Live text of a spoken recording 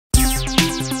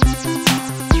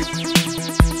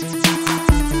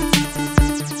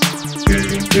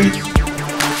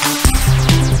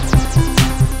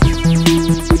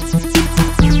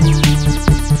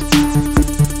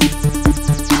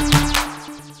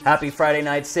Happy Friday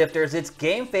night, Sifters. It's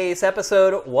GameFace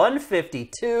episode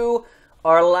 152,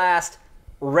 our last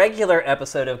regular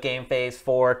episode of GameFace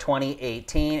for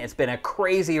 2018. It's been a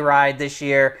crazy ride this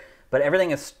year, but everything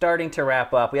is starting to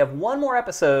wrap up. We have one more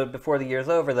episode before the year's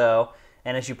over, though,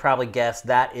 and as you probably guessed,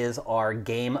 that is our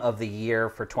Game of the Year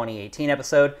for 2018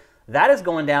 episode. That is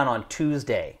going down on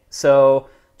Tuesday, so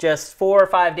just 4 or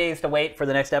 5 days to wait for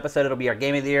the next episode. It'll be our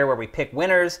Game of the Year where we pick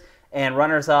winners and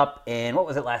runners-up in, what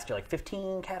was it last year, like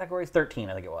 15 categories? 13,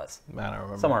 I think it was. I don't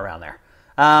remember. Somewhere around there.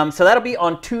 So that'll be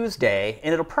on Tuesday,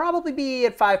 and it'll probably be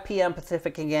at 5 p.m.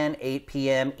 Pacific again, 8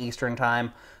 p.m. Eastern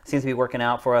Time. Seems to be working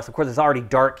out for us. Of course, it's already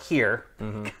dark here,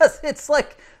 because it's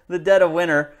like the dead of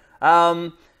winter.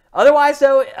 Otherwise,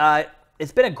 though,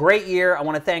 it's been a great year. I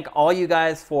want to thank all you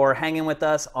guys for hanging with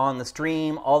us on the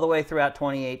stream all the way throughout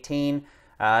 2018.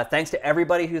 Thanks to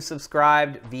everybody who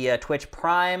subscribed via Twitch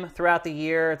Prime throughout the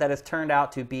year. That has turned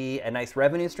out to be a nice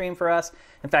revenue stream for us.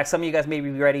 In fact, some of you guys may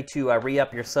be ready to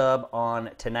re-up your sub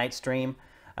on tonight's stream.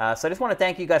 So I just want to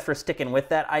thank you guys for sticking with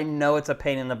that. I know it's a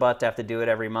pain in the butt to have to do it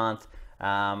every month.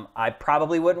 I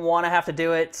probably wouldn't want to have to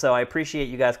do it, so I appreciate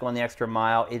you guys going the extra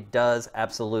mile. It does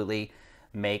absolutely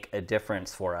make a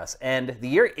difference for us. And the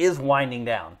year is winding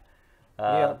down.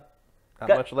 Yeah. Not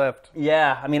much left.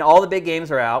 Yeah, I mean, all the big games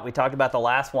are out. We talked about the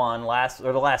last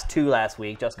two last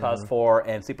week, Just Cause 4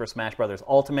 and Super Smash Bros.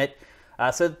 Ultimate.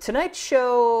 So tonight's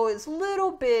show is a little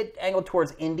bit angled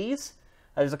towards indies.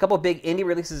 There's a couple of big indie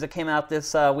releases that came out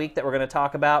this week that we're going to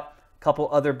talk about. A couple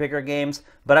other bigger games.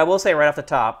 But I will say right off the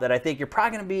top that I think you're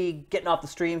probably going to be getting off the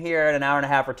stream here in an hour and a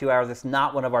half or 2 hours. It's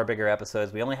not one of our bigger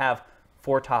episodes. We only have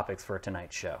 4 topics for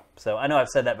tonight's show. So I know I've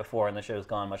said that before and the show's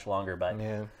gone much longer, but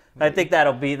yeah. I think that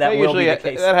will be the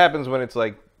case. That happens when it's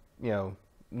like,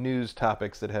 news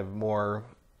topics that have more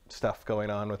stuff going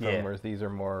on with them, whereas these are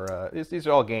more, these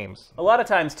are all games. A lot of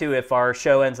times, too, if our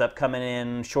show ends up coming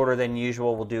in shorter than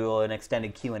usual, we'll do an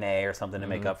extended Q&A or something to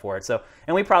make up for it. So,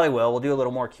 and we probably will. We'll do a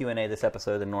little more Q&A this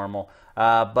episode than normal.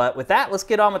 But with that, let's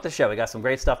get on with the show. We got some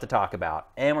great stuff to talk about.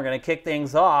 And we're going to kick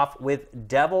things off with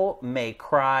Devil May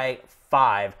Cry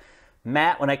 5.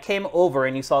 Matt, when I came over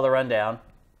and you saw the rundown,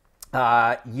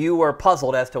 you were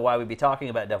puzzled as to why we'd be talking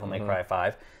about Devil May Cry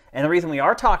 5. And the reason we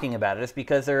are talking about it is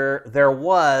because there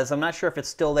was, I'm not sure if it's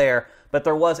still there, but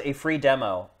there was a free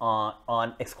demo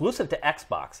on exclusive to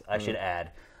Xbox, I should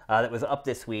add, that was up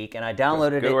this week, and I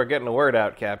downloaded it. We're getting the word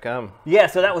out, Capcom. Yeah,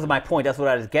 so that was my point. That's what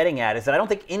I was getting at, is that I don't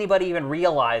think anybody even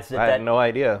realized that. I had no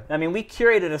idea. I mean, we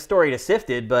curated a story to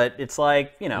Sifted, but it's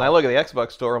like, And I look at the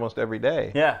Xbox store almost every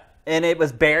day. Yeah, and it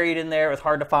was buried in there. It was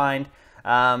hard to find.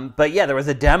 But yeah, there was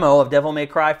a demo of Devil May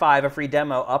Cry 5, a free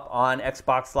demo up on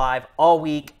Xbox Live all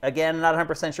week. Again, not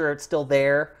 100% sure it's still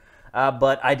there,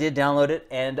 but I did download it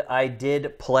and I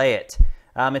did play it.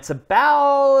 It's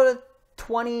about a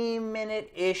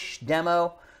 20-minute-ish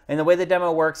demo, and the way the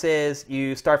demo works is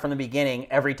you start from the beginning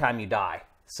every time you die.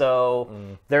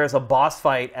 So there's a boss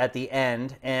fight at the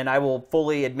end, and I will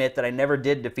fully admit that I never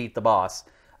did defeat the boss.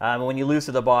 When you lose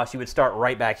to the boss, you would start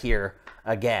right back here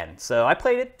again. So I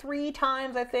played it 3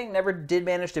 times, I think. Never did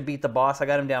manage to beat the boss. I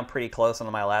got him down pretty close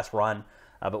on my last run,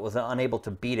 but was unable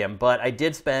to beat him. But I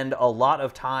did spend a lot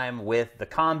of time with the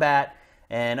combat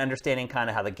and understanding kind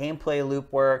of how the gameplay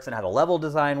loop works and how the level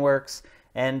design works.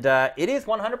 And it is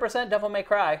 100% Devil May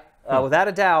Cry. Without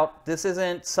a doubt, this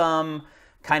isn't some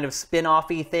kind of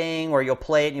spin-off-y thing where you'll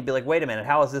play it and you'll be like, wait a minute,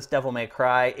 how is this Devil May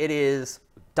Cry? It is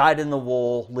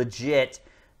dyed-in-the-wool, legit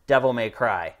Devil May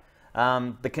Cry.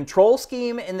 The control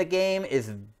scheme in the game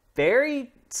is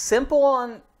very simple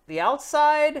on the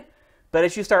outside, but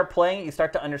as you start playing it, you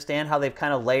start to understand how they've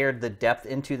kind of layered the depth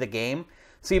into the game.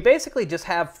 So you basically just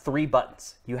have 3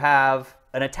 buttons. You have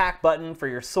an attack button for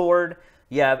your sword,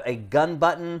 you have a gun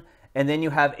button, and then you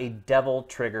have a devil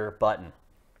trigger button.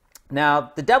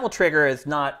 Now, the devil trigger is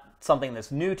not something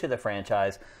that's new to the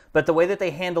franchise, but the way that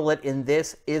they handle it in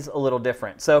this is a little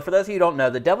different. So for those of you who don't know,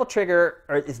 the devil trigger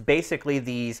is basically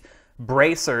these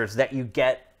bracers that you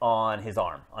get on his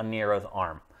arm, on Nero's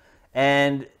arm.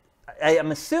 And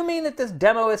I'm assuming that this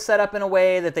demo is set up in a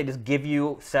way that they just give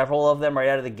you several of them right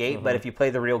out of the gate, but if you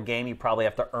play the real game, you probably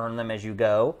have to earn them as you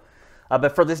go.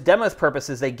 But for this demo's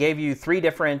purposes, they gave you 3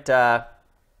 different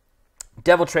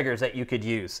devil triggers that you could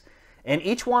use. And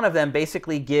each one of them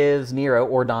basically gives Nero,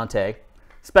 or Dante,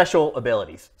 special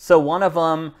abilities. So one of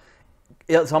them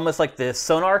is almost like this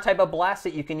sonar type of blast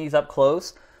that you can use up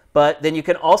close, but then you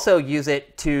can also use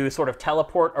it to sort of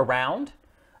teleport around.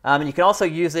 And you can also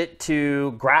use it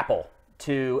to grapple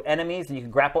to enemies, and you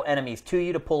can grapple enemies to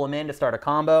you to pull them in to start a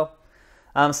combo.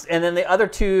 And then the other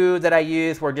 2 that I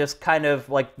used were just kind of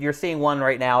like, you're seeing one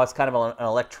right now, it's kind of an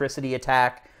electricity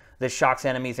attack that shocks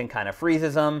enemies and kind of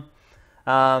freezes them.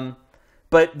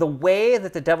 But the way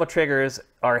that the devil triggers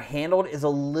are handled is a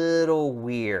little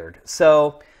weird.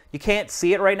 So you can't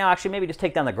see it right now. Actually, maybe just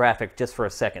take down the graphic just for a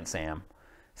second, Sam.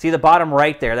 See the bottom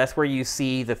right there? That's where you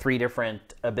see the 3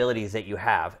 different abilities that you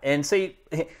have. And so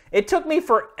it took me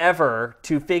forever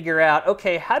to figure out,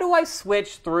 okay, how do I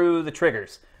switch through the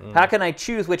triggers? How can I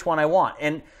choose which one I want?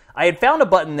 And I had found a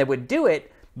button that would do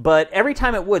it, but every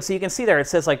time it would, so you can see there, it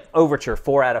says like Overture,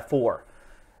 4 out of 4.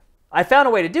 I found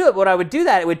a way to do it. When I would do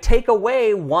that, it would take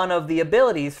away one of the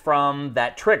abilities from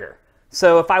that trigger.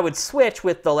 So if I would switch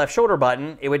with the left shoulder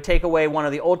button, it would take away one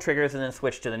of the old triggers and then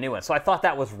switch to the new one. So I thought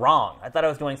that was wrong. I thought I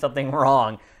was doing something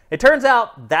wrong. It turns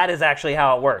out that is actually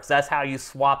how it works. That's how you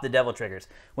swap the devil triggers.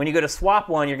 When you go to swap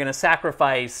one, you're going to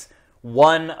sacrifice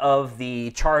one of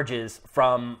the charges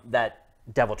from that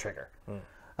devil trigger.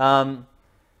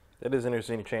 It is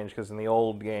interesting to change, because in the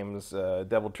old games,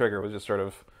 devil trigger was just sort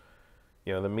of,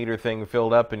 you know, the meter thing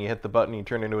filled up and you hit the button, you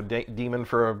turned into a demon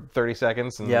for 30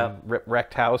 seconds and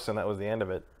wrecked house, and that was the end of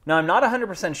it. Now, I'm not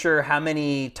 100% sure how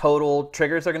many total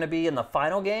triggers are going to be in the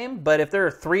final game, but if there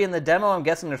are 3 in the demo, I'm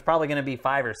guessing there's probably going to be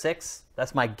 5 or 6.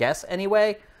 That's my guess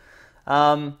anyway.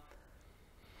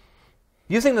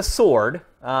 Using the sword,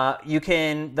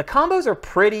 the combos are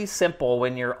pretty simple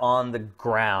when you're on the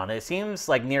ground. It seems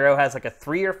like Nero has like a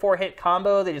 3 or 4 hit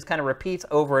combo that just kind of repeats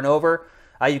over and over.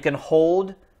 You can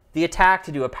hold the attack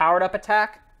to do a powered up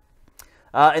attack.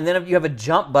 And then you have a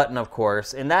jump button, of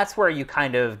course, and that's where you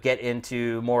kind of get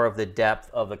into more of the depth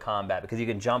of the combat, because you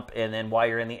can jump, and then while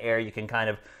you're in the air, you can kind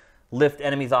of lift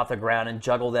enemies off the ground and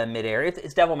juggle them midair.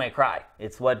 It's Devil May Cry.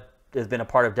 It's what has been a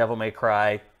part of Devil May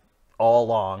Cry all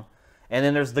along. And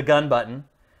then there's the gun button,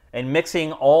 and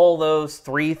mixing all those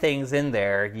 3 things in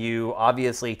there, you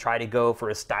obviously try to go for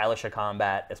as stylish a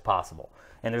combat as possible.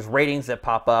 And there's ratings that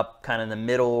pop up kind of in the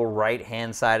middle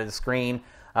right-hand side of the screen.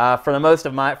 For most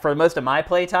of my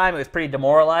playtime, it was pretty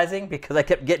demoralizing because I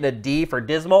kept getting a D for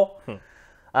dismal. So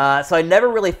I never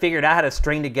really figured out how to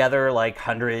string together like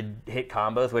 100 hit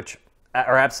combos, which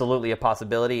are absolutely a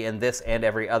possibility in this and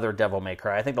every other Devil May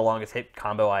Cry. I think the longest hit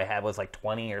combo I had was like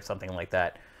 20 or something like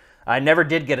that. I never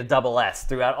did get a double S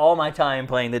throughout all my time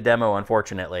playing the demo,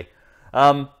 unfortunately.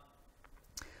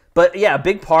 But yeah, a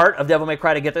big part of Devil May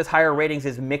Cry to get those higher ratings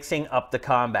is mixing up the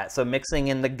combat. So mixing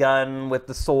in the gun with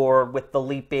the sword, with the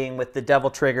leaping, with the devil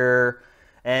trigger.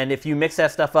 And if you mix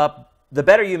that stuff up, the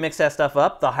better you mix that stuff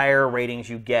up, the higher ratings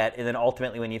you get. And then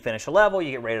ultimately when you finish a level,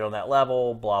 you get rated on that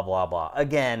level, blah, blah, blah.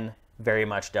 Again, very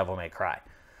much Devil May Cry.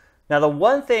 Now, the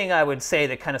one thing I would say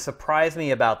that kind of surprised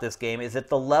me about this game is that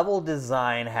the level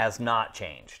design has not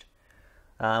changed.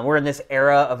 We're in this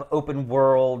era of open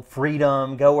world,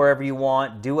 freedom, go wherever you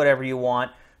want, do whatever you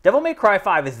want. Devil May Cry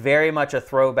 5 is very much a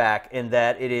throwback in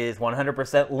that it is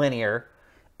 100% linear,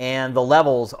 and the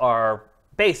levels are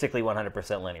basically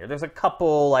 100% linear. There's a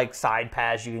couple like side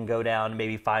paths you can go down and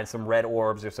maybe find some red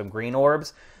orbs or some green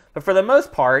orbs, but for the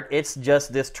most part, it's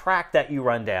just this track that you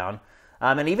run down.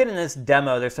 And even in this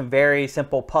demo, there's some very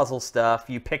simple puzzle stuff.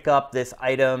 You pick up this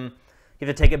item, you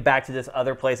have to take it back to this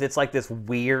other place. It's like this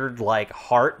weird like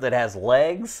heart that has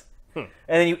legs. And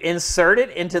then you insert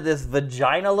it into this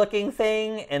vagina-looking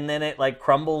thing, and then it like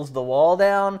crumbles the wall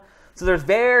down. So there's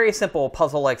very simple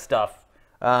puzzle-like stuff.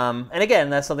 And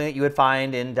again, that's something that you would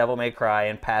find in Devil May Cry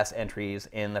and past entries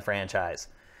in the franchise.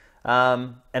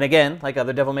 And again, like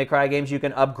other Devil May Cry games, you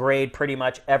can upgrade pretty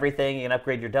much everything. You can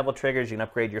upgrade your devil triggers, you can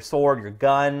upgrade your sword, your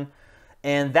gun.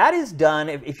 And that is done,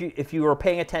 if you were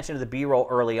paying attention to the B-roll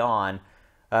early on,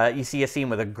 you see a scene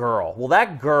with a girl. Well,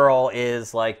 that girl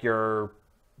is like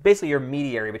basically your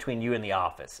mediator between you and the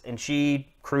office. And she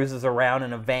cruises around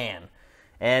in a van.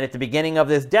 And at the beginning of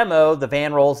this demo, the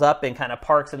van rolls up and kind of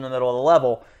parks in the middle of the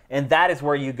level. And that is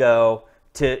where you go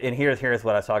to, and here's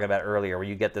what I was talking about earlier, where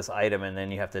you get this item and then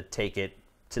you have to take it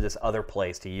to this other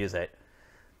place to use it.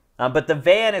 But the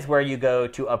van is where you go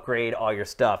to upgrade all your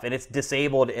stuff. And it's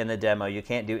disabled in the demo. You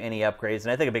can't do any upgrades.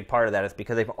 And I think a big part of that is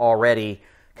because they've already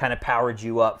kind of powered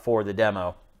you up for the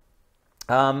demo.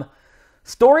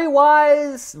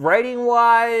 Story-wise,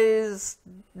 writing-wise,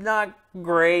 not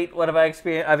great. What have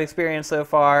I've experienced so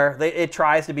far? It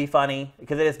tries to be funny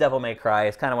because it is Devil May Cry.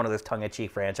 It's kind of one of those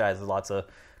tongue-in-cheek franchises, lots of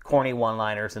corny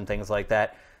one-liners and things like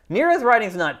that. Nero's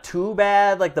writing's not too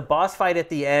bad. Like the boss fight at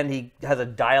the end, he has a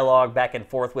dialogue back and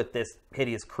forth with this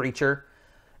hideous creature.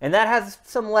 And that has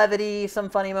some levity, some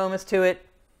funny moments to it.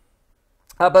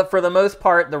 But for the most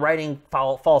part, the writing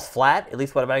falls flat, at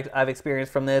least what I've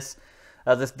experienced from this.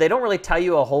 They don't really tell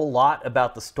you a whole lot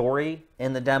about the story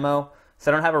in the demo,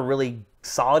 so I don't have a really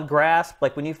solid grasp.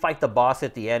 Like when you fight the boss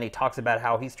at the end, he talks about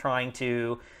how he's trying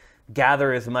to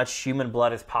gather as much human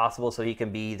blood as possible so he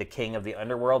can be the king of the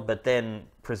underworld, but then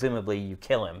presumably you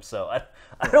kill him. So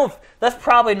I don't. That's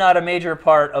probably not a major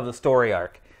part of the story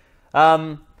arc.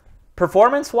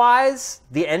 Performance-wise,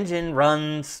 the engine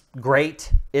runs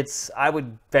great. I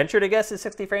would venture to guess it's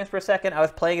 60 frames per second. I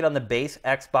was playing it on the base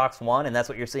Xbox One, and that's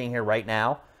what you're seeing here right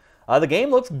now. The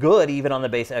game looks good even on the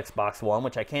base Xbox One,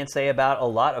 which I can't say about a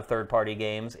lot of third-party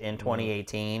games in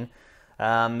 2018.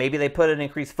 Maybe they put an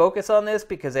increased focus on this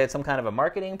because they had some kind of a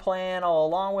marketing plan all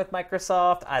along with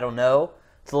Microsoft. I don't know.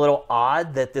 It's a little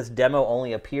odd that this demo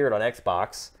only appeared on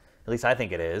Xbox. At least I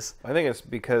think it is. I think it's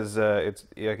because it's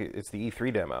the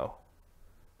E3 demo.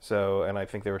 So, and I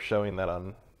think they were showing that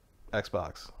on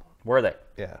Xbox. Were they?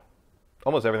 Yeah.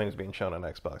 Almost everything's being shown on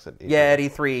Xbox at E3. Yeah, at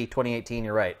E3 2018,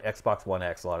 you're right. Xbox One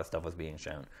X, a lot of stuff was being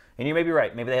shown. And you may be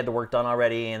right. Maybe they had the work done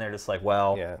already, and they're just like,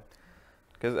 well... Yeah.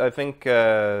 Because I think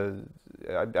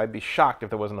I'd be shocked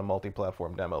if there wasn't a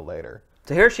multi-platform demo later.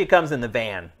 So here she comes in the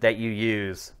van that you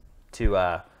use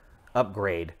to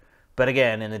upgrade. But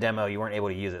again, in the demo, you weren't able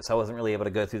to use it. So I wasn't really able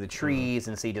to go through the trees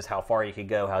and see just how far you could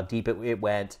go, how deep it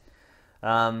went.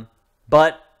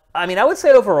 But, I mean, I would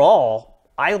say overall,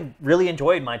 I really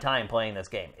enjoyed my time playing this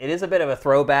game. It is a bit of a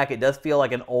throwback. It does feel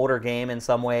like an older game in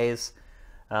some ways.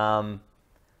 But,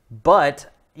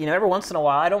 you know, every once in a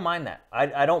while, I don't mind that.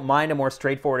 I don't mind a more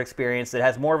straightforward experience that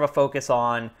has more of a focus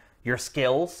on your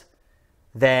skills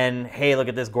than, hey, look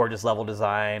at this gorgeous level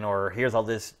design, or here's all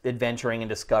this adventuring and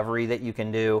discovery that you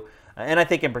can do. And I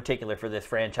think in particular for this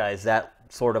franchise, that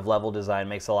sort of level design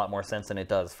makes a lot more sense than it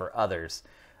does for others.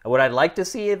 Would I like to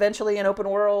see eventually an open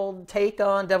world take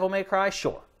on Devil May Cry?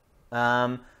 Sure. Do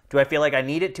I feel like I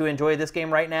need it to enjoy this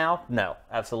game right now? No,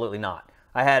 absolutely not.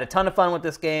 I had a ton of fun with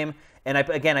this game, and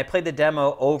I played the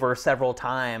demo over several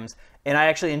times, and I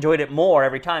actually enjoyed it more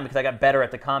every time because I got better at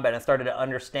the combat and started to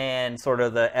understand sort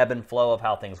of the ebb and flow of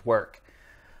how things work.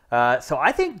 So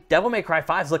I think Devil May Cry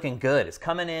 5 is looking good. It's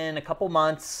coming in a couple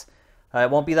months. It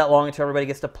won't be that long until everybody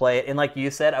gets to play it. And like you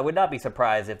said, I would not be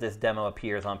surprised if this demo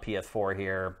appears on PS4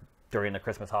 here during the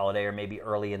Christmas holiday or maybe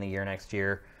early in the year next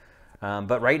year.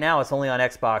 But right now, it's only on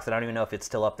Xbox. I don't even know if it's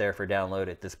still up there for download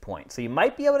at this point. So you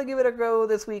might be able to give it a go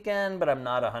this weekend, but I'm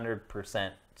not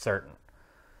 100% certain.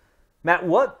 Matt,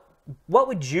 what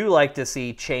would you like to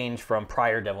see change from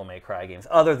prior Devil May Cry games,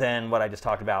 other than what I just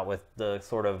talked about with the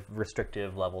sort of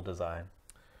restrictive level design?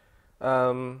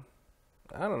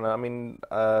 I don't know. I mean,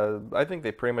 I think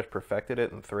they pretty much perfected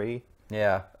it in 3.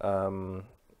 Yeah. You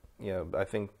know, I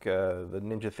think the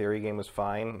Ninja Theory game was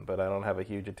fine, but I don't have a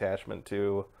huge attachment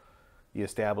to the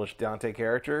established Dante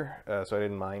character, so I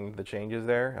didn't mind the changes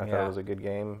there. I thought it was a good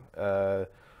game.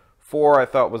 4 I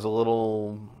thought was a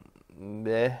little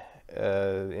meh,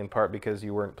 in part because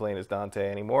you weren't playing as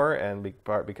Dante anymore, and in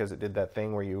part because it did that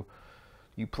thing where you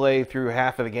play through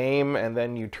half of the game, and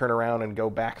then you turn around and go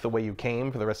back the way you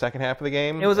came for the second half of the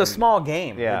game. It was a small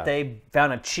game, but they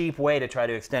found a cheap way to try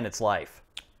to extend its life.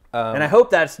 And I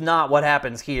hope that's not what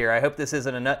happens here. I hope this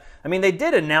isn't enough. I mean, they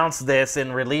did announce this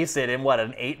and release it in, what,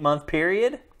 an 8-month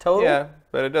period total? Yeah,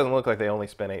 but it doesn't look like they only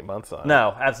spent 8 months on it.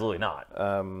 No, absolutely not.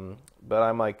 But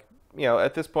I'm like, you know,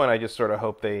 at this point, I just sort of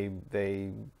hope they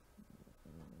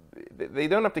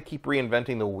don't have to keep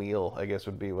reinventing the wheel, I guess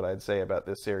would be what I'd say about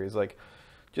this series. Like,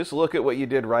 just look at what you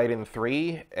did right in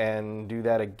 3 and do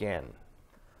that again.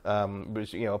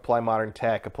 You know, apply modern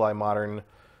tech, apply modern,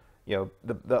 you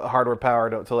know, the hardware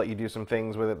power to let you do some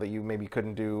things with it that you maybe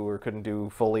couldn't do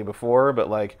fully before. But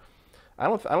like, I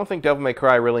don't think Devil May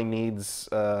Cry really needs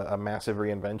a massive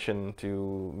reinvention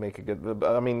to make a good.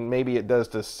 I mean, maybe it does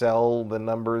to sell the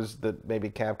numbers that maybe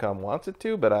Capcom wants it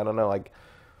to, but I don't know. Like,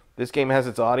 this game has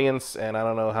its audience, and I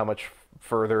don't know how much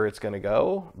further it's going to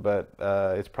go, but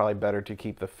it's probably better to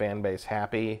keep the fan base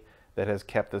happy that has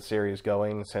kept the series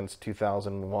going since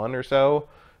 2001 or so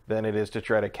than it is to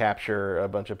try to capture a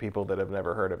bunch of people that have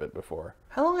never heard of it before.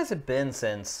 How long has it been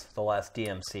since the last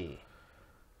DMC?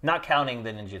 Not counting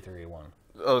the Ninja Theory one.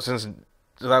 Oh, since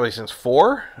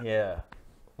 4? Yeah.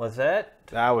 Was that?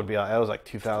 That was like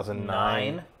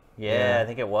 2009. Yeah, I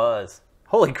think it was.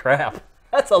 Holy crap.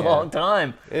 That's a long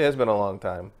time. It has been a long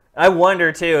time. I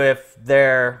wonder, too, if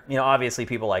they're, you know, obviously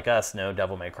people like us know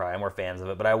Devil May Cry and we're fans of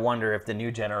it, but I wonder if the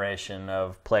new generation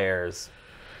of players...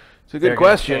 It's a good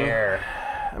question.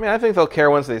 I mean, I think they'll care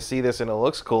once they see this and it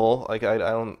looks cool. Like, I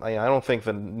don't think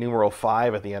the numeral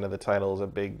 5 at the end of the title is a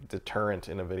big deterrent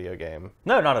in a video game.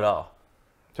 No, not at all.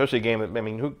 Especially a game that, I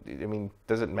mean,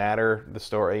 does it matter, the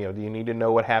story? You know, do you need to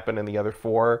know what happened in the other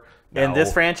 4? No. In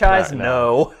this franchise?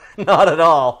 No, not at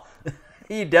all.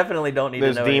 You definitely don't need to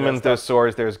know. There's demons, there's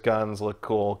swords, there's guns. Look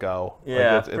cool, go.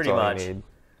 Yeah, like, it's pretty all much. You need.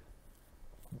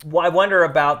 Well, I wonder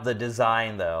about the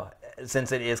design, though.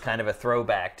 since it is kind of a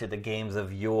throwback to the games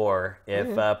of yore,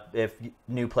 if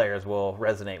new players will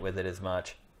resonate with it as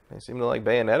much. They seem to like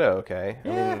Bayonetta, okay.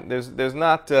 Yeah. I mean, there's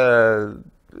not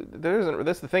there isn't.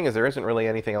 That's the thing is there isn't really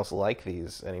anything else like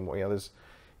these anymore. You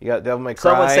got Devil May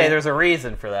Cry. Some would say there's a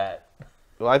reason for that.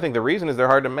 Well, I think the reason is they're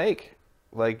hard to make.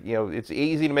 Like, it's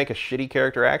easy to make a shitty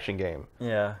character action game.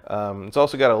 Yeah. It's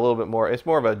also got a little bit more. It's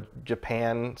more of a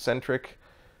Japan-centric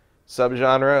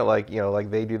subgenre. Like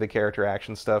they do the character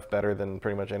action stuff better than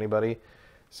pretty much anybody.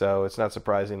 So it's not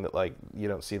surprising that you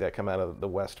don't see that come out of the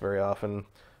West very often.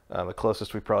 The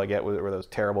closest we probably get were those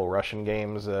terrible Russian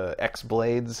games,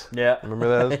 X-Blades. Yeah.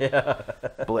 Remember those? Yeah.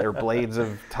 Or Blades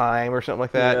of Time or something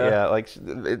like that. Yeah.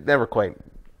 It never quite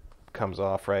comes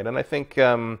off right. And I think,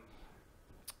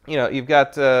 you've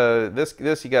got this.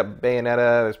 You got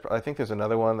Bayonetta. I think there's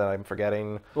another one that I'm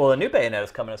forgetting. Well, the new Bayonetta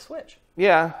is coming to Switch.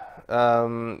 Yeah.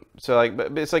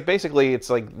 But it's basically it's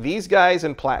these guys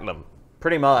and Platinum.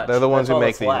 Pretty much. They're the ones who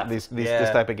make this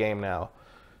type of game now.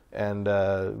 And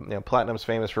Platinum's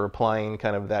famous for applying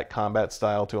kind of that combat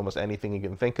style to almost anything you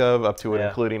can think of, up to and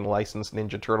including licensed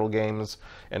Ninja Turtle games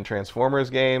and Transformers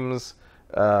games.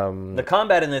 The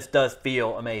combat in this does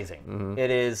feel amazing.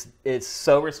 Mm-hmm. It's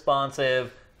so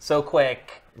responsive, so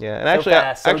quick. Yeah, and actually,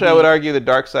 I would argue that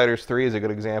Darksiders 3 is a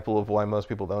good example of why most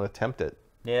people don't attempt it.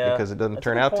 Yeah, because it doesn't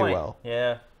turn out too well.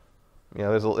 Yeah.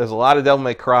 There's a lot of Devil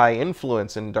May Cry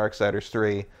influence in Darksiders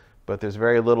 3. But there's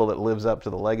very little that lives up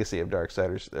to the legacy of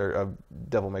of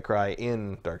Devil May Cry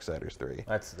in Darksiders 3.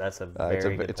 That's a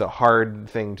very good it's a hard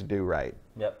thing to do right.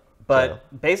 Yep.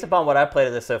 But based upon what I've played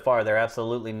of this so far, they're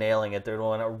absolutely nailing it. They're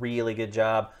doing a really good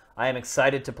job. I am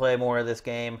excited to play more of this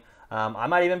game. I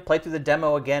might even play through the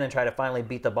demo again and try to finally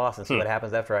beat the boss and see what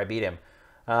happens after I beat him.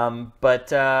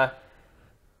 But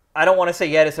I don't want to say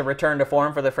yet it's a return to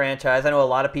form for the franchise. I know a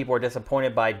lot of people were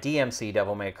disappointed by DMC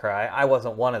Devil May Cry. I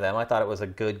wasn't one of them. I thought it was a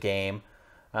good game.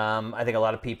 I think a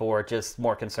lot of people were just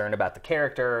more concerned about the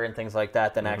character and things like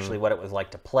that than actually what it was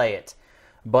like to play it.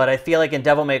 But I feel like in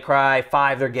Devil May Cry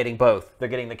 5, they're getting both. They're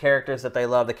getting the characters that they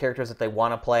love, the characters that they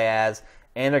want to play as,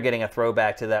 and they're getting a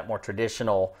throwback to that more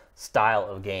traditional style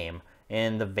of game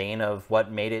in the vein of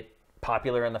what made it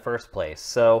popular in the first place.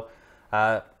 So,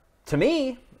 to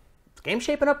me, the game's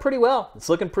shaping up pretty well. It's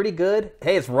looking pretty good.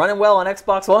 Hey, it's running well on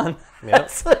Xbox One.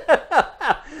 Yep.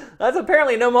 That's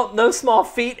apparently no small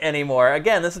feat anymore.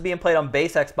 Again, this is being played on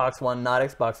base Xbox One, not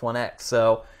Xbox One X.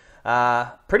 So,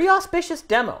 pretty auspicious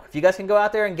demo. If you guys can go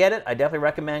out there and get it, I definitely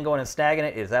recommend going and snagging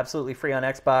it. It is absolutely free on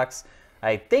Xbox.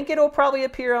 I think it'll probably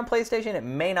appear on PlayStation. It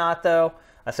may not, though.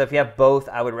 So if you have both,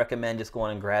 I would recommend just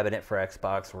going and grabbing it for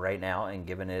Xbox right now and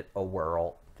giving it a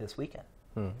whirl this weekend.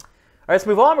 All right, let's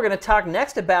move on. We're going to talk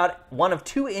next about one of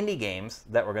two indie games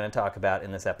that we're going to talk about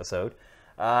in this episode.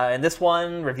 And this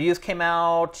one, reviews came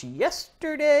out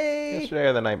yesterday. Yesterday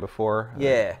or the night before.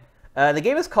 Yeah. The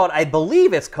game is called, I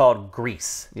believe it's called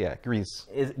GRIS. Yeah, GRIS.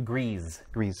 GRIS.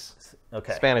 GRIS.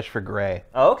 Okay. Spanish for gray.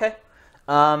 Oh, okay.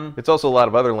 It's also a lot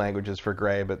of other languages for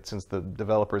gray, but since the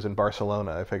developer's in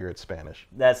Barcelona, I figure it's Spanish.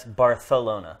 That's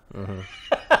Barcelona.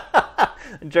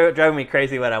 Drove me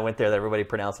crazy when I went there that everybody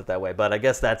pronounced it that way, but I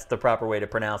guess that's the proper way to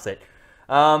pronounce it.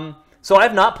 So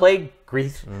I've not played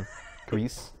GRIS.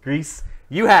 GRIS. GRIS.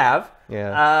 You have.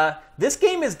 Yeah. This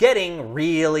game is getting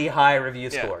really high review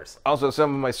scores. Also,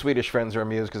 some of my Swedish friends are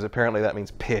amused because apparently that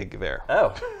means pig there.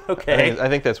 Oh, okay. I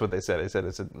think that's what they said. They said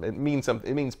it means something.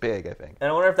 It means pig, I think. And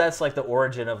I wonder if that's like the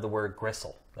origin of the word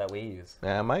gristle that we use.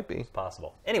 Yeah, it might be. It's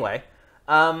possible. Anyway,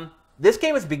 this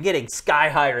game has been getting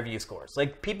sky-high review scores.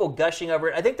 Like, people gushing over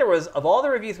it. I think there was, of all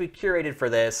the reviews we curated for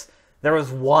this, there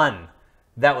was one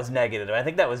that was negative. I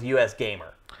think that was US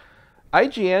Gamer.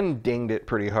 IGN dinged it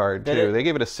pretty hard, too. They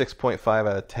gave it a 6.5 out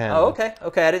of 10. Oh, okay.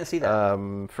 Okay, I didn't see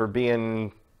that. For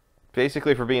being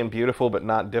beautiful but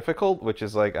not difficult, which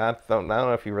is like, I don't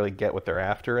know if you really get what they're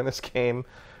after in this game.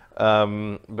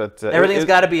 But everything's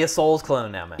got to be a Souls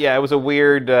clone now, man. Yeah, it was a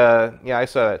weird. Yeah, I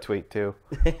saw that tweet too,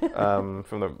 from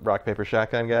the Rock Paper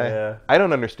Shotgun guy. Yeah. I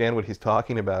don't understand what he's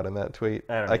talking about in that tweet.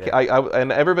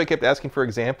 And everybody kept asking for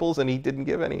examples, and he didn't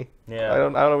give any. Yeah. I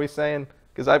don't know what he's saying.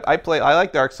 Because I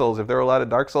like Dark Souls. If there were a lot of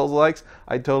Dark Souls likes,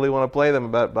 I'd totally want to play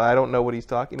them. But I don't know what he's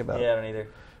talking about. Yeah, I don't either.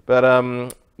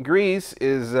 But GRIS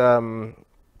is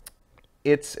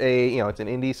it's an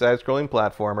indie side-scrolling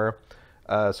platformer.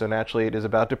 So naturally, it is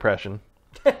about depression.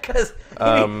 Because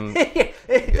it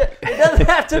doesn't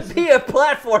have to be a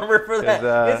platformer for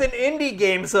that. It's an indie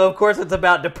game, so of course it's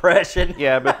about depression.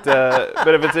 Yeah, but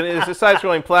if it's a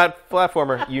side-scrolling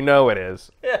platformer, you know it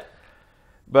is. Yeah.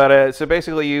 But so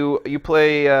basically, you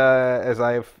play as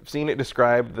I've seen it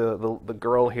described. The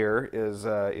girl here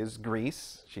is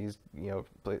GRIS. She's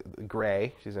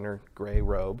gray. She's in her gray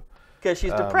robe. Because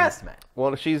she's depressed, man.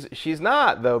 Well, she's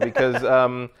not though,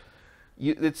 because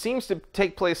it seems to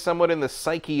take place somewhat in the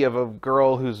psyche of a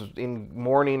girl who's in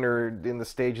mourning or in the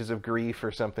stages of grief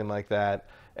or something like that.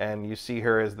 And you see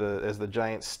her as the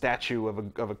giant statue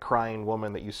of a crying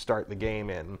woman that you start the game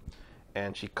in.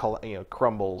 And she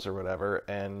crumbles or whatever,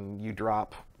 and you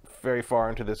drop very far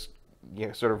into this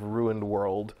sort of ruined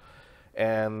world,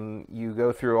 and you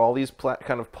go through all these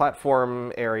kind of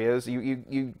platform areas.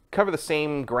 You cover the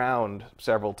same ground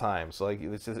several times. So, like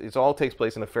it all takes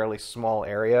place in a fairly small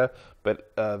area,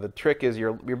 but the trick is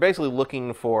you're basically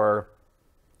looking for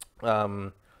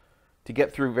to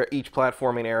get through each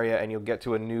platforming area, and you'll get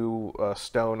to a new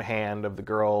stone hand of the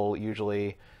girl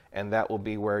usually. And that will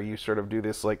be where you sort of do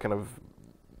this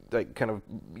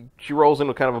she rolls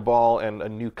into kind of a ball and a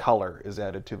new color is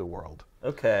added to the world.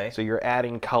 Okay. So you're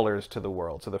adding colors to the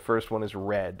world. So the first one is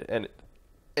red, and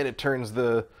it turns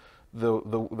the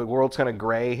world's kind of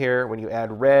gray here. When you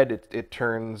add red, it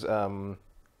turns the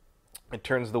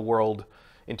world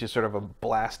into sort of a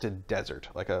blasted desert,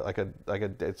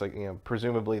 it's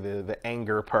presumably the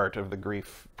anger part of the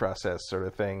grief process sort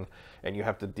of thing, and you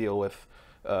have to deal with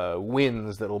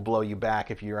winds that'll blow you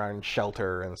back if you're on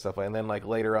shelter and stuff. And then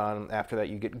later on after that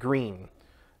you get green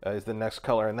is the next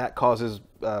color, and that causes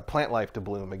plant life to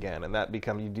bloom again, and that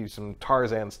you do some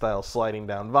Tarzan style sliding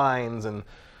down vines and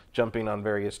jumping on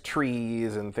various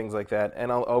trees and things like that.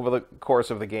 And over the course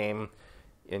of the game,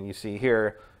 and you see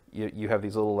here you have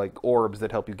these little orbs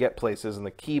that help you get places, and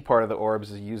the key part of the orbs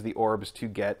is use the orbs to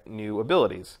get new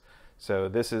abilities. So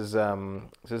this is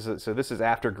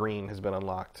after green has been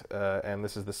unlocked, and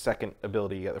this is the second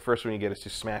ability you get. The first one you get is to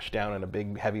smash down in a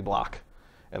big heavy block,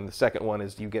 and the second one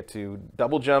is you get to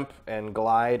double jump and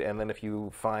glide, and then if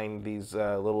you find these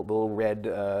little red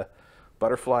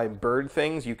butterfly bird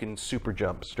things, you can super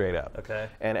jump straight up. Okay.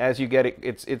 And as you get it,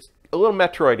 it's a little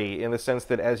Metroid-y in the sense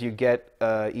that as you get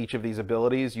each of these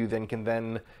abilities, you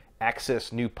can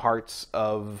access new parts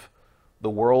of the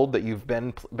world that you've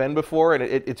been before, and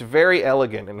it's very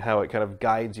elegant in how it kind of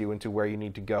guides you into where you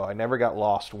need to go. I never got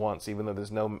lost once, even though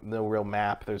there's no real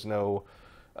map. There's no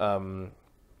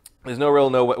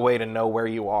real way to know where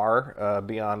you are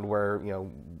beyond where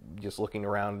just looking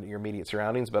around your immediate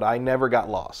surroundings. But I never got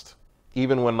lost,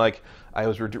 even when I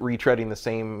was retreading the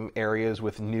same areas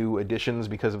with new additions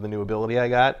because of the new ability I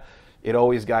got. It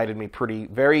always guided me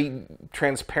very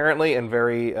transparently and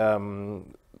very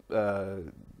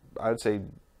I would say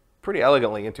pretty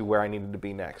elegantly into where I needed to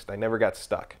be next. I never got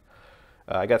stuck.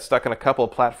 I got stuck in a couple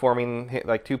of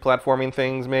platforming, two platforming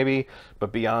things maybe,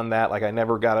 but beyond that, I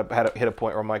never hit a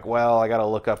point where I'm like, well, I got to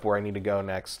look up where I need to go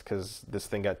next because this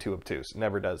thing got too obtuse. It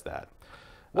never does that.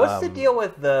 What's the deal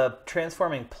with the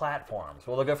transforming platforms?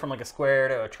 Will they go from a square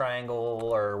to a triangle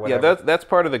or whatever? Yeah, that's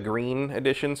part of the green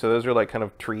edition. So those are kind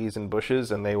of trees and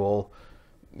bushes, and they will.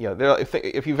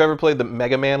 If you've ever played the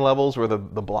Mega Man levels where the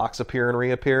blocks appear and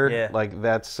reappear,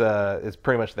 that's it's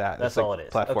pretty much that. That's all it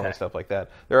is. Platforming and stuff like that.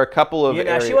 There are a couple of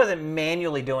areas. She wasn't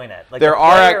manually doing it. There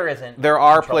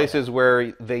are places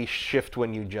where they shift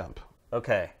when you jump.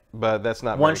 Okay. But that's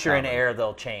not once very you're common. in air,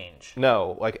 they'll change.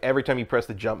 No, every time you press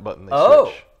the jump button, they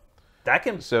switch. That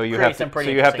can you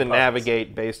have to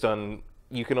navigate based on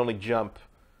you can only jump,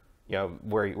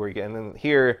 where you get, and then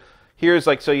here's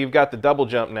so you've got the double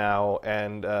jump now,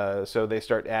 and so they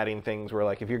start adding things where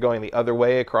if you're going the other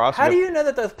way across. How do you know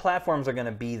that those platforms are going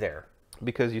to be there?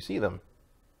 Because you see them.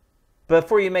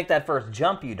 Before you make that first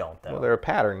jump, you don't though. Well, they're a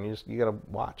pattern. You got to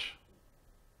watch.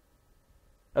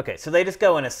 Okay, so they just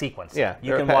go in a sequence. Yeah,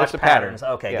 you can watch patterns.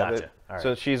 Okay, yeah, gotcha. All right.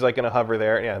 So she's going to hover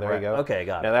there. Yeah, there you go. Okay,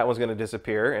 got it. Now that one's going to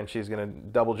disappear, and she's going to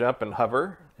double jump and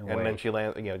hover, and wait. then she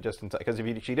lands. Just in time, because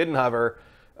if she didn't hover,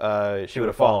 she would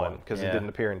have fallen because it didn't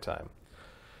appear in time.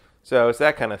 So it's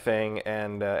that kind of thing,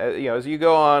 and as you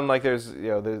go on, there's it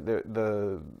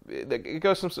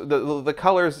goes the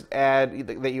colors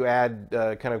that you add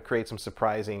kind of create some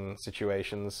surprising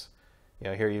situations.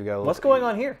 Here you go. What's going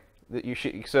on here?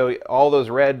 So all those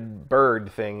red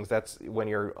bird things, that's when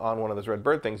you're on one of those red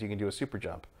bird things, you can do a super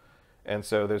jump. And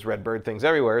so there's red bird things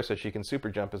everywhere, so she can super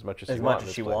jump as much as she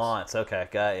wants. Wants. Okay,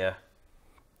 got ya.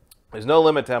 There's no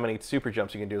limit to how many super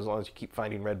jumps you can do as long as you keep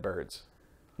finding red birds.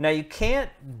 Now you can't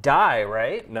die,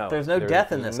 right? No. There's no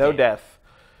death in this game. No death.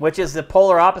 Which is the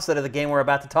polar opposite of the game we're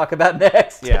about to talk about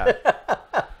next. Yeah.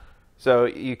 So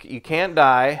you can't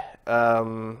die.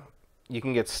 you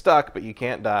can get stuck, but you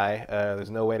can't die. There's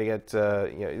no way to get,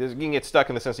 you can get stuck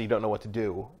in the sense that you don't know what to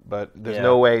do, but there's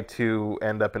no way to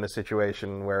end up in a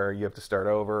situation where you have to start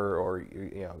over or,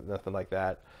 nothing like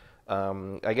that.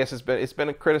 I guess it's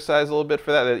been criticized a little bit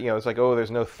for that. It's like, oh,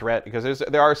 there's no threat, because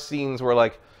there are scenes where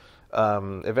like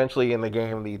eventually in the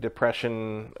game the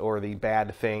depression or the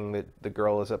bad thing that the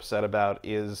girl is upset about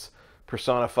is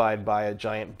personified by a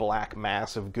giant black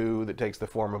mass of goo that takes the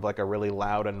form of like a really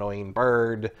loud, annoying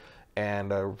bird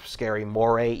and a scary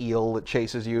moray eel that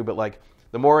chases you. But like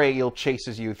the moray eel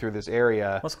chases you through this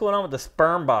area. What's going on with the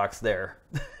sperm box there?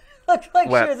 Like she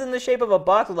was in the shape of a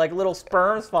box with like little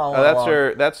sperms falling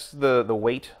along. That's the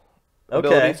weight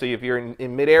ability. So if you're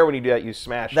in midair when you do that, you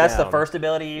smash That's down. the first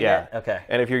ability you get? Okay.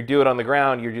 And if you do it on the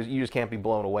ground, you just can't be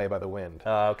blown away by the wind.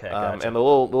 Oh, okay, gotcha. And the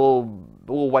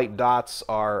little white dots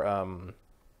are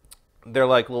they're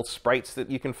like little sprites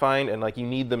that you can find, and like you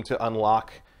need them to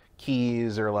unlock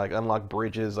keys or like unlock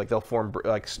bridges. Like they'll form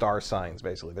like star signs,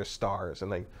 basically. They're stars,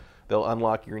 and they'll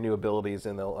unlock your new abilities,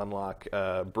 and they'll unlock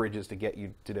bridges to get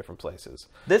you to different places.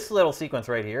 This little sequence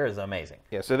right here is amazing.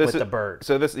 Yeah, so this with is the bird.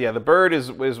 So the bird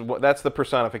is that's the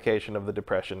personification of the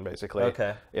depression, basically.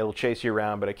 Okay. It'll chase you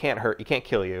around, but it can't hurt. It can't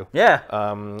kill you. Yeah.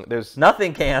 There's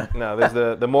nothing can. No, there's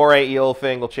the moray eel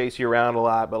thing will chase you around a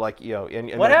lot, but like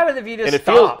and what happens if you just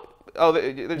stop? They'll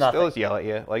just yell at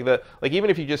you. Like even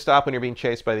if you just stop when you're being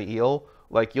chased by the eel,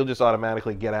 like you'll just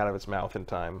automatically get out of its mouth in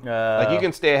time. Like you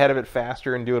can stay ahead of it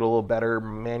faster and do it a little better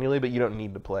manually, but you don't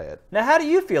need to play it. Now, how do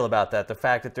you feel about that? The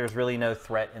fact that there's really no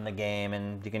threat in the game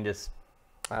and you can just...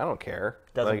 I don't care.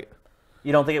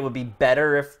 You don't think it would be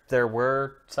better if there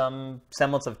were some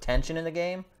semblance of tension in the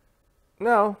game?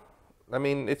 No. I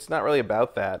mean, it's not really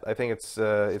about that. I think it's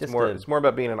more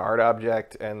about being an art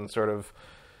object and sort of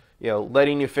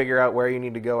letting you figure out where you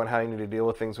need to go and how you need to deal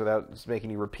with things without just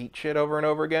making you repeat shit over and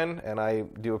over again. And I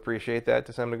do appreciate that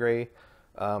to some degree.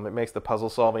 It makes the puzzle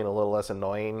solving a little less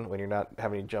annoying when you're not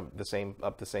having to jump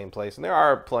up the same place. And there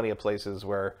are plenty of places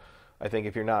where I think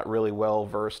if you're not really well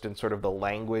versed in sort of the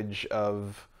language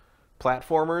of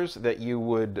platformers, that you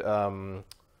would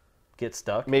get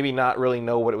stuck. Maybe not really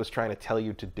know what it was trying to tell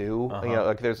you to do.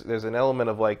 Like there's an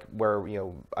element of like where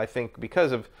I think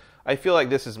I feel like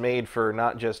this is made for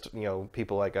not just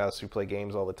people like us who play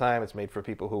games all the time. It's made for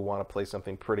people who want to play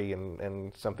something pretty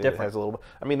and something different. That has a little.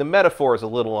 I mean, the metaphor is a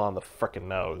little on the frickin'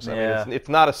 nose. I mean, it's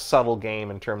not a subtle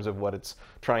game in terms of what it's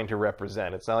trying to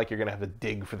represent. It's not like you're gonna have to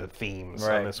dig for the themes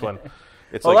on this one.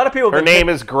 It's well, like, a lot of people. Her name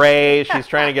is Gray. She's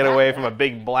trying to get away from a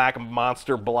big black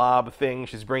monster blob thing.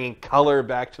 She's bringing color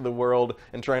back to the world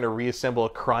and trying to reassemble a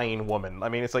crying woman. I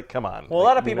mean, it's like, come on. Well, a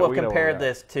lot of people have compared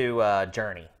this to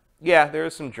Journey. Yeah, there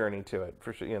is some Journey to it,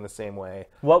 for sure, in the same way.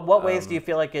 What ways do you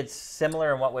feel like it's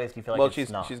similar, and what ways do you feel like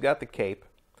it's not? She's got the cape.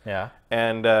 Yeah.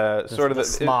 And sort of the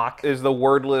smock is the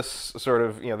wordless sort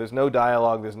of, there's no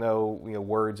dialogue, there's no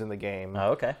words in the game.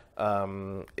 Oh, okay.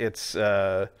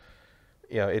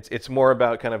 It's more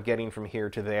about kind of getting from here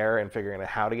to there and figuring out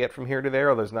how to get from here to there.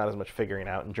 Although there's not as much figuring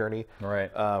out in Journey.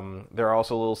 Right. There are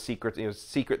also little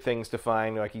secret things to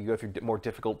find. Like you go through more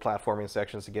difficult platforming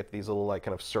sections to get these little like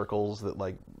kind of circles that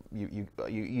like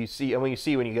you see. And when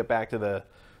you get back to the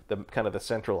kind of the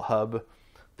central hub,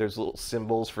 there's little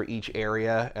symbols for each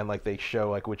area, and like they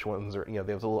show like which ones are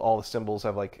there's all the symbols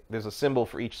have like there's a symbol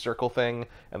for each circle thing,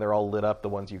 and they're all lit up, the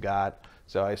ones you got.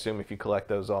 So I assume if you collect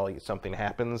those all, something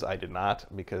happens. I did not,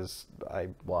 because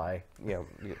why?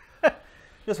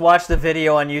 Just watch the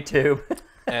video on YouTube.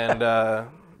 And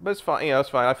but it's fine. It's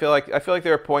fine. I feel like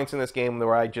there are points in this game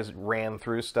where I just ran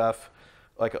through stuff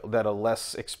like that a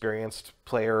less experienced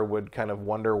player would kind of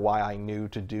wonder why I knew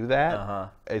to do that.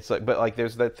 It's like, but like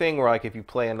there's that thing where like if you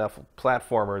play enough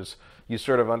platformers, you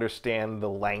sort of understand the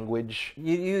language.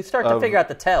 You start to figure out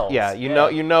the tells. Yeah,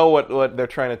 you know what they're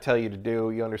trying to tell you to do.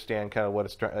 You understand kind of what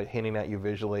it's hinting at you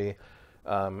visually,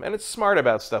 and it's smart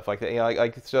about stuff like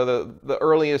that. So the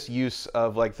earliest use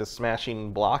of like the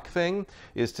smashing block thing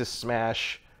is to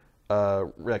smash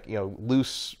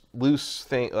loose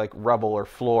thing like rubble or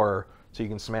floor, so you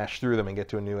can smash through them and get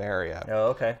to a new area. Oh,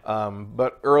 okay.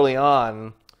 But early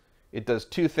on, it does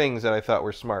two things that I thought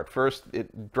were smart. First,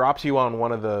 it drops you on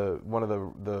one of the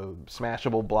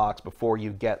smashable blocks before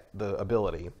you get the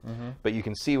ability. But you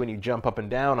can see when you jump up and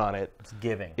down on it, it's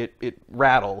giving. It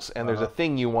rattles, and there's a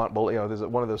thing you want. There's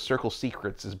one of those circle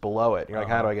secrets is below it. You're like,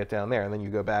 how do I get down there? And then you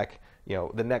go back.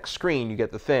 The next screen, you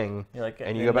get the thing,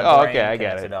 and you go back. Oh, okay, I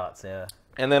get it. Dots, yeah.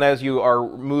 And then as you are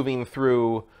moving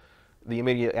through the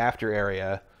immediate after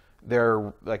area, there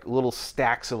are like little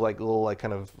stacks of like little like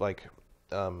kind of like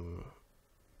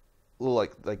little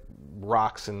like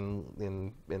rocks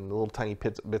and little tiny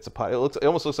bits of pot. It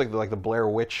almost looks like the Blair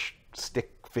Witch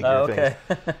stick figure okay.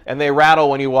 things, and they rattle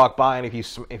when you walk by, and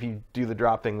if you do the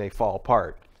drop thing, they fall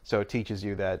apart. So it teaches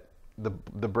you that the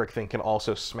brick thing can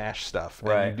also smash stuff,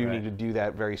 and you do need to do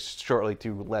that very shortly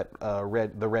to let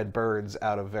the red birds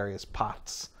out of various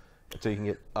pots, so you can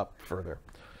get up further.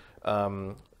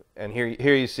 And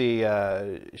here you see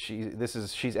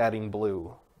she's adding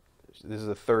blue. This is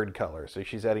the third color, so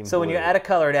she's adding blue. So when you add a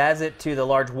color, it adds it to the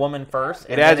large woman first.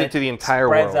 It adds it to the entire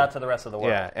world. Spreads out to the rest of the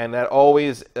world. Yeah, and that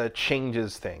always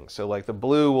changes things. So like the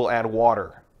blue will add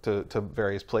water to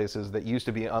various places that used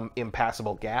to be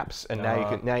impassable gaps, and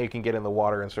now you can get in the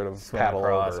water and sort of swim paddle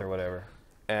across over or whatever.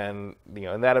 And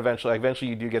and that eventually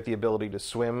you do get the ability to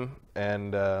swim,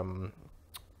 and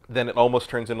then it almost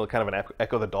turns into kind of an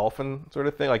Echo the Dolphin sort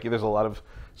of thing. Like there's a lot of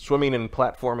swimming and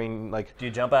platforming. Like, do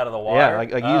you jump out of the water? Yeah,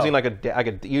 like using I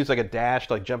could use like a dash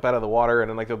to like jump out of the water, and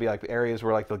then like there'll be like areas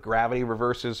where like the gravity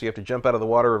reverses, so you have to jump out of the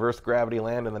water, reverse the gravity,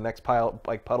 land in the next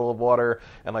puddle of water,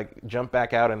 and like jump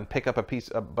back out and pick up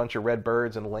a bunch of red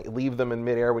birds and leave them in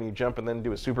midair when you jump, and then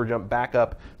do a super jump back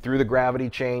up through the gravity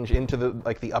change into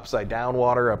the upside down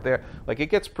water up there. Like it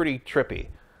gets pretty trippy.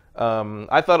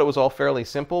 I thought it was all fairly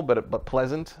simple, but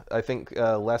pleasant. I think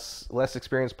less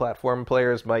experienced platform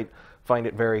players might find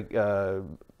it a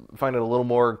little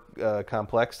more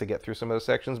complex to get through some of those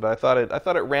sections. But I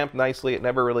thought it ramped nicely. It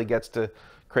never really gets to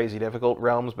crazy difficult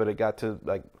realms, but it got to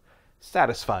like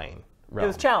satisfying realms. It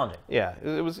was challenging. Yeah,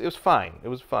 it was fine. It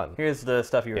was fun. Here's the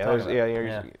stuff you were talking about. Yeah,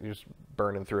 you're just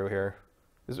burning through here.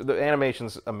 The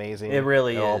animation's amazing. It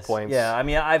really is. At all points. Yeah, I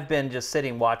mean, I've been just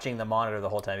sitting watching the monitor the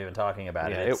whole time you've been talking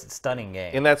about it. It's a stunning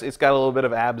game. And it's got a little bit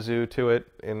of Abzu to it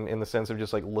in the sense of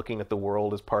just like looking at the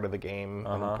world as part of the game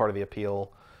and part of the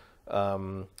appeal.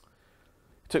 It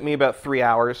took me about 3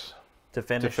 hours to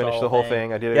finish the whole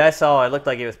thing. I did it. Yeah, I saw. It looked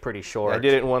like it was pretty short. I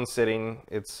did it in one sitting.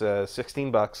 It's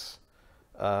 $16.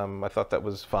 I thought that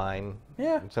was fine.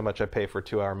 Yeah. That's how much I pay for a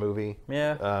 2-hour movie.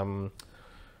 Yeah.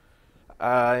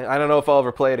 I don't know if I'll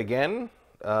ever play it again.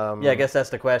 Yeah, I guess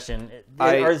that's the question.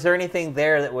 Or is there anything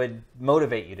there that would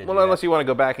motivate you to do that? Well, unless you want to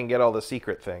go back and get all the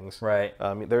secret things. Right.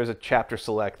 There is a chapter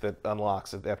select that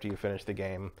unlocks it after you finish the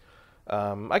game.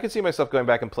 I could see myself going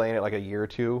back and playing it like a year or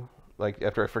two, like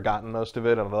after I've forgotten most of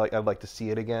it. I'd like to see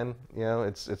it again. You know,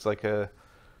 it's like a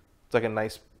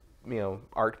nice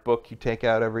art book you take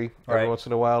out every once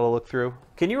in a while to look through.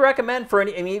 Can you recommend for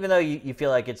any? I mean, even though you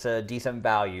feel like it's a decent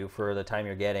value for the time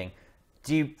you're getting.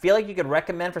 Do you feel like you could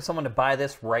recommend for someone to buy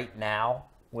this right now?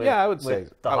 I would say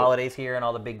the holidays here and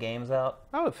all the big games out.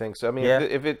 I would think so. I mean,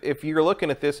 if you're looking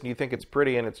at this and you think it's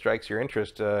pretty and it strikes your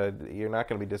interest, you're not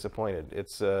going to be disappointed.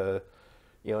 It's in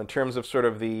terms of sort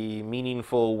of the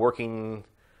meaningful working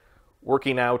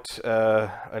out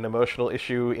an emotional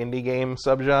issue indie game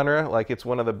subgenre, like it's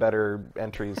one of the better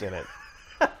entries in it.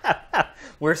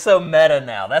 We're so meta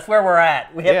now. That's where we're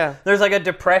at. There's like a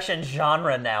depression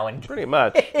genre now in pretty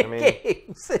much. I mean,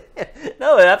 games.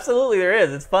 No, absolutely there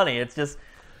is. It's funny. It's just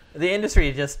the industry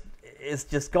is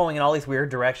just going in all these weird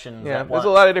directions. Yeah, there's a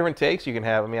lot of different takes you can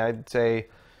have. I mean, I'd say,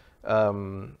 what's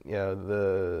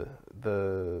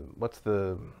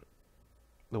the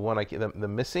one the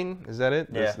missing, is that it?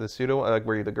 Yeah. The pseudo, like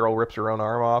where the girl rips her own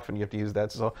arm off and you have to use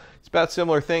that. So it's about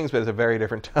similar things, but it's a very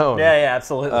different tone. Yeah,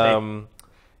 absolutely.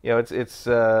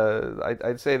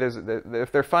 I'd say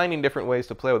if they're finding different ways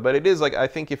to play with, but it is like, I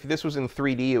think if this was in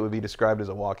 3D, it would be described as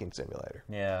a walking simulator.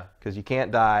 Yeah. Because you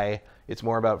can't die. It's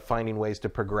more about finding ways to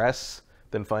progress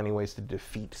than finding ways to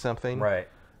defeat something. Right.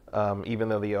 Even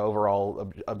though the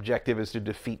overall objective is to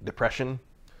defeat depression,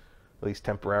 at least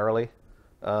temporarily.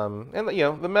 And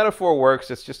the metaphor works.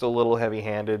 It's just a little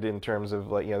heavy-handed in terms of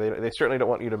they certainly don't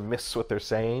want you to miss what they're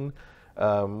saying.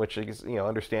 Which is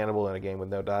understandable in a game with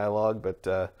no dialogue,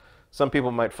 but some people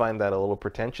might find that a little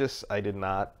pretentious. I did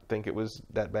not think it was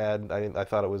that bad. I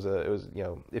thought it was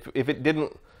if it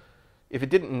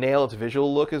didn't nail its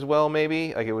visual look as well,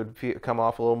 maybe like it would come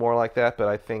off a little more like that. But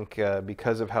I think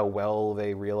because of how well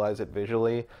they realize it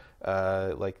visually,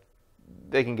 like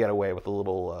they can get away with a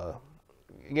little.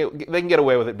 They can get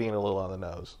away with it being a little on the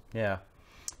nose. Yeah.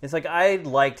 It's like, I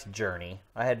liked Journey.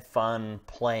 I had fun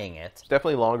playing it. It's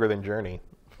definitely longer than Journey.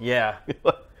 Yeah.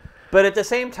 But at the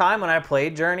same time, when I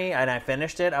played Journey and I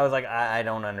finished it, I was like, I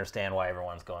don't understand why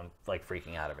everyone's going, like,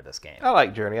 freaking out over this game. I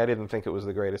like Journey. I didn't think it was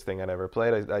the greatest thing I'd ever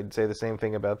played. I'd say the same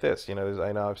thing about this. I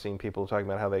know I've seen people talking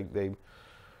about how they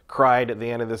cried at the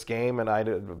end of this game, and I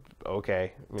did,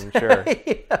 okay. I mean, sure.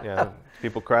 Yeah.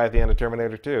 People cry at the end of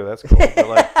Terminator 2. That's cool.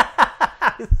 But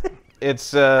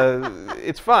It's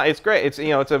fun. It's great. It's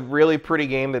it's a really pretty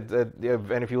game that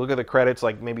and if you look at the credits,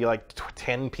 like maybe like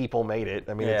 10 people made it.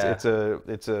 I mean, it's a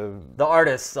the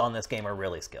artists on this game are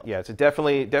really skilled. Yeah, it's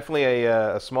definitely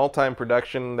a small time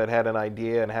production that had an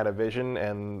idea and had a vision,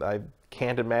 and I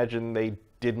can't imagine they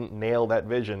didn't nail that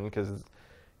vision because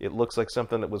it looks like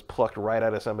something that was plucked right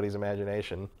out of somebody's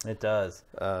imagination. It does.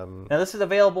 Now, this is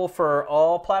available for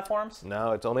all platforms?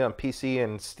 No, it's only on PC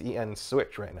and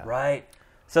Switch right now. Right.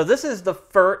 So this is the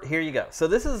first... Here you go. So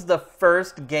this is the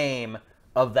first game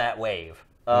of that wave.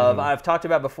 I've talked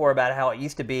about before about how it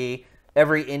used to be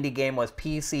every indie game was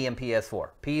PC and PS4.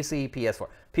 PC, PS4.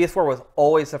 PS4 was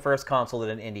always the first console that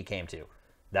an indie came to.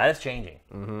 That is changing.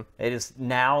 It is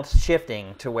now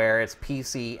shifting to where it's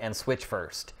PC and Switch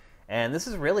first. And this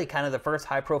is really kind of the first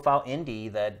high-profile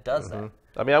indie that does that.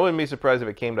 I mean, I wouldn't be surprised if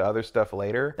it came to other stuff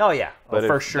later. Oh, yeah. But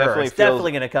for sure. It's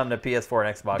definitely going to come to PS4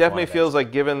 and Xbox Definitely One feels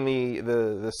like, given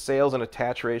the sales and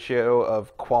attach ratio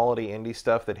of quality indie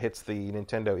stuff that hits the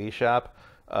Nintendo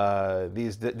eShop,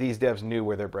 these devs knew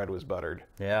where their bread was buttered.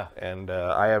 Yeah. And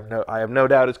I have no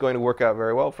doubt it's going to work out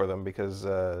very well for them because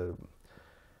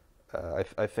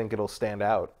I think it'll stand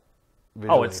out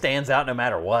visually. Oh, it stands out no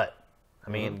matter what. I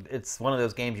mean, it's one of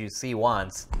those games you see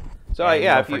once. So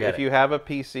yeah, if you have a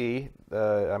PC,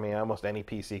 I mean, almost any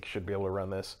PC should be able to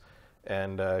run this.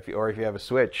 And if you have a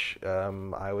Switch,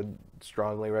 I would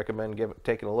strongly recommend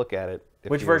taking a look at it.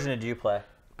 Which version did you play?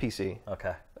 PC.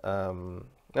 Okay. I'm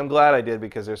glad I did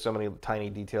because there's so many tiny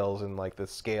details and like the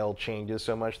scale changes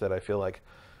so much that I feel like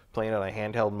playing on a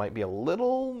handheld might be a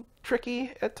little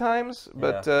tricky at times,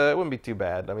 but it wouldn't be too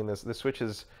bad. I mean, the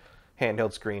Switch's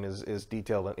handheld screen is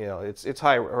detailed. It's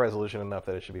high resolution enough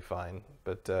that it should be fine.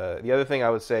 But the other thing I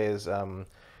would say is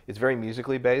it's very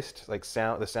musically based. Like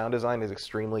the sound design is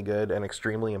extremely good and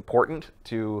extremely important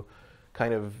to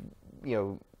kind of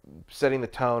setting the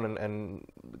tone and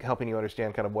helping you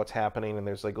understand kind of what's happening. And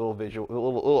there's like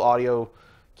little audio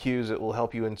cues that will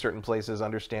help you in certain places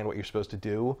understand what you're supposed to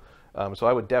do. So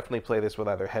I would definitely play this with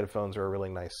either headphones or a really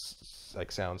nice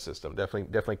sound system.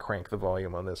 Definitely crank the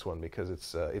volume on this one because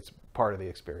it's part of the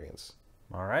experience.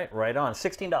 All right, right on.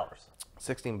 $16.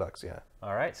 $16, yeah.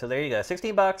 All right, so there you go.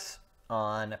 $16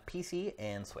 on PC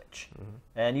and Switch,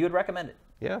 and you would recommend it?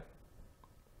 Yeah.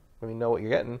 I mean, know what you're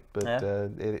getting, but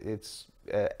it's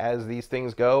as these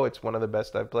things go, it's one of the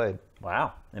best I've played.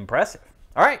 Wow, impressive.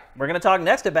 All right, we're going to talk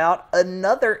next about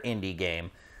another indie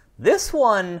game. This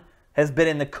one has been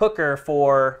in the cooker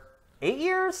for 8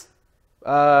 years?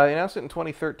 Announced it in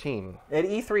 2013. At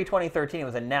E3 2013 it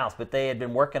was announced, but they had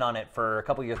been working on it for a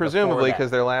couple years presumably because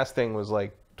their last thing was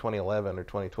like 2011 or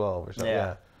 2012 or something.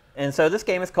 Yeah. And so this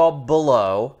game is called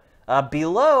Below.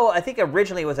 Below, I think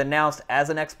originally was announced as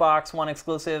an Xbox One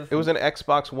exclusive. It was an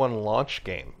Xbox One launch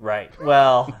game. Right.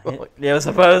 Well, it was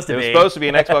supposed to be. It was supposed to be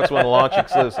an Xbox One launch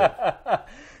exclusive.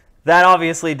 That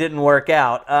obviously didn't work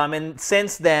out. And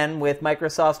since then, with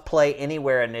Microsoft's Play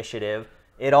Anywhere initiative,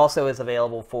 it also is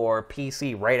available for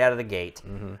PC right out of the gate.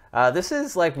 This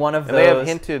is like one of those... They have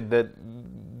hinted that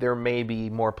there may be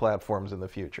more platforms in the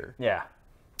future. Yeah.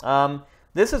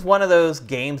 This is one of those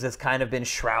games that's kind of been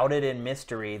shrouded in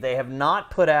mystery. They have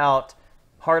not put out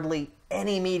hardly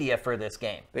any media for this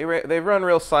game. They've run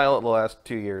real silent the last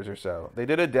 2 years or so. They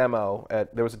did a demo.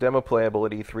 There was a demo playable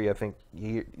at E3, I think,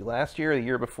 last year or the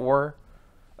year before.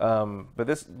 But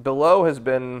this Below has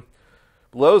been...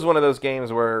 Below's one of those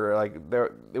games where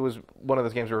it was one of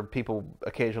those games where people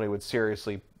occasionally would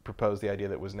seriously propose the idea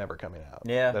that it was never coming out.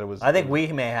 Yeah, I think we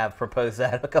may have proposed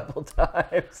that a couple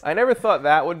times. I never thought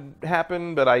that would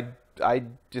happen, but I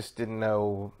just didn't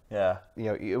know. Yeah,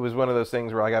 it was one of those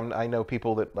things where I know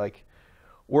people that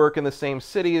work in the same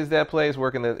city as that place,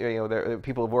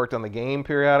 people have worked on the game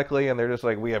periodically, and they're just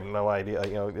like, we have no idea.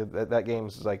 That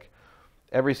game's like.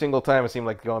 Every single time it seemed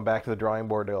like going back to the drawing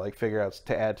board to figure out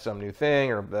to add some new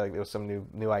thing or there was some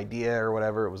new idea or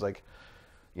whatever. It was like,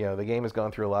 the game has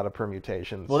gone through a lot of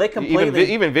permutations. Well, they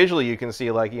completely even visually you can see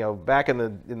back in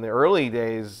the early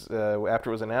days after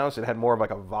it was announced, it had more of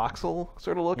like a voxel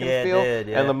sort of look and feel. It did,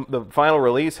 yeah. And the final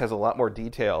release has a lot more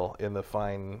detail in the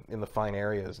fine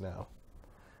areas now.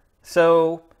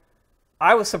 So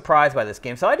I was surprised by this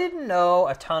game. So I didn't know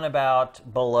a ton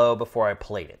about Below before I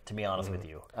played it, to be honest with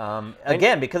you.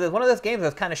 Again, because it's one of those games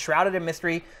that's kind of shrouded in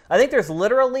mystery. I think there's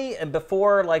literally, and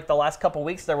before the last couple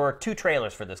weeks, there were 2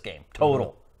 trailers for this game.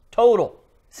 Total,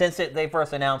 since they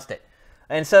first announced it.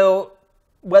 And so,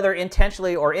 whether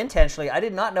intentionally or intentionally, I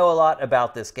did not know a lot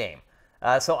about this game.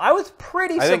 So I was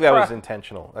pretty surprised. I think that was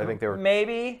intentional. I think they were...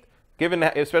 Maybe... Given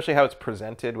especially how it's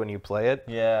presented when you play it,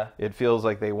 yeah, it feels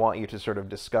like they want you to sort of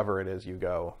discover it as you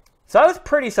go. So I was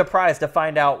pretty surprised to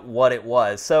find out what it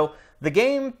was. So the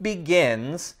game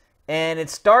begins, and it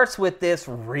starts with this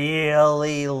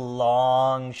really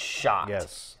long shot.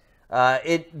 Yes.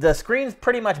 The screen's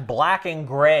pretty much black and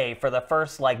gray for the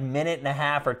first like minute and a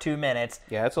half or 2 minutes.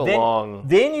 Yeah, it's long.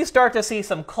 Then you start to see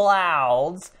some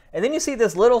clouds, and then you see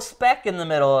this little speck in the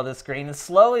middle of the screen, and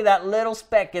slowly that little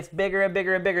speck gets bigger and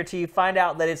bigger and bigger till you find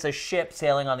out that it's a ship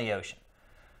sailing on the ocean.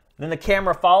 Then the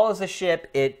camera follows the ship.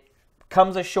 It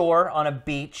comes ashore on a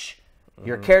beach.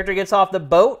 Your character gets off the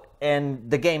boat, and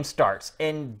the game starts.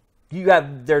 And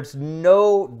there's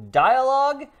no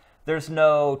dialogue. There's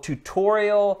no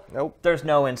tutorial. Nope. There's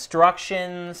no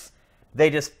instructions.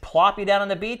 They just plop you down on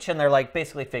the beach, and they're like,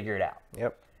 basically, figure it out.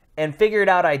 Yep. And figure it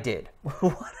out I did.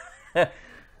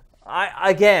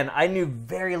 I knew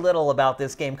very little about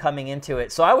this game coming into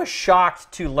it, so I was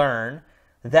shocked to learn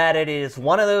that it is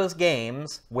one of those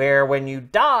games where when you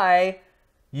die,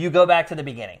 you go back to the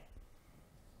beginning.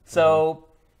 So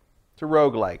it's a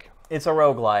roguelike. It's a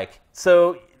roguelike.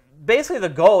 So basically the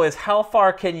goal is how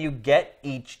far can you get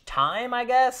each time, I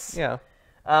guess? Yeah.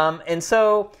 And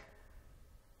so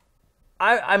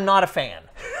I'm not a fan.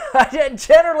 I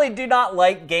generally do not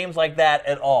like games like that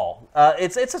at all.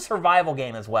 It's a survival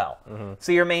game as well.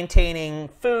 So you're maintaining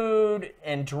food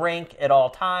and drink at all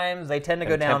times. They tend to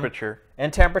go down. Temperature.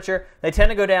 They tend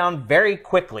to go down very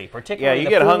quickly, particularly you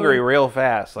get hungry real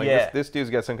fast. Like Yeah. this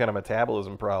dude's got some kind of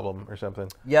metabolism problem or something.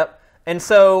 Yep. And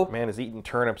so Man is eating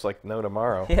turnips like no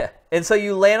tomorrow. Yeah. And so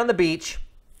you land on the beach.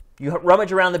 You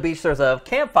rummage around the beach. There's a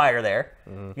campfire there.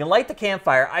 You light the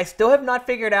campfire. I still have not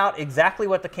figured out exactly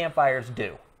what the campfires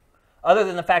do, other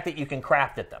than the fact that you can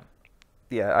craft at them.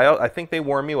 Yeah, I think they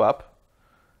warm you up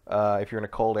if you're in a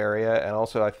cold area, and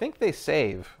also I think they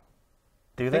save.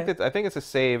 Do they? I think it's a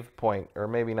save point, or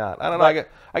maybe not. I don't know.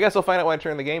 I guess I'll find out when I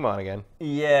turn the game on again.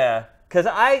 Yeah, because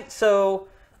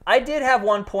I did have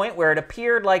one point where it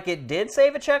appeared like it did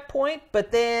save a checkpoint,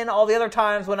 but then all the other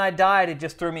times when I died, it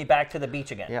just threw me back to the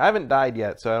beach again. Yeah, I haven't died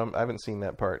yet, so I haven't seen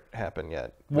that part happen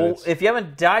yet. Well, if you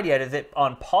haven't died yet, is it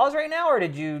on pause right now, or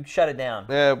did you shut it down?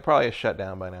 Yeah, probably a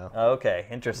shutdown by now. Okay,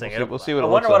 interesting. We'll see what it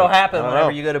looks like. I wonder what'll happen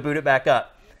whenever you go to boot it back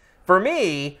up. For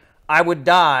me, I would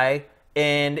die,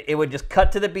 and it would just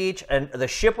cut to the beach, and the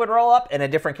ship would roll up, and a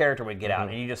different character would get out,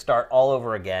 and you just start all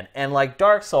over again. And like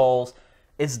Dark Souls,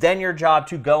 it's then your job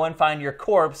to go and find your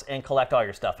corpse and collect all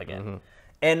your stuff again.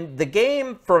 And the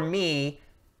game, for me,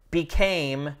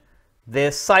 became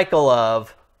this cycle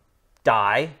of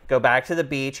die, go back to the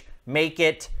beach, make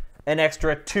it an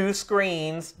extra 2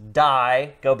 screens,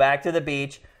 die, go back to the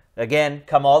beach, again,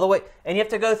 come all the way. And you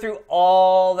have to go through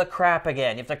all the crap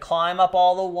again. You have to climb up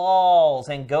all the walls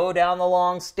and go down the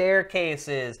long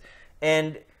staircases.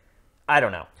 And I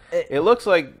don't know. It looks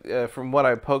like, from what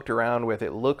I poked around with,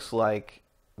 it looks like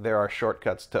there are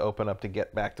shortcuts to open up to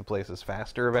get back to places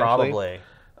faster eventually.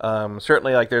 Probably.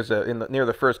 Certainly, like there's near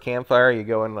the first campfire, you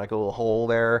go in like a little hole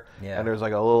there, and there's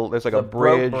like a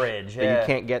bridge that you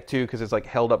can't get to because it's like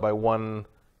held up by one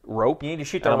rope. You need to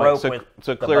shoot the rope with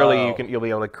so clearly the bow. you'll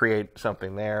be able to create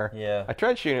something there. Yeah. I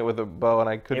tried shooting it with a bow and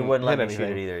I couldn't wouldn't hit let me anything.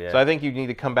 shoot it either, yeah. So I think you need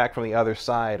to come back from the other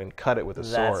side and cut it with a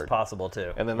sword. That's possible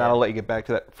too. And then that'll let you get back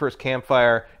to that first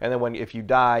campfire. And then if you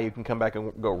die, you can come back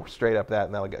and go straight up that,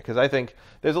 and that'll get. Because I think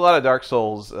there's a lot of Dark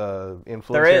Souls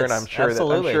influence here, and I'm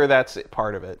sure that's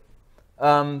part of it.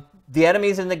 The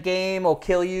enemies in the game will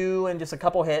kill you in just a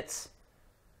couple hits.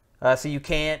 So you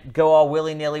can't go all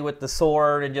willy-nilly with the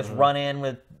sword and just run in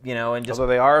with, and just...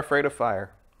 Although they are afraid of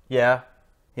fire. Yeah.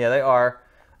 Yeah, they are.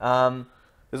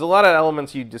 There's a lot of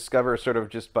elements you discover sort of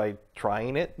just by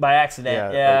trying it. By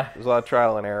accident, yeah. There's a lot of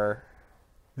trial and error.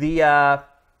 The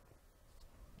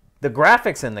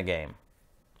graphics in the game.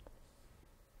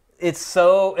 It's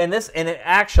so...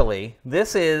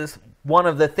 this is one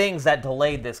of the things that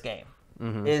delayed this game.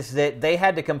 Is that they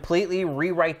had to completely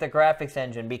rewrite the graphics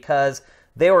engine because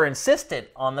they were insistent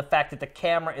on the fact that the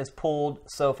camera is pulled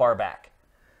so far back.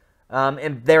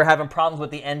 And they were having problems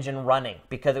with the engine running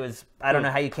because it was, I don't know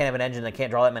how you can't have an engine that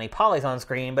can't draw that many polys on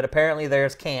screen, but apparently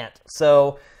theirs can't.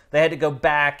 So they had to go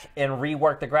back and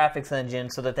rework the graphics engine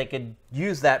so that they could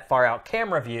use that far out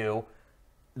camera view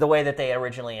the way that they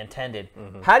originally intended.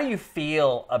 How do you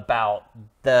feel about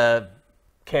the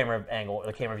camera angle,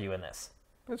 the camera view in this?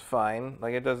 It's fine.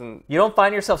 Like, it doesn't... You don't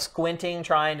find yourself squinting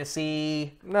trying to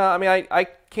see... No, I mean, I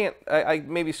can't... I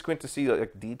maybe squint to see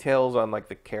like details on like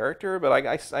the character, but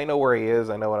I know where he is.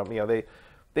 I know what I'm...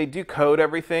 They do code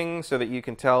everything so that you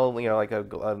can tell, like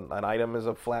an item is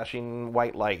a flashing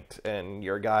white light, and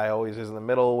your guy always is in the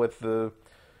middle with the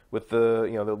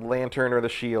the lantern or the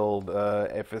shield.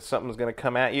 If something's going to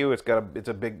come at you, it's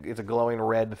a glowing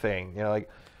red thing.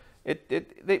 They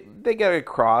get it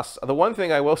across. The one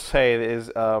thing I will say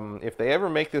is if they ever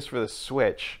make this for the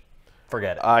Switch,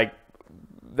 forget it.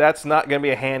 That's not going to be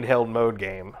a handheld mode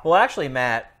game. Well, actually,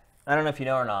 Matt, I don't know if you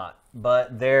know or not,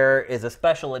 but there is a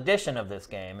special edition of this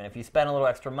game, and if you spend a little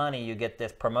extra money, you get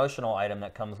this promotional item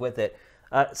that comes with it.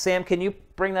 Sam, can you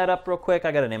bring that up real quick?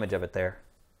 I got an image of it there.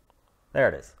 There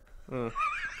it is.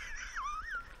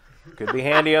 Could be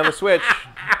handy on the Switch.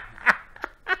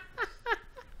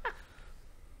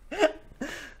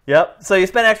 Yep. So you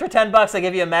spend extra $10, they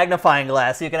give you a magnifying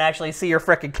glass so you can actually see your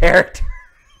frickin' character.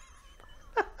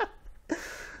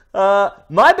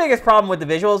 My biggest problem with the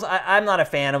visuals, I'm not a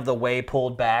fan of the way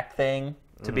pulled back thing,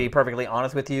 to be perfectly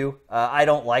honest with you. I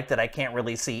don't like that I can't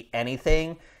really see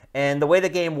anything. And the way the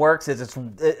game works is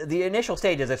the initial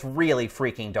stage is it's really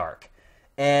freaking dark.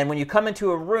 And when you come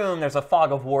into a room, there's a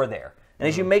fog of war there. And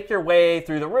as you make your way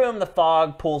through the room, the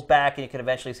fog pulls back and you can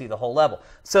eventually see the whole level.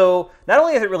 So not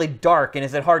only is it really dark and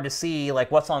is it hard to see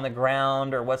like what's on the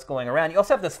ground or what's going around, you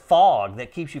also have this fog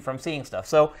that keeps you from seeing stuff.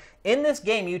 So in this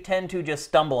game, you tend to just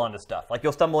stumble onto stuff. Like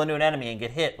you'll stumble into an enemy and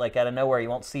get hit like out of nowhere. You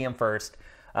won't see him first.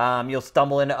 You'll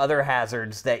stumble into other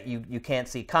hazards that you can't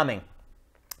see coming.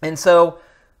 And so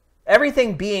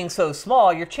everything being so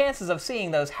small, your chances of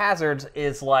seeing those hazards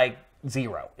is like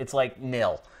 0. It's like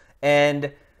nil.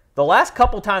 And the last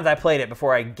couple times I played it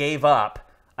before I gave up,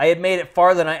 I had made it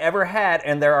farther than I ever had,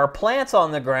 and there are plants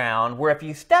on the ground where if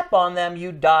you step on them,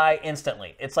 you die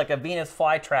instantly. It's like a Venus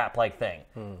flytrap-like thing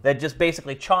that just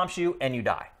basically chomps you and you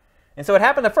die. And so it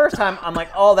happened the first time. I'm like,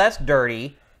 oh, that's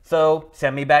dirty. So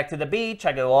send me back to the beach.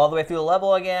 I go all the way through the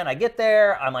level again. I get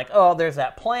there. I'm like, oh, there's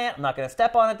that plant. I'm not going to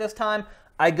step on it this time.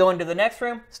 I go into the next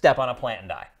room, step on a plant and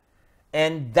die.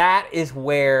 And that is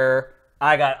where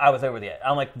I was over the edge.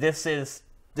 I'm like, this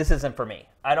isn't for me.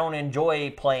 I don't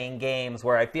enjoy playing games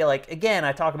where I feel like, again,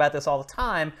 I talk about this all the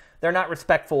time, they're not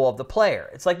respectful of the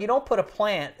player. It's like you don't put a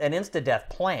plant, an insta-death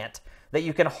plant, that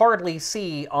you can hardly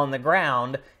see on the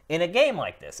ground in a game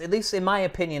like this. At least in my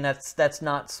opinion, that's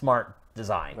not smart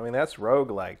design. I mean, that's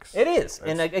roguelikes. It is.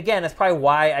 And again, that's probably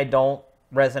why I don't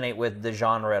resonate with the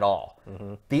genre at all.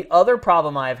 The other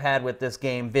problem I've had with this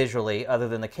game visually, other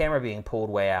than the camera being pulled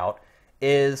way out,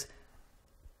 is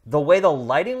the way the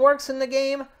lighting works in the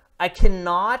game.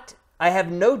 I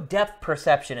have no depth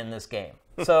perception in this game.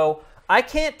 So I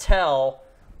can't tell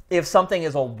if something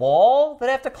is a wall that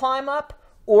I have to climb up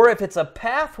or if it's a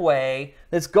pathway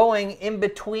that's going in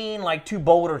between like two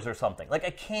boulders or something. Like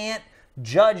I can't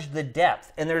judge the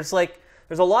depth. And there's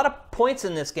a lot of points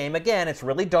in this game. Again, it's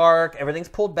really dark. Everything's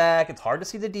pulled back. It's hard to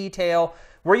see the detail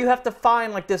where you have to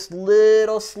find like this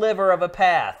little sliver of a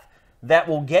path that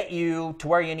will get you to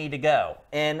where you need to go.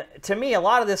 And to me, a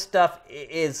lot of this stuff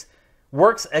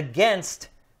works against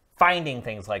finding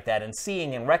things like that and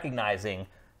seeing and recognizing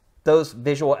those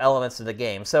visual elements of the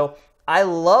game. So I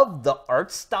love the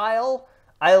art style.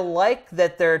 I like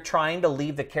that they're trying to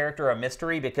leave the character a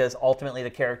mystery because ultimately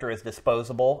the character is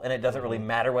disposable and it doesn't really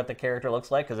matter what the character looks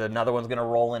like because another one's going to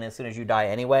roll in as soon as you die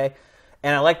anyway.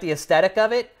 And I like the aesthetic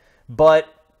of it, but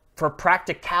for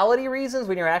practicality reasons,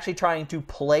 when you're actually trying to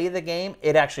play the game,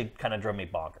 it actually kind of drove me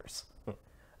bonkers.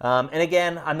 And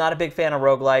again, I'm not a big fan of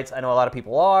roguelites. I know a lot of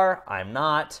people are. I'm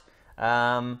not.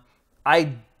 I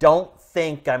don't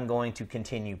think I'm going to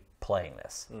continue playing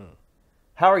this.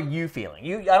 How are you feeling?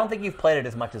 I don't think you've played it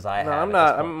as much as I have. No, I'm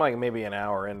not. I'm like maybe an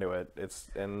hour into it.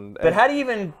 But how do you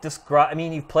even describe? I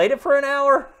mean, you've played it for an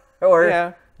hour,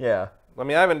 or yeah. I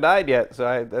mean, I haven't died yet,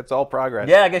 so that's all progress.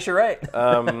 Yeah, I guess you're right.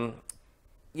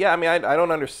 Yeah, I mean, I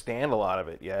don't understand a lot of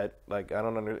it yet. Like, I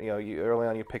don't early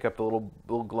on you pick up the little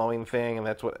glowing thing, and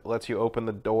that's what lets you open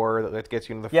the door that gets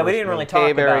you into the first we didn't really talk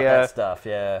cave about area. that stuff,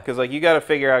 yeah. Because like you got to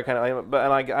figure out kind of, but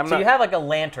like I'm so not. You have like a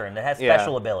lantern that has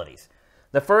special abilities.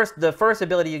 The first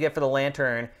ability you get for the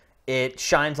lantern, it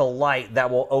shines a light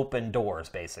that will open doors.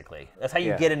 Basically, that's how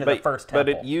you get into the first temple.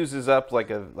 But it uses up like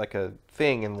a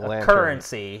thing in the lantern.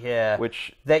 Currency, yeah.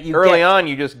 Which that you early on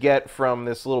you just get from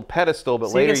this little pedestal,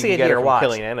 but later you can get it from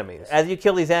killing enemies. As you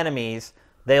kill these enemies,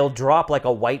 they'll drop like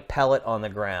a white pellet on the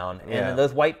ground, and then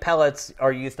those white pellets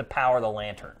are used to power the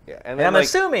lantern. Yeah, and I'm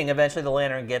assuming eventually the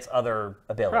lantern gets other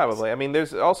abilities. Probably. I mean,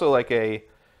 there's also like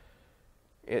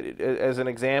as an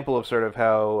example of sort of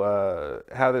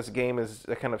how this game is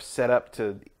kind of set up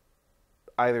to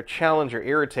either challenge or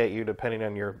irritate you depending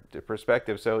on your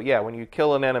perspective. So yeah, when you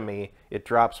kill an enemy, it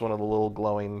drops one of the little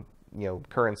glowing,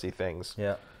 currency things.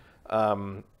 Yeah.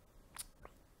 But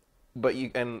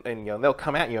they'll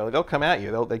come at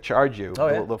you. They charge you. Oh,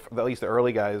 yeah. At least the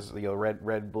early guys,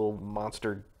 red bull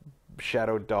monster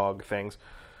shadow dog things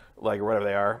like whatever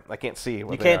they are. I can't see.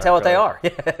 You can't tell what they are. I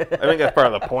think that's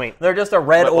part of the point. They're just a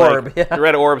red orb. Like, the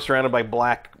red orb surrounded by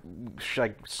black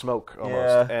like smoke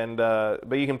almost. Yeah. And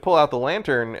but you can pull out the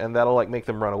lantern and that'll like make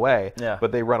them run away. Yeah.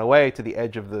 But they run away to the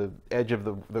edge of the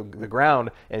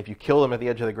ground, and if you kill them at the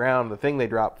edge of the ground, the thing they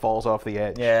drop falls off the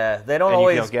edge. Yeah, they don't and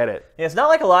always you don't get it. It's not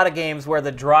like a lot of games where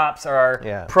the drops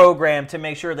are programmed to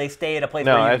make sure they stay at a place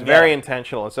where you can it's very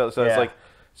intentional. So it's like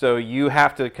so you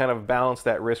have to kind of balance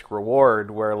that risk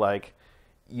reward where like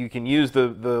you can use the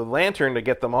lantern to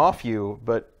get them off you,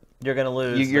 but you're going to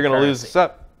lose. You're going to lose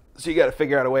stuff. So you got to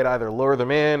figure out a way to either lure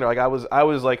them in, or like I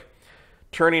was like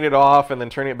turning it off and then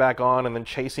turning it back on and then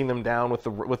chasing them down with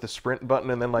the sprint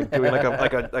button and then like doing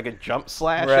like a jump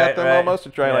slash at them almost to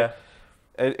try like.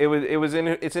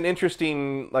 It's an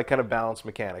interesting like kind of balance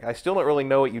mechanic. I still don't really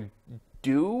know what you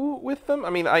do with them.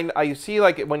 I mean, I see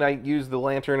like when I use the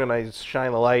lantern and I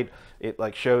shine the light, it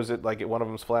like shows it like one of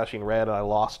them's flashing red, and I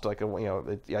lost like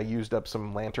I used up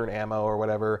some lantern ammo or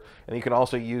whatever. And you can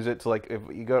also use it to like if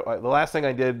you go. The last thing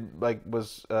I did like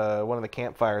was one of the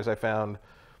campfires I found.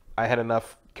 I had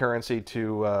enough currency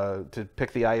to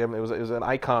pick the item. It was an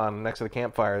icon next to the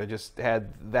campfire that just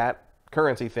had that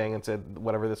currency thing and said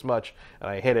whatever this much, and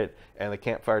I hit it and the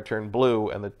campfire turned blue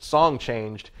and the song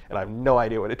changed and I have no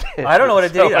idea what it did. I don't know what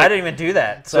it did. I didn't even do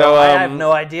that, so I have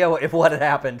no idea what had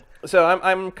happened. So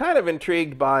I'm kind of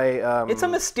intrigued by it's a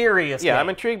mysterious game. I'm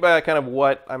intrigued by kind of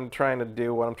what I'm trying to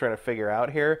do, what I'm trying to figure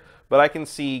out here, but I can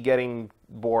see getting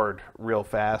bored real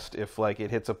fast if like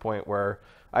it hits a point where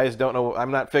I just don't know.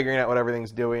 I'm not figuring out what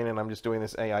everything's doing, and I'm just doing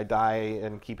this. I die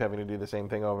and keep having to do the same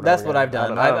thing over and That's over what again.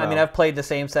 I've done. I mean, I've played the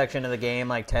same section of the game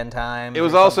like 10 times. It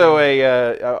was also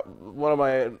one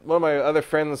of my other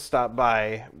friends stopped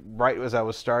by right as I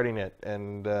was starting it,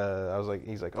 and I was like,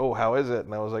 he's like, "Oh, how is it?"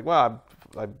 And I was like, "Well,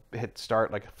 I hit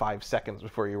start like 5 seconds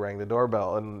before you rang the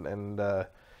doorbell," and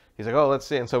he's like, "Oh, let's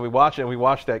see." And so we watched it, and we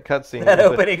watched that cutscene. That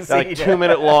opening scene. Like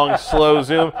 2-minute long slow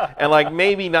zoom. And like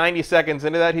maybe 90 seconds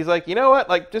into that, he's like, "You know what?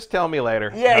 Like just tell me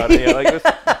later." Yeah.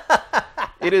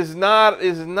 It does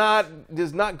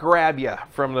not grab you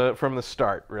from the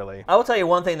start, really. I will tell you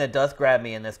one thing that does grab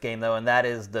me in this game, though, and that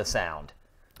is the sound.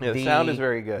 Yeah, the sound is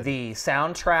very good. The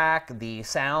soundtrack, the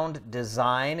sound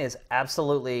design is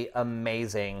absolutely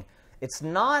amazing. It's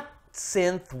not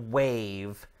synth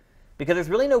wave because there's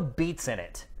really no beats in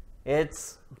it.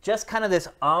 It's just kind of this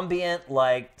ambient,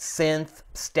 like, synth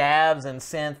stabs and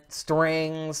synth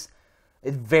strings.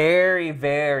 It's very,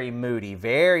 very moody,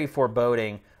 very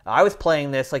foreboding. I was playing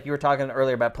this, like you were talking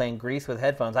earlier about playing GRIS with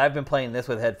headphones. I've been playing this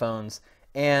with headphones,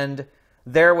 and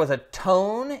there was a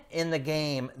tone in the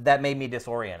game that made me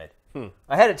disoriented.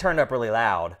 I had it turned up really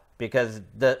loud because,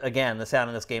 again, the sound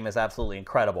in this game is absolutely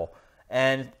incredible.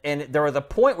 And there was a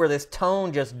point where this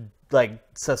tone just, like,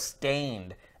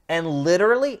 sustained. And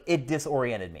literally, it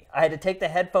disoriented me. I had to take the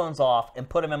headphones off and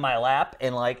put them in my lap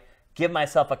and like give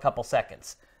myself a couple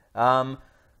seconds. The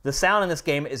sound in this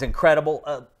game is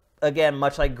incredible. Again,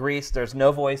 much like GRIS, there's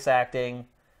no voice acting.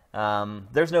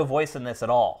 There's no voice in this at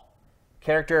all.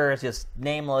 Character is just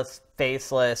nameless,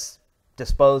 faceless,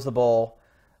 disposable.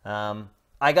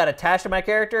 I got attached to my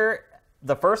character,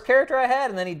 the first character I had,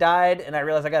 and then he died, and I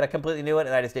realized I got a completely new one,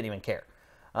 and I just didn't even care.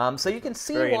 So you can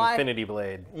see why... Infinity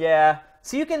Blade. Yeah.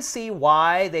 So you can see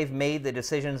why they've made the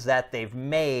decisions that they've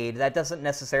made. That doesn't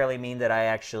necessarily mean that I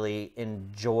actually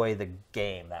enjoy the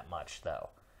game that much, though.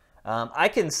 I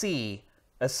can see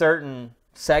a certain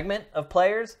segment of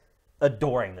players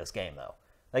adoring this game, though.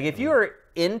 Like, if you are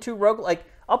into roguelike... Like,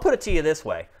 I'll put it to you this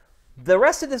way. The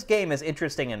rest of this game is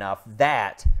interesting enough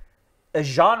that a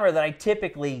genre that I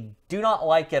typically do not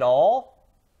like at all,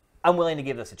 I'm willing to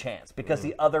give this a chance because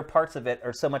the other parts of it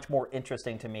are so much more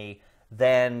interesting to me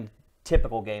than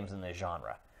typical games in this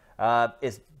genre.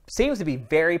 It seems to be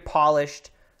very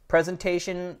polished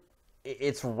presentation.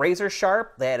 It's razor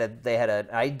sharp. They had an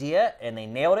idea and they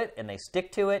nailed it and they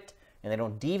stick to it and they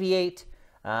don't deviate.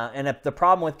 And if the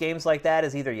problem with games like that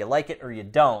is either you like it or you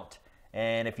don't.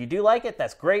 And if you do like it,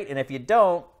 that's great. And if you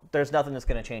don't, there's nothing that's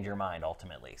going to change your mind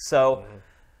ultimately. So,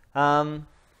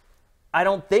 I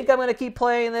don't think I'm going to keep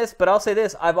playing this, but I'll say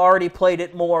this. I've already played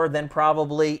it more than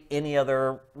probably any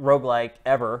other roguelike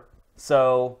ever.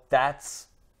 So that's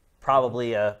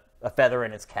probably a feather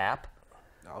in its cap.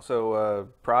 Also,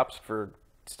 props for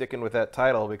sticking with that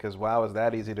title because, wow, is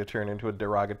that easy to turn into a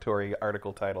derogatory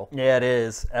article title. Yeah, it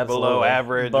is. Absolutely. Below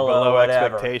average, below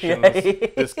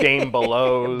expectations. This game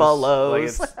belows.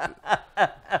 Belows.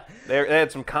 Like they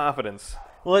had some confidence.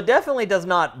 Well, it definitely does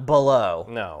not below.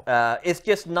 No. It's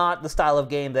just not the style of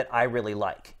game that I really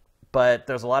like. But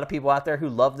there's a lot of people out there who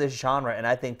love this genre, and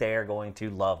I think they are going to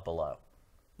love Below.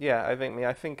 Yeah, I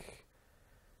think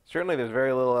certainly there's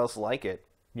very little else like it.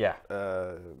 Yeah.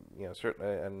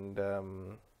 Certainly, and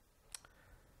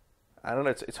I don't know.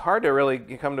 It's hard to really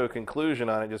come to a conclusion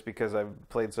on it just because I've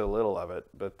played so little of it.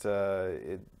 But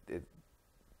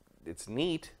it's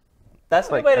neat. That's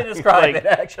the way to describe it,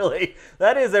 actually.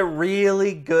 That is a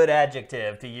really good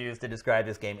adjective to use to describe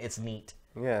this game. It's neat.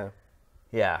 Yeah.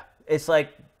 Yeah. It's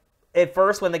like, at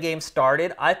first when the game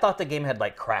started, I thought the game had,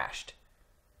 like, crashed.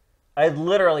 I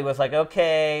literally was like,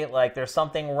 okay, like, there's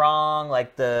something wrong,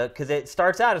 like, because it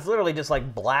starts out, it's literally just,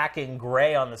 like, black and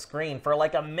gray on the screen for,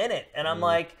 like, a minute. And I'm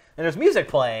like, and there's music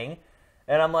playing,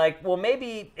 and I'm like, well,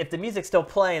 maybe if the music's still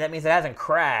playing, that means it hasn't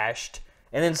crashed.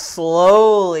 And then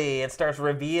slowly it starts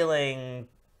revealing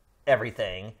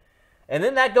everything. And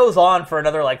then that goes on for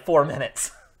another, like, 4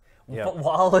 minutes. Yep.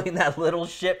 Following that little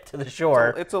ship to the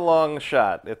shore. It's a long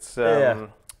shot. It's it's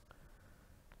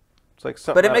like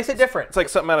something. But it makes it different. It's like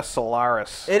something out of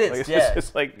Solaris. It is. Like, yeah. It's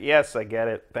just like, yes, I get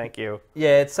it. Thank you.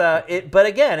 Yeah. It's But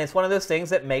again, it's one of those things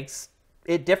that makes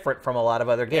it different from a lot of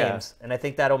other games, and I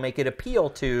think that'll make it appeal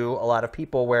to a lot of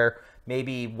people where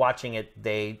maybe watching it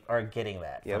they aren't getting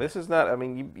that. Yeah. This is not. I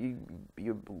mean,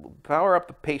 you power up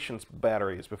the patience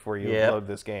batteries before you load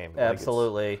this game.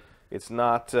 Absolutely. Like it's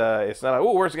not.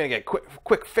 Oh, we're just gonna get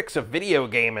quick fix of video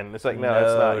gaming. It's like no,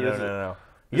 it's not. No.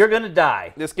 You're gonna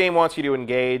die. This game wants you to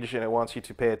engage, and it wants you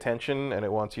to pay attention, and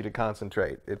it wants you to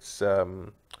concentrate. It's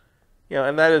and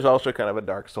that is also kind of a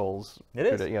Dark Souls. It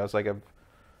is. It's like a.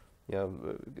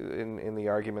 In the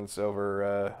arguments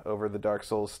over the Dark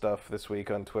Souls stuff this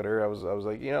week on Twitter, I was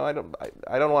like,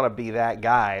 I don't want to be that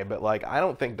guy, but like I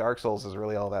don't think Dark Souls is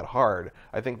really all that hard.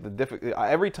 I think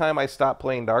every time I stop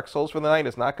playing Dark Souls for the night,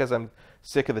 it's not because I'm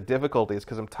sick of the difficulty, it's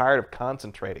because I'm tired of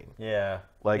concentrating. Yeah,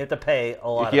 like you have to pay a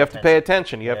lot. You have to pay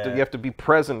attention. You have to be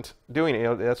present doing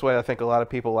it. That's why I think a lot of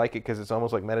people like it because it's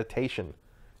almost like meditation.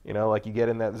 Like you get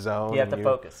in that zone. You have to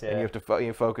focus, and you have to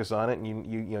you focus on it, and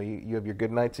you have your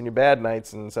good nights and your bad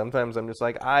nights, and sometimes I'm just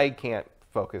like I can't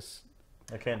focus.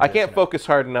 I can't focus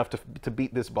hard enough to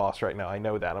beat this boss right now. I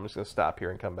know that. I'm just going to stop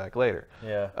here and come back later.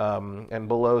 Yeah. And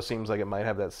Below seems like it might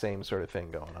have that same sort of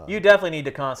thing going on. You definitely need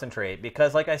to concentrate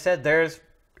because, like I said, there's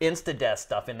insta-death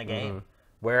stuff in the game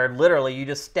where literally you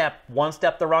just one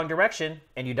step the wrong direction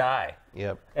and you die.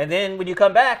 Yep. And then when you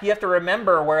come back, you have to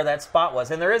remember where that spot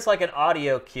was. And there is like an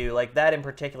audio cue, like that in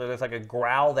particular. There's like a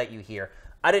growl that you hear.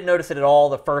 I didn't notice it at all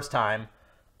the first time.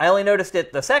 I only noticed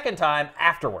it the second time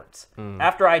afterwards.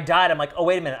 After I died, I'm like, oh,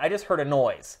 wait a minute. I just heard a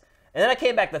noise. And then I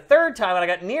came back the third time, and I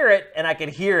got near it, and I could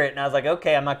hear it. And I was like,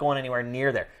 okay, I'm not going anywhere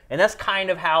near there. And that's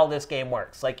kind of how this game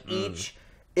works. Like each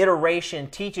iteration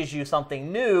teaches you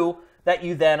something new that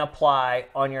you then apply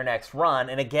on your next run.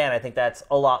 And again, I think that's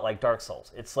a lot like Dark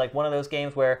Souls. It's like one of those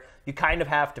games where you kind of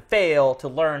have to fail to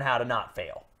learn how to not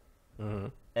fail.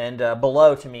 And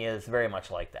Below, to me, is very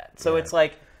much like that. So it's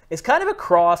like, it's kind of a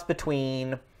cross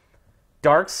between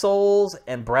Dark Souls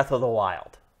and Breath of the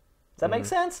Wild. Does that make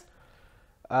sense?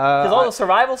 Because all the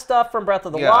survival stuff from Breath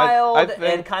of the Wild I think,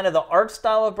 and kind of the art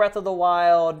style of Breath of the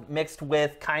Wild mixed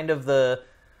with kind of the...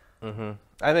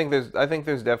 I think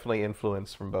there's definitely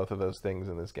influence from both of those things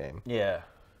in this game. Yeah.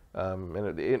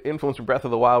 And the influence from Breath of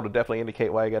the Wild would definitely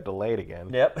indicate why I got delayed again.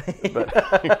 Yep.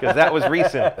 Because that was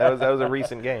recent. That was a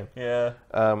recent game. Yeah.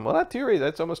 Well, not too recent.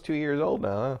 That's almost 2 years old now.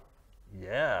 Huh?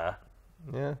 Yeah.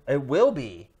 Yeah. It will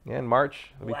be. Yeah, in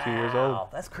March it'll be 2 years old. Wow,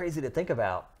 that's crazy to think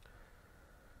about.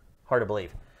 Hard to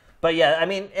believe. But yeah, I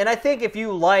mean, and I think if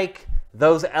you like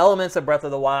those elements of Breath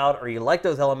of the Wild, or you like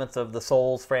those elements of the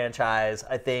Souls franchise,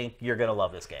 I think you're going to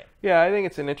love this game. Yeah, I think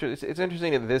it's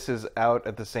interesting that this is out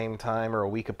at the same time or a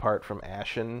week apart from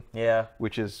Ashen. Yeah.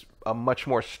 Which is a much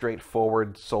more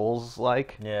straightforward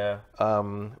Souls-like. Yeah.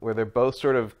 Where they're both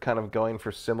sort of kind of going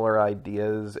for similar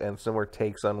ideas and similar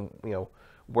takes on,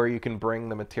 where you can bring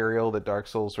the material that Dark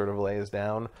Souls sort of lays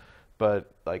down. But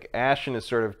like Ashen is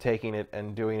sort of taking it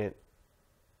and doing it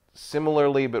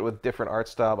similarly, but with different art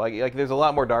style. Like there's a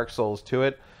lot more Dark Souls to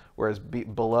it, whereas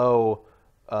Below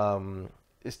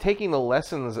is taking the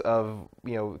lessons of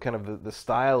kind of the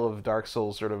style of Dark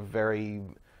Souls, sort of very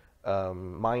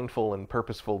mindful and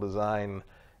purposeful design,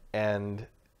 and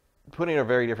putting a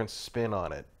very different spin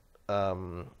on it.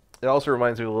 It also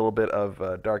reminds me a little bit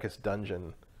of Darkest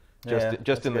Dungeon.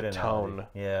 Just in the tone.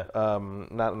 Yeah.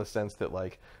 Not in the sense that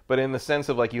but in the sense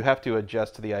of you have to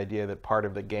adjust to the idea that part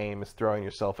of the game is throwing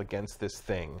yourself against this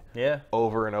thing. Yeah.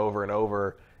 Over and over and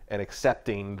over, and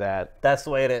accepting that. That's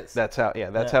the way it is. That's how. Yeah.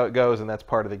 That's how it goes, and that's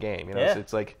part of the game. So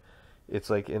it's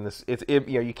like in this.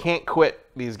 You can't quit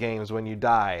these games when you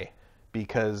die,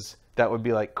 because that would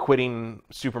be like quitting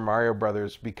Super Mario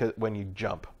Brothers when you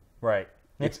jump. Right.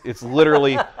 It's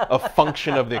literally a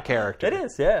function of the character. It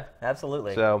is, yeah,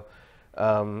 absolutely. So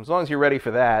as long as you're ready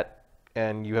for that,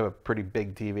 and you have a pretty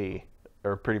big TV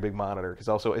or a pretty big monitor, because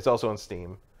it's also on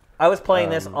Steam. I was playing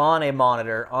this on a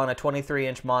monitor, on a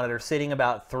 23-inch monitor, sitting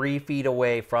about 3 feet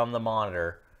away from the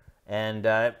monitor. And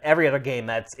every other game,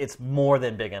 it's more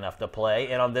than big enough to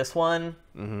play. And on this one,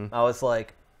 I was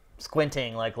like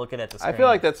squinting, like looking at the screen. I feel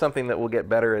like that's something that will get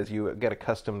better as you get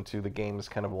accustomed to the game's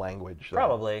kind of language.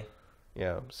 Probably.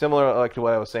 Yeah, similar like to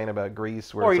what I was saying about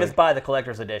GRIS. Where or you just buy the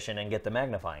collector's edition and get the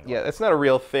magnifying glass. Yeah, that's not a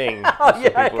real thing. Oh,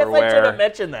 yeah, I guess I should have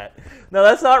mentioned that. No,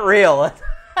 that's not real.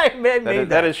 I made that.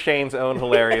 That is Shane's own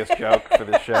hilarious joke for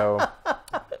the show.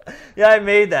 Yeah, I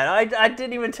made that. I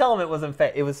didn't even tell them it wasn't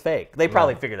fake. It was fake. They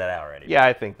probably figured that out already. Yeah,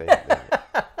 I think they did.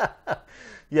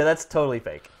 Yeah, that's totally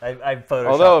fake. I photoshopped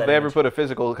Although if that they image. ever put a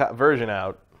physical version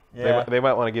out, they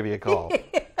might want to give you a call.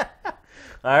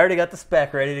 I already got the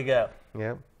spec ready to go.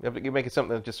 Yeah, you make it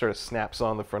something that just sort of snaps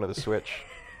on the front of the Switch.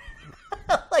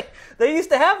 Like they used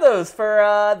to have those for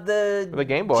the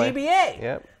Game Boy. GBA.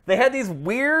 Yep. They had these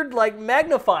weird like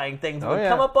magnifying things that would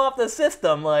come up off the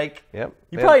system. Like you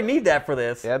probably need that for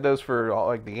this. They had those for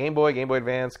like the Game Boy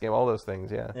Advance, all those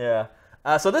things. Yeah. Yeah.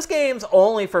 So this game's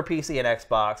only for PC and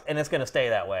Xbox, and it's going to stay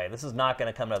that way. This is not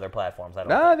going to come to other platforms. I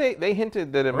don't think. They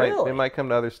hinted that it might come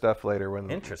to other stuff later.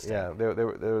 Interesting. Yeah,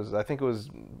 there was, I think it was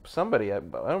somebody. I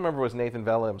don't remember if it was Nathan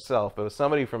Vella himself, but it was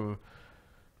somebody from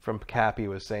Cappy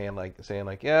was saying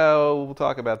like yeah, we'll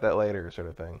talk about that later, sort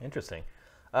of thing. Interesting.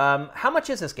 How much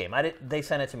is this game? They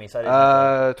sent it to me, so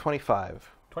I didn't.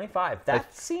 25. 25.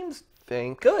 That seems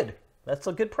think good. That's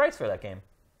a good price for that game.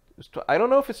 I don't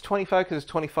know if it's 25 because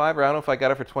it's 25, or I don't know if I got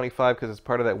it for 25 because it's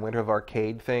part of that Winter of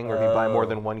Arcade thing, where if you buy more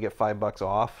than one, you get $5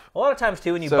 off. A lot of times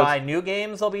too, when you buy new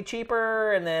games, they'll be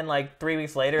cheaper, and then like 3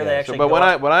 weeks later, they actually. But when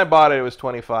I bought it, it was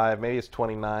 25. Maybe it's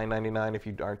 $29.99 if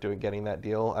you aren't getting that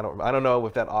deal. I don't know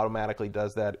if that automatically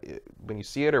does that when you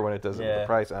see it or when it does it with the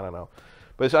price. I don't know,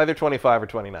 but it's either 25 or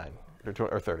 29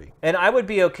 or 30. And I would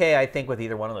be okay, I think, with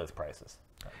either one of those prices.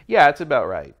 Yeah, it's about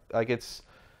right. Like it's.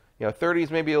 30 is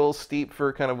maybe a little steep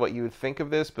for kind of what you would think of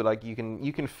this, but like you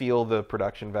can feel the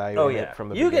production value of it from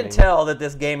the beginning. You can tell that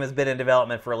this game has been in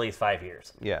development for at least 5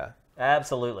 years. Yeah.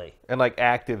 Absolutely. And like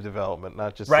active development,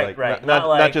 not just right.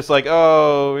 Not just like,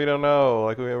 oh, we don't know,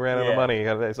 like we ran out of money.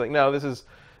 It's like, no,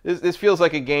 this feels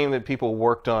like a game that people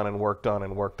worked on and worked on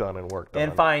and worked on and worked on.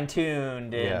 And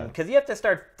fine-tuned. Because you have to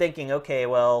start thinking, okay,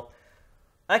 well,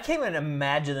 I can't even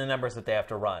imagine the numbers that they have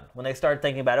to run when they start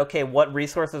thinking about, okay, what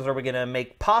resources are we going to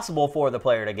make possible for the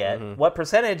player to get? What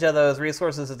percentage of those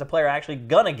resources is the player actually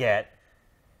going to get?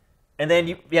 And then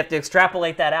you have to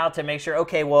extrapolate that out to make sure,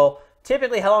 okay, well,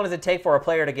 typically how long does it take for a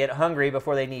player to get hungry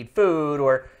before they need food?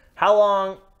 Or how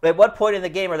long, at what point in the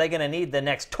game are they going to need the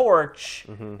next torch?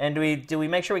 And do we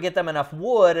make sure we get them enough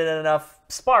wood and enough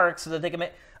sparks so that they can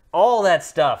make... All that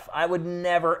stuff. I would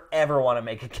never, ever want to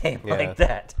make a game like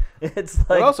that. It's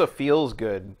like, it also feels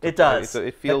good. It does.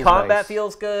 It feels the combat nice.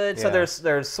 feels good. So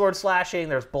there's sword slashing,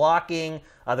 there's blocking,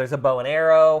 there's a bow and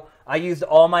arrow. I used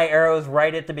all my arrows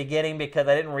right at the beginning because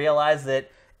I didn't realize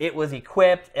that it was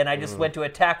equipped, and I just went to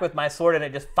attack with my sword, and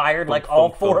it just fired like all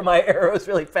 4 of my arrows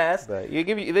really fast. They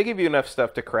give you enough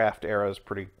stuff to craft arrows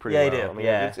pretty well. Yeah, they do. I mean,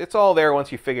 it's all there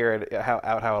once you figure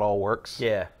out how it all works.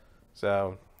 Yeah.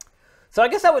 So I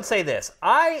guess I would say this.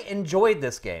 I enjoyed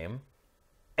this game,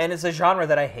 and it's a genre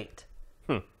that I hate.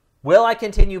 Will I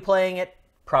continue playing it?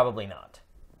 Probably not.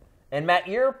 And Matt,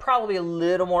 you're probably a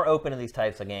little more open to these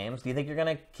types of games. Do you think you're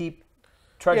going to keep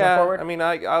trudging forward? I mean,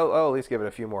 I'll at least give it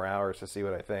a few more hours to see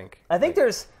what I think. I think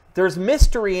there's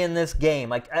mystery in this game.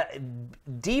 Like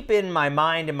deep in my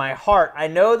mind, in my heart, I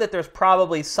know that there's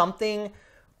probably something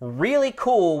really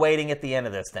cool waiting at the end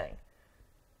of this thing.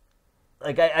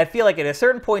 Like I feel like at a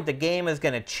certain point the game is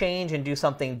going to change and do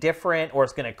something different, or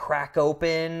it's going to crack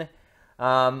open.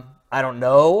 I don't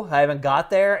know. I haven't got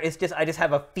there. It's just I just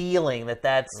have a feeling that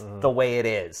that's the way it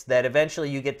is. That eventually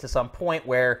you get to some point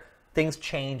where things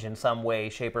change in some way,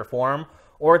 shape, or form,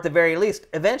 or at the very least,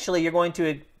 eventually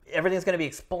everything's going to be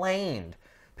explained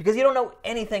because you don't know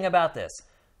anything about this.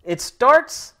 It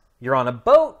starts. You're on a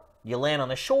boat. You land on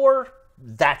the shore.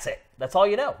 That's it. That's all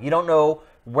you know. You don't know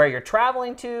where you're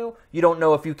traveling to. You don't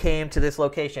know if you came to this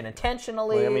location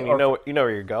intentionally. Well, I mean, you know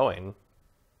where you're going.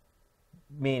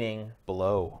 Meaning?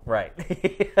 Below. Right.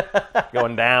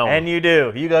 Going down. And you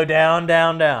do. You go down,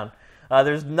 down, down.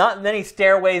 There's not many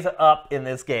stairways up in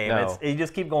this game. No. You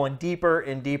just keep going deeper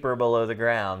and deeper below the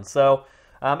ground. So,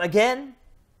 again,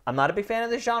 I'm not a big fan of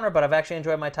this genre, but I've actually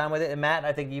enjoyed my time with it. And Matt,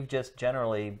 I think you've just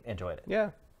generally enjoyed it. Yeah.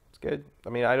 good. I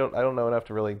mean, I don't know enough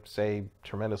to really say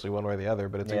tremendously one way or the other,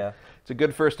 but it's a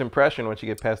good first impression once you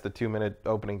get past the 2-minute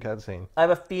opening cutscene. I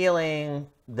have a feeling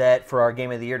that for our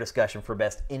Game of the Year discussion for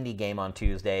Best Indie Game on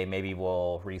Tuesday, maybe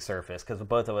we'll resurface, because with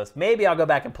both of us, maybe I'll go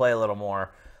back and play a little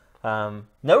more.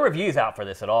 No reviews out for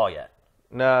this at all yet.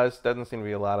 No, it doesn't seem to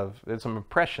be a lot of... There's some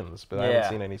impressions, but I haven't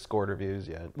seen any scored reviews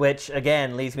yet. Which,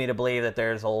 again, leads me to believe that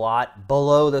there's a lot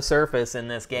below the surface in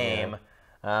this game.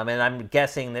 And I'm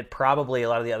guessing that probably a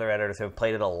lot of the other editors have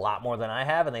played it a lot more than I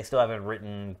have, and they still haven't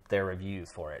written their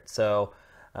reviews for it. So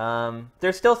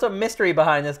there's still some mystery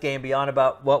behind this game beyond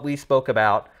about what we spoke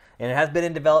about. And it has been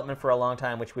in development for a long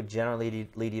time, which would generally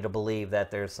lead you to believe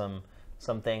that there's some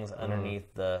things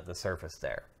underneath the surface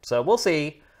there. So we'll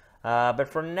see. But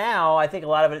for now, I think a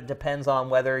lot of it depends on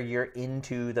whether you're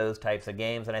into those types of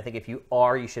games. And I think if you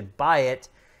are, you should buy it.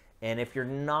 And if you're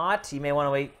not, you may want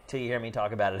to wait till you hear me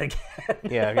talk about it again.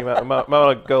 Yeah, you might want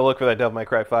to go look for that Devil May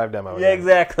Cry 5 demo. Yeah,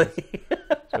 exactly.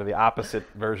 Sort of the opposite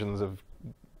versions of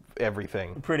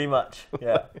everything. Pretty much,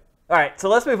 yeah. All right, so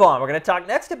let's move on. We're going to talk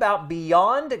next about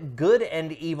Beyond Good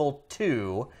and Evil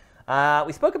 2.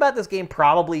 We spoke about this game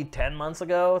probably 10 months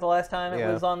ago, the last time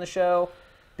it was on the show,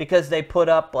 because they put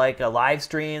up like a live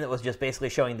stream that was just basically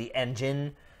showing the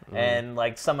engine and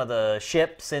like some of the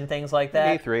ships and things like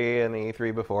that. E3 and the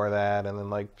E3 before that, and then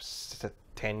like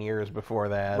 10 years before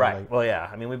that. Right. Like... Well, yeah.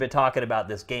 I mean, we've been talking about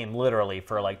this game literally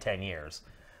for like 10 years.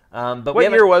 But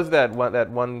what year was that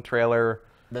one trailer?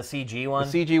 The CG one?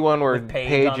 The CG one where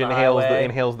Paige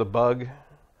inhales the bug.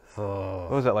 Oh.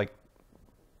 What was that, like?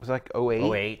 Was it like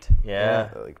 08? 08, yeah.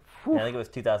 I think it was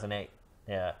 2008.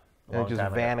 Yeah. And it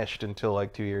just vanished until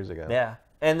like 2 years ago. Yeah.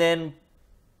 And then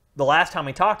the last time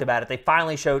we talked about it, they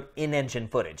finally showed in-engine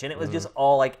footage. And it was just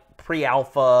all like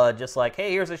pre-alpha, just like,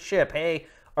 hey, here's a ship. Hey,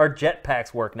 our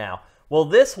jetpacks work now. Well,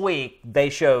 this week, they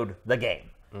showed the game.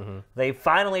 They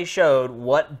finally showed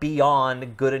what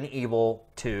Beyond Good and Evil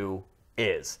 2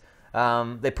 is.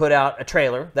 They put out a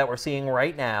trailer that we're seeing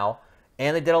right now,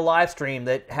 and they did a live stream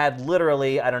that had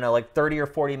literally, I don't know, like 30 or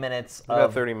 40 minutes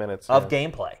About 30 minutes of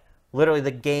gameplay. Literally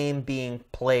the game being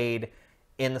played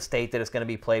in the state that it's going to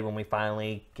be played when we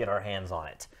finally get our hands on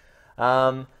it.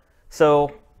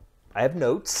 So I have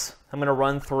notes I'm going to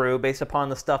run through based upon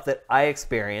the stuff that I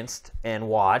experienced and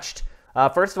watched.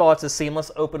 First of all, it's a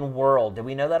seamless open world. Did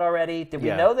we know that already? Did we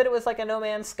know that it was like a No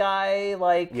Man's Sky,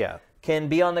 like can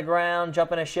be on the ground,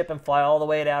 jump in a ship, and fly all the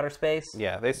way to outer space?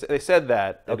 Yeah, they said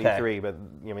that at E3, but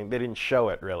I mean they didn't show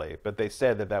it really. But they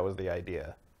said that was the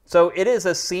idea. So it is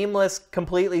a seamless,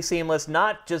 completely seamless,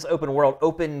 not just open world,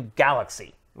 open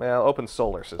galaxy. Well, open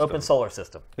solar system. Open solar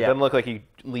system. It doesn't look like you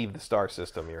leave the star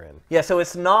system you're in. Yeah, so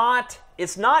it's not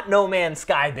No Man's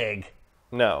Sky big.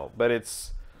 No, but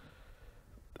it's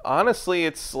honestly,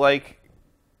 it's like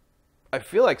I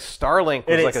feel like Starlink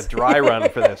was like a dry run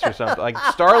for this or something. Like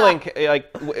Starlink,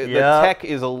 like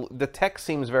the tech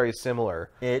seems very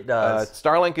similar. It does.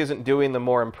 Starlink isn't doing the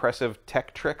more impressive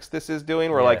tech tricks this is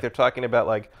doing, where like they're talking about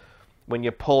like when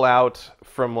you pull out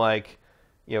from like,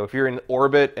 you know, if you're in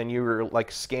orbit and you're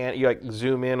like you like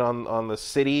zoom in on the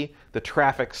city, the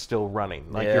traffic's still running.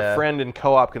 Like your friend in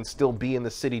co-op can still be in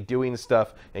the city doing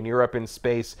stuff, and you're up in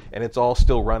space, and it's all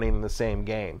still running in the same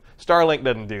game. Starlink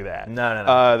doesn't do that.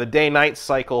 No. The day-night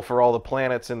cycle for all the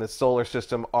planets in the solar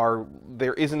system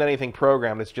there isn't anything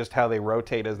programmed. It's just how they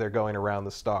rotate as they're going around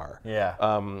the star. Yeah.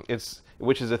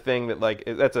 Which is a thing that like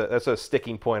that's a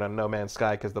sticking point on No Man's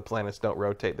Sky because the planets don't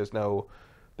rotate. There's no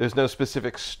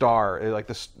specific star. Like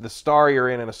the star you're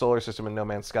in a solar system in No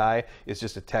Man's Sky is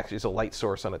just it's a light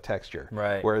source on a texture.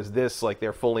 Right. Whereas this, like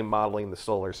they're fully modeling the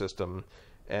solar system,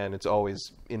 and it's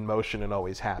always in motion and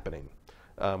always happening.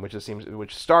 Which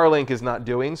Starlink is not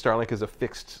doing. Starlink is a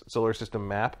fixed solar system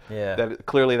map. Yeah. That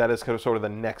is kind of sort of the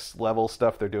next level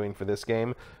stuff they're doing for this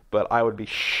game. But I would be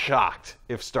shocked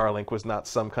if Starlink was not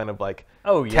some kind of like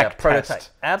tech prototype.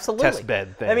 Absolutely. test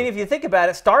bed thing. I mean, if you think about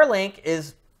it, Starlink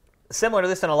is similar to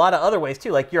this in a lot of other ways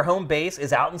too. Like your home base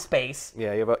is out in space.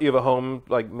 Yeah, you have a home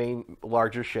like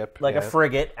larger ship, like a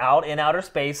frigate out in outer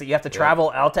space that you have to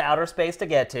travel out to outer space to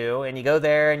get to, and you go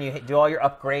there and you do all your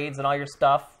upgrades and all your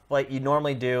stuff like you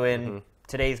normally do in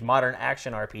today's modern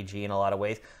action RPG in a lot of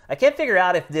ways. I can't figure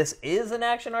out if this is an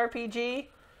action RPG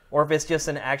or if it's just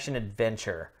an action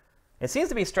adventure. It seems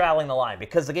to be straddling the line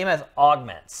because the game has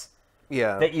augments.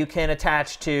 Yeah. That you can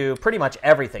attach to pretty much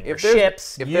everything. Your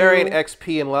ships. If there ain't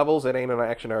XP and levels, it ain't an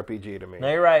action RPG to me. No,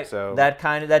 you're right. So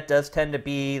that does tend to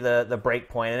be the break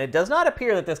point, and it does not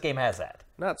appear that this game has that.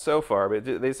 Not so far, but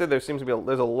they said there's a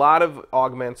lot of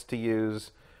augments to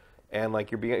use, and like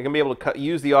you're gonna be able to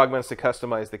use the augments to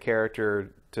customize the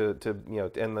character to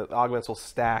and the augments will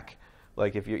stack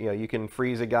Like if you can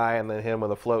freeze a guy and then hit him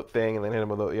with a float thing, and then hit him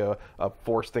with a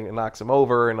force thing that knocks him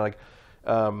over, and like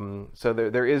so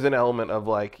there is an element of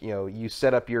like you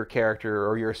set up your character,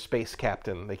 or your space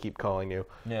captain they keep calling you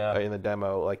in the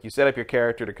demo. Like you set up your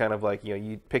character to kind of like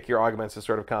you pick your augments to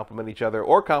sort of complement each other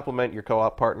or complement your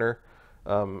co-op partner,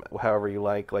 however you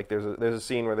like. Like there's a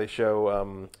scene where they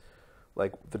show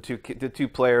like the two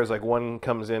players, like one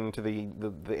comes into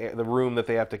the room that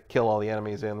they have to kill all the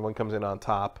enemies in, one comes in on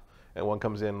top and one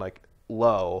comes in like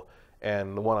low,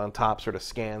 and the one on top sort of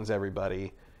scans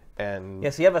everybody. And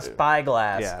yes, you have a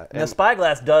spyglass. Yeah, and the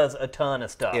spyglass does a ton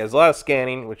of stuff. Yeah, there's a lot of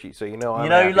scanning, which I'm you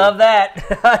happy. love that.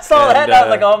 I saw that, and I was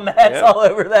like, oh, Matt's all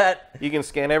over that. You can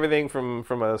scan everything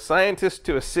from a scientist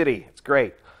to a city. It's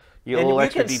great. You get little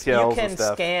extra details and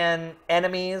stuff. You can scan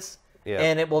enemies,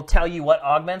 and it will tell you what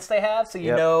augments they have, so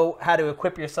you know how to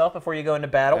equip yourself before you go into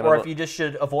battle, or if you just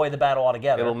should avoid the battle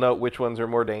altogether. It'll note which ones are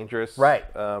more dangerous. Right.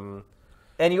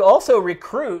 And you also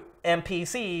recruit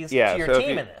NPCs to your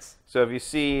team in this. So if you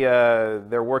see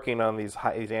they're working on these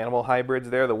animal hybrids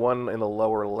there, the one in the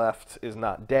lower left is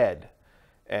not dead.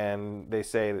 And they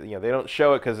say that, they don't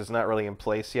show it because it's not really in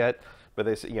place yet, but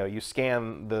they say, you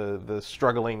scan the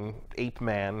struggling ape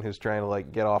man who's trying to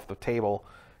like get off the table,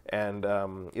 and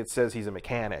it says he's a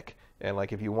mechanic. And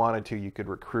like if you wanted to, you could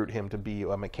recruit him to be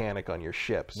a mechanic on your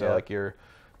ship. So like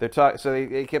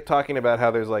they kept talking about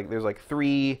how there's like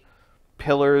 3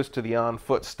 pillars to the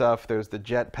on-foot stuff. There's the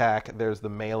jetpack, there's the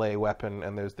melee weapon,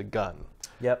 and there's the gun.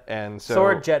 Yep. And so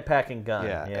sword, jetpack, and gun.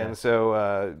 Yeah. And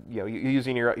so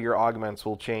using your augments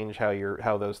will change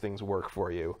how those things work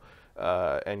for you.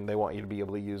 And they want you to be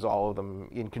able to use all of them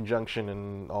in conjunction,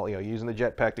 and all using the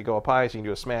jetpack to go up high, so you can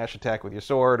do a smash attack with your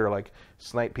sword, or like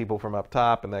snipe people from up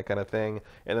top and that kind of thing.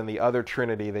 And then the other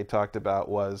trinity they talked about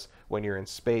was when you're in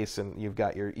space and you've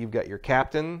got your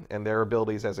captain and their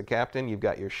abilities as a captain, you've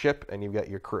got your ship, and you've got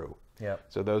your crew. Yep.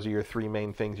 So those are your 3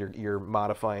 main things you're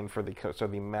modifying for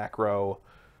the macro,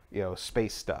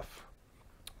 space stuff.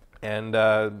 And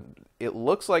it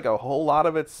looks like a whole lot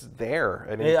of it's there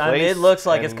and in place. It looks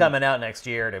like it's coming out next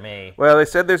year to me. Well, they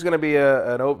said there's going to be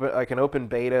an open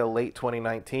beta late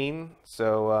 2019.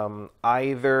 So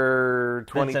either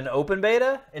It's an open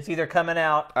beta. It's either coming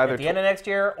out at the end of next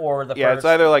year or the first. Yeah, it's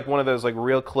either like one of those like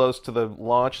real close to the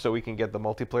launch, so we can get the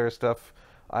multiplayer stuff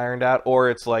ironed out,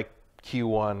 or it's like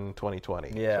Q1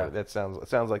 2020. Yeah, so it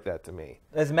sounds like that to me.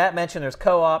 As Matt mentioned, there's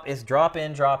co-op. It's drop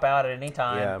in, drop out at any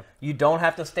time. Yeah. You don't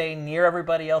have to stay near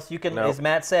everybody else. You can, as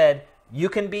Matt said, you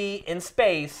can be in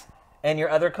space, and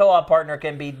your other co-op partner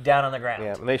can be down on the ground.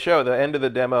 Yeah, and they show the end of the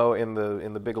demo in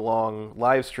the big long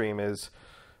live stream is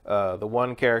the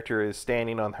one character is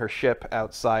standing on her ship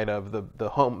outside of the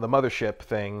mothership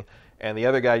thing, and the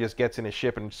other guy just gets in his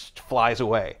ship and just flies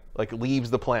away, like leaves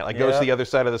the planet, like goes to the other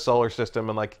side of the solar system,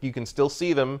 and like you can still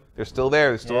see them. They're still there.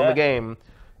 They're still in the game.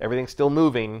 Everything's still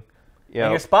moving.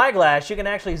 And your spyglass, you can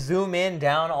actually zoom in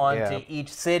down onto each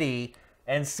city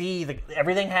and see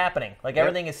everything happening. Like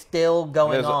everything is still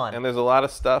going on. And there's a lot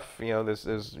of stuff. They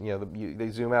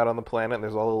zoom out on the planet, and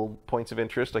there's all little points of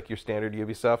interest, like your standard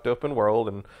Ubisoft open world,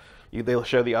 and they'll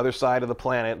show the other side of the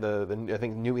planet. I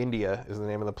think New India is the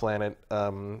name of the planet,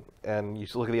 and you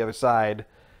look at the other side,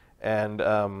 and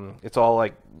it's all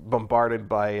like bombarded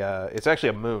by. It's actually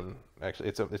a moon. Actually,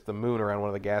 it's the moon around one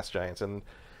of the gas giants, and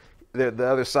the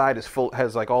other side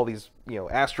has like all these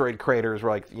asteroid craters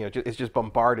where it's just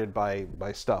bombarded by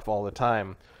stuff all the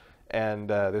time. And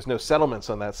there's no settlements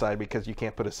on that side because you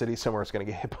can't put a city somewhere that's going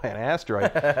to get hit by an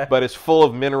asteroid. But it's full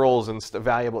of minerals and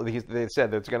valuable. They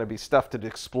said there's going to be stuff to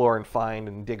explore and find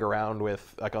and dig around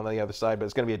with, like on the other side. But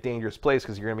it's going to be a dangerous place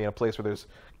because you're going to be in a place where there's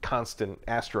constant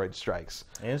asteroid strikes.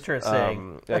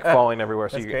 Interesting. Like falling everywhere.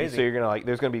 So crazy. So you're going to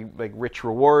there's going to be like rich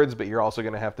rewards, but you're also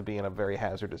going to have to be in a very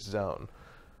hazardous zone.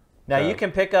 Now you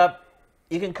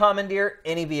can commandeer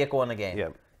any vehicle in the game.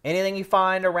 Yep. Anything you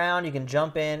find around, you can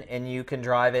jump in and you can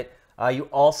drive it. You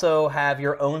also have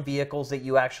your own vehicles that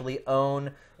you actually own,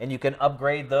 and you can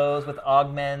upgrade those with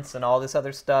augments and all this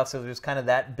other stuff. So there's kind of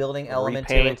that building element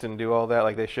to it. Repaint and do all that.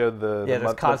 Like they showed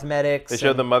there's cosmetics. They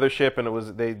showed the mothership, and it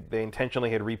was they intentionally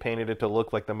had repainted it to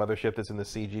look like the mothership that's in the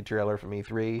CG trailer from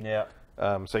E3.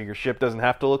 Yeah. So your ship doesn't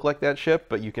have to look like that ship,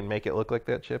 but you can make it look like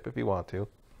that ship if you want to.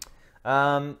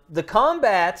 The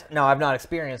combat, no, I've not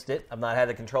experienced it. I've not had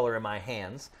the controller in my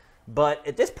hands. But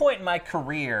at this point in my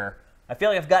career, I feel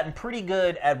like I've gotten pretty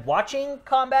good at watching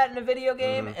combat in a video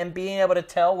game and being able to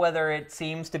tell whether it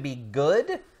seems to be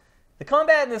good. The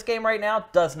combat in this game right now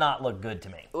does not look good to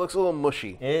me. It looks a little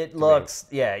mushy. It looks,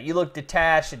 you look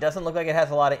detached. It doesn't look like it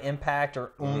has a lot of impact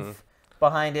or oomph.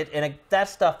 behind it, and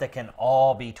that's stuff that can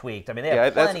all be tweaked. I mean, they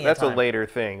have plenty that's of time. a later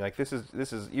thing. Like this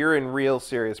is you're in real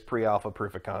serious pre-alpha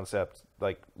proof of concept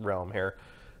like realm here.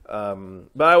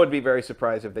 But I would be very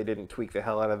surprised if they didn't tweak the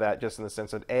hell out of that, just in the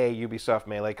sense that Ubisoft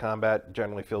melee combat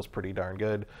generally feels pretty darn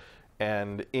good,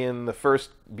 and in the first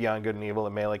Beyond Good and Evil, the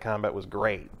melee combat was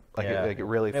great. Like it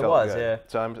really felt good. Yeah.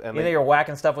 So you're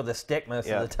whacking stuff with a stick most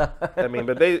of the time. I mean,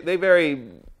 but they very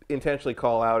intentionally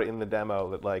call out in the demo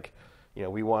that like, you know,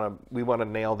 we want to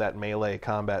nail that melee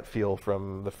combat feel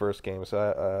from the first game.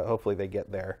 So hopefully they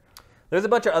get there. There's a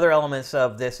bunch of other elements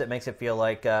of this that makes it feel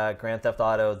like Grand Theft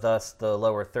Auto, thus the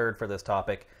lower third for this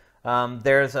topic.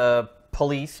 There's a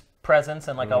police presence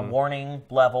and like a warning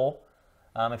level.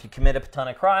 If you commit a ton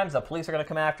of crimes, the police are going to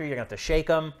come after you. You're going to have to shake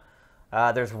them.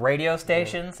 There's radio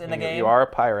stations in the game. You are a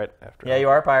pirate, after all. Yeah, you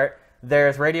are a pirate.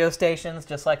 There's radio stations,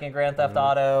 just like in Grand Theft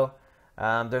Auto.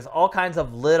 There's all kinds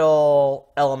of little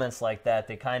elements like that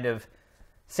that kind of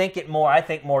sink it more, I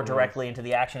think, more directly into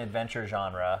the action-adventure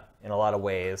genre in a lot of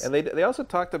ways. And they also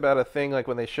talked about a thing like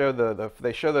when they show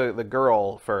the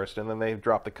girl first, and then they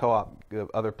drop the co-op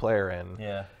other player in.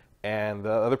 Yeah. And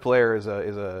the other player is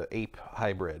a ape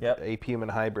hybrid, ape human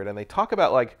hybrid, and they talk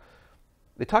about like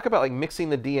mixing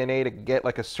the DNA to get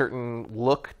like a certain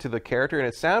look to the character, and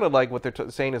it sounded like what they're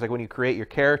saying is like when you create your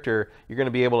character, you're going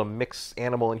to be able to mix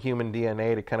animal and human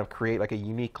DNA to kind of create like a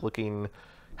unique looking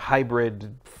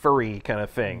hybrid furry kind of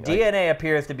thing. DNA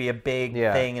appears to be a big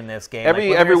thing in this game.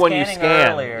 Everyone you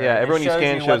scan, everyone you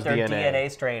scan shows what their DNA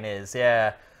strain is.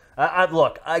 Yeah.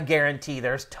 Look, I guarantee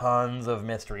there's tons of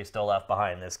mystery still left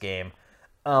behind this game.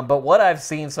 But what I've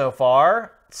seen so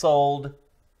far, sold.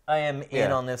 I am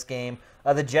in on this game.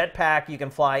 The jetpack, you can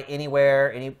fly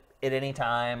anywhere, at any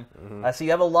time. So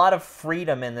you have a lot of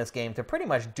freedom in this game to pretty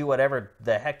much do whatever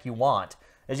the heck you want.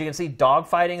 As you can see,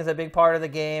 dogfighting is a big part of the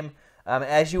game.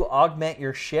 As you augment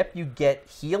your ship, you get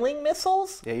healing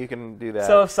missiles. Yeah, you can do that.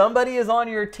 So if somebody is on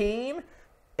your team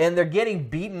and they're getting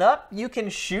beaten up, you can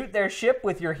shoot their ship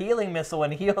with your healing missile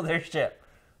and heal their ship.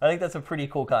 I think that's a pretty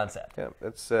cool concept. Yeah,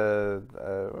 it's I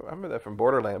remember that from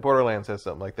Borderlands. Borderlands has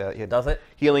something like that. Does it?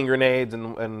 Healing grenades,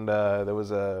 and there was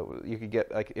you could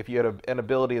get like if you had an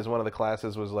ability as one of the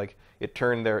classes was like it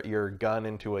turned your gun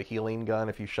into a healing gun.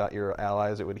 If you shot your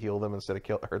allies, it would heal them instead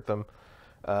of hurt them.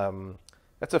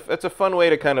 That's a fun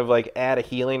way to kind of like add a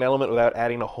healing element without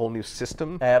adding a whole new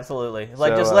system. Like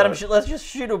just let him. Let's just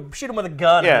shoot him with a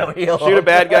gun. Yeah, and heal shoot a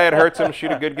bad guy, it hurts him.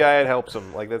 Shoot a good guy, it helps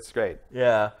him. Like that's great.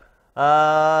 Yeah.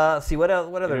 See what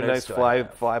other nice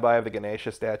flyby of the Ganesha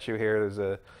statue here. There's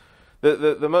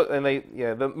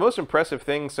the most impressive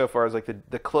thing so far is like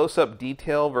the close-up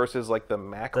detail versus like the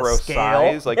macro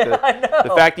size. Like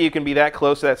the fact that you can be that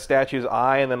close to that statue's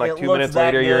eye, and then like 2 minutes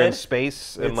later you're in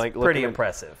space and like pretty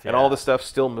impressive. And all the stuff's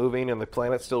still moving and the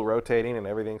planet's still rotating and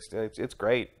everything's it's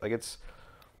great. Like it's.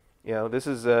 You know, this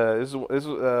is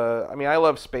I mean, I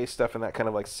love space stuff and that kind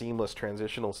of like seamless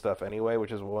transitional stuff anyway,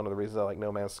 which is one of the reasons I like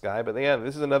No Man's Sky. But yeah,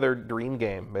 this is another dream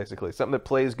game, basically. Something that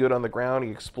plays good on the ground. You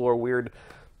explore weird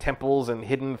temples and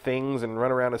hidden things and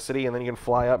run around a city, and then you can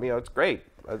fly up. You know, it's great.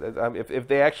 If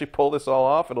they actually pull this all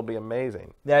off, it'll be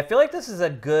amazing. Yeah, I feel like this is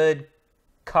a good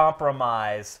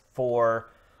compromise for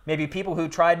maybe people who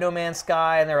tried No Man's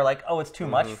Sky and they were like, oh, it's too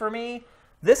much for me.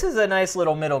 This is a nice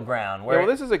little middle ground. Where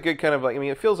this is a good kind of like, I mean,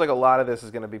 it feels like a lot of this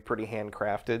is going to be pretty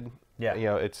handcrafted. Yeah. You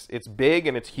know, it's big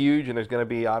and it's huge, and there's going to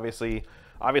be obviously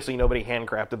nobody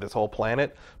handcrafted this whole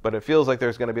planet, but it feels like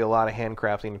there's going to be a lot of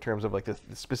handcrafting in terms of like the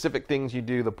specific things you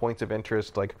do, the points of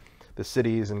interest, like the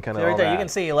cities and kind of all that. You can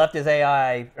see he left his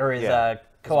AI or his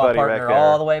co-op partner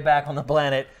all the way back on the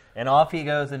planet. And off he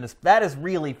goes, and that is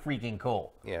really freaking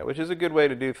cool. Yeah, which is a good way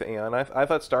to do things. And I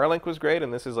thought Starlink was great,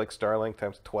 and this is like Starlink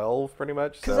times 12, pretty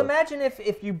much. Because imagine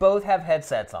if you both have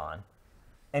headsets on,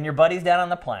 and your buddy's down on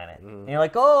the planet, and you're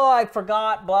like, oh, I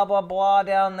forgot, blah, blah, blah,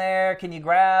 down there. Can you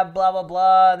grab blah, blah,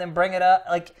 blah, and then bring it up?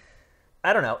 Like,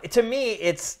 I don't know. To me,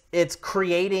 it's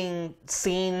creating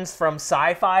scenes from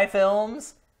sci-fi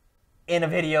films in a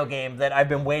video game that I've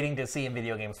been waiting to see in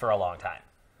video games for a long time.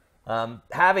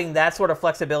 Having that sort of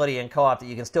flexibility in co-op that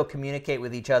you can still communicate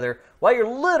with each other while you're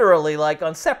literally like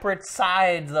on separate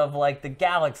sides of like the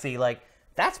galaxy, like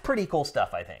that's pretty cool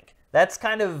stuff, I think. That's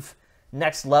kind of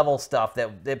next level stuff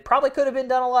that probably could have been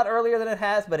done a lot earlier than it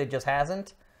has, but it just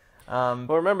hasn't. Well,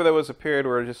 remember there was a period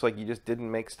where just like you just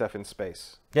didn't make stuff in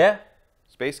space. Yeah.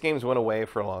 Space games went away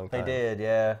for a long time. They did,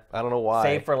 yeah. I don't know why.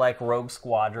 Save for like Rogue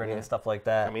Squadron and stuff like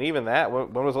that. I mean, even that,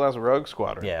 when was the last Rogue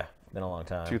Squadron? Yeah, been a long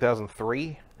time.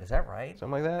 2003? Is that right?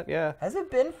 Something like that, yeah. Has it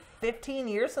been 15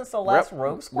 years since the last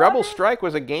Rogue Squadron? Rebel Strike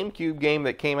was a GameCube game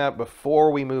that came out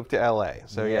before we moved to LA.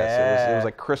 So yes, it was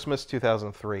like Christmas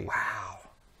 2003. Wow.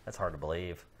 That's hard to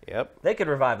believe. Yep. They could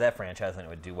revive that franchise and it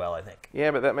would do well, I think.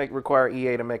 Yeah, but that might require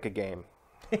EA to make a game.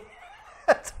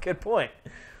 That's a good point.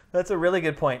 That's a really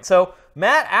good point. So,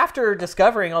 Matt, after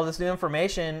discovering all this new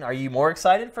information, are you more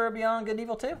excited for Beyond Good and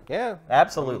Evil 2? Yeah.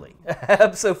 Absolutely.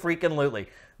 Abso-freaking-lutely.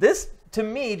 This, to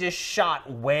me, just shot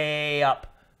way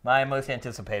up my most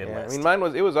anticipated list. I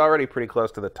mean, it was already pretty close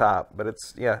to the top, but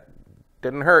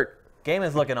didn't hurt. Game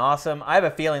is looking awesome. I have a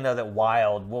feeling, though, that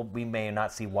Wild, we may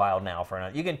not see Wild now for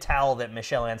another. You can tell that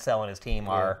Michel Ancel and his team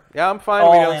are I'm fine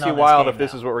if we don't see Wild if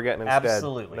this is what we're getting instead.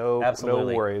 Absolutely. No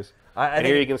worries. And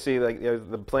here you can see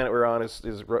the planet we're on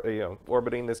is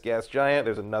orbiting this gas giant.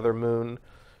 There's another moon.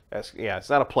 It's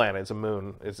not a planet. It's a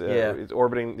moon. It's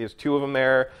orbiting. There's 2 of them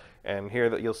there, and here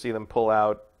that you'll see them pull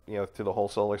out through the whole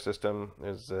solar system.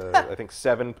 There's I think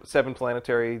seven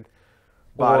planetary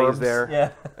bodies Orbs,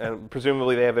 there, and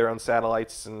presumably they have their own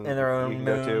satellites and their own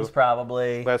moons, go to.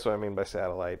 Probably. That's what I mean by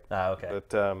satellite. Oh, okay.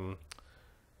 But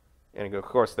and of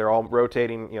course they're all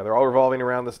rotating. They're all revolving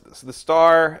around the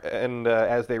star, and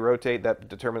as they rotate, that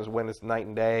determines when it's night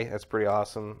and day. That's pretty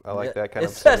awesome. I like that kind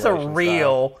of. That's a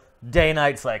real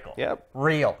day-night cycle. Yep.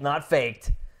 Real, not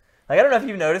faked. Like, I don't know if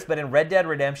you've noticed, but in Red Dead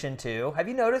Redemption 2, have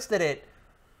you noticed that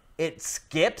it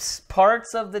skips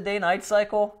parts of the day-night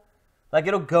cycle? Like,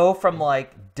 it'll go from,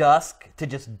 like, dusk to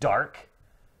just dark.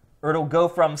 Or it'll go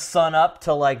from sun up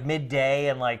to, like, midday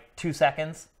in, like, 2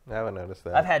 seconds. I haven't noticed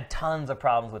that. I've had tons of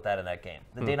problems with that in that game.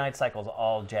 The day-night cycle's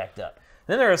all jacked up.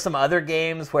 Then there are some other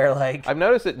games where, like... I've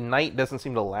noticed that night doesn't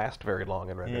seem to last very long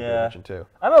in Red Dead Redemption 2.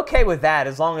 I'm okay with that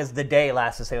as long as the day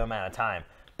lasts the same amount of time.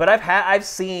 But I've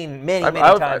seen many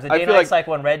times the day-night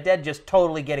cycle in Red Dead just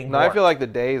totally getting warped. No, I feel like the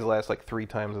days last like 3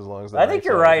 times as long as the nights. I think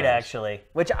you're right, actually.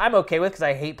 Which I'm okay with because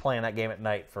I hate playing that game at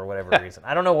night for whatever reason.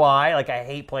 I don't know why. Like, I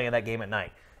hate playing that game at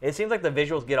night. It seems like the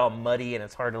visuals get all muddy and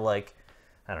it's hard to, like...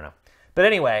 I don't know. But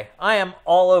anyway, I am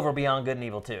all over Beyond Good and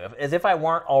Evil 2, as if I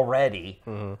weren't already.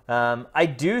 I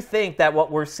do think that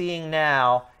what we're seeing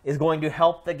now is going to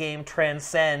help the game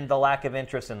transcend the lack of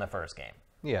interest in the first game.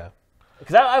 Yeah.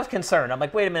 Because I was concerned. I'm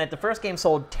like, wait a minute, the first game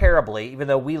sold terribly, even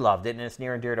though we loved it, and it's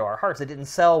near and dear to our hearts. It didn't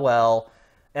sell well,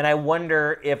 and I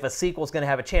wonder if a sequel's going to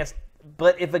have a chance.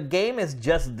 But if a game is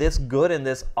just this good and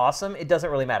this awesome, it doesn't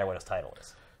really matter what its title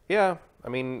is. Yeah. I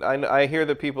mean, I hear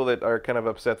the people that are kind of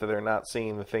upset that they're not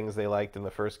seeing the things they liked in the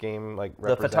first game, like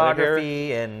the photography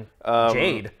here. And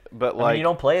Jade. But I mean, you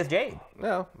don't play as Jade.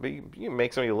 No, but you can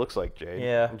make somebody who looks like Jade.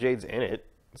 Yeah, Jade's in it.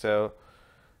 So,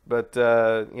 but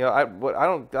I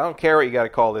don't care what you got to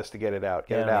call this to get it out.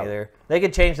 Get it out. Either. They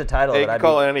could change the title. They could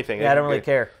call it anything. Yeah, I don't really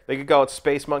care. They could call it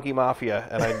Space Monkey Mafia,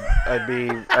 and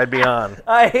I'd be on.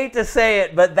 I hate to say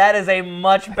it, but that is a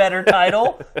much better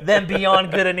title than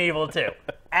Beyond Good and Evil 2.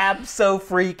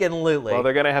 Abso-freaking-lutely. Well,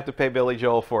 they're gonna have to pay Billy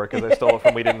Joel for it because I stole it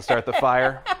from We Didn't Start the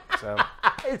Fire. So.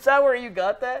 Is that where you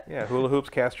got that? Yeah, Hula Hoops,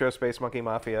 Castro, Space Monkey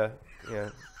Mafia.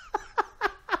 Yeah.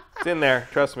 It's in there,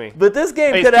 trust me. But this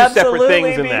game could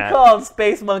absolutely be called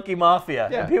Space Monkey Mafia.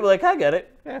 Yeah. And people are like, I get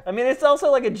it. Yeah. I mean, it's also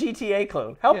like a GTA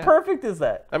clone. How perfect is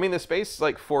that? I mean, the Space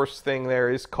Force thing there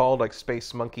is called like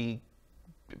Space Monkey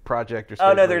Project or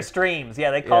something. Oh, no, there's streams. Yeah,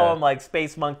 they call them like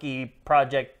Space Monkey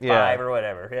Project 5 or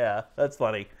whatever. Yeah, that's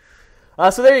funny.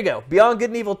 So there you go. Beyond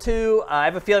Good and Evil 2. I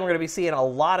have a feeling we're going to be seeing a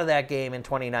lot of that game in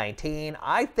 2019.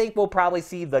 I think we'll probably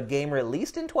see the game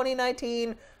released in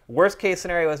 2019. Worst case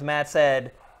scenario, as Matt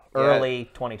said, early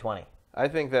 2020. I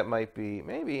think that might be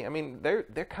maybe. I mean, they're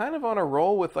kind of on a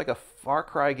roll with like a Far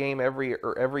Cry game every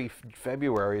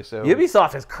February. So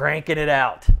Ubisoft is cranking it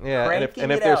out. Yeah, and if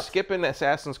they're skipping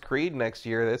Assassin's Creed next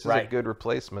year, this is a good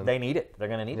replacement. They need it. They're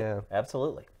going to need it.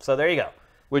 Absolutely. So there you go.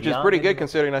 Which is pretty good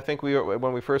considering I think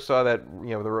when we first saw that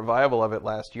the revival of it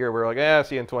last year, we were like,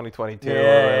 see you in 2022.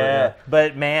 Yeah,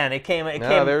 but man, it came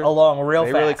along real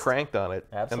fast. They really cranked on it,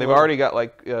 Absolutely. And they've already got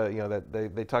like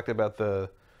that they talked about the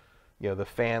the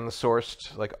fan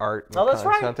sourced like art and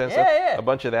content stuff. Yeah. A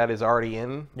bunch of that is already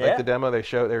in like the demo.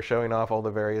 They're showing off all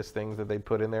the various things that they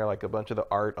put in there, like a bunch of the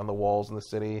art on the walls in the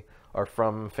city are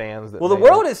from fans. Well, the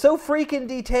world is so freaking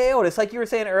detailed. It's like you were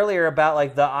saying earlier about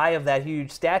like the eye of that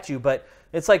huge statue, but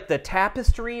it's like the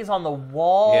tapestries on the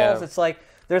walls. Yeah. It's like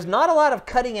there's not a lot of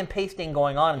cutting and pasting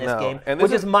going on in this game,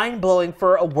 which is mind-blowing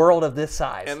for a world of this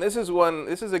size. And this is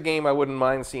a game I wouldn't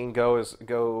mind seeing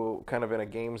go kind of in a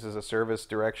games as a service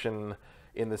direction,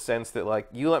 in the sense that like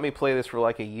you let me play this for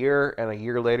like a year, and a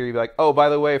year later you'd be like, oh, by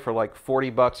the way, for like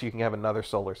 $40 you can have another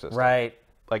solar system. Right.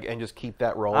 Like, and just keep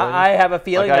that rolling. I have a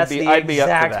feeling that's the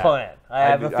exact plan.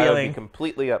 I would be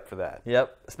completely up for that.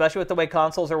 Yep. Especially with the way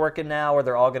consoles are working now,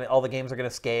 where all the games are going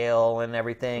to scale and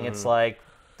everything. It's like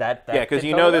that Yeah, because could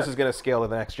you know totally this work. is going to scale to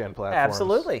the next gen platforms.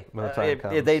 Absolutely. When the time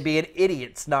comes. They'd be an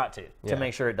idiots not to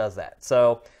make sure it does that.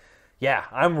 So, yeah,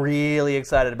 I'm really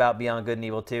excited about Beyond Good and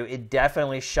Evil 2. It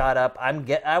definitely shot up.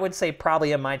 I would say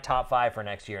probably in my top 5 for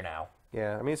next year now.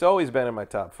 Yeah, I mean, it's always been in my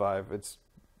top 5.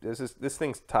 This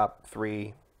thing's top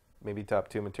 3, maybe top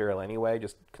 2 material anyway,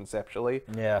 just conceptually.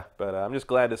 Yeah. But I'm just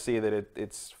glad to see that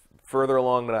it's further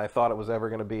along than I thought it was ever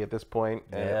going to be at this point,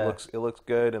 and it looks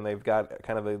good, and they've got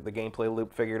kind of the gameplay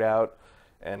loop figured out,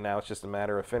 and now it's just a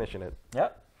matter of finishing it.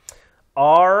 Yep.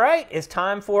 All right, it's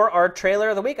time for our trailer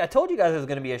of the week. I told you guys it was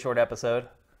going to be a short episode.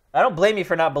 I don't blame you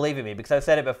for not believing me, because I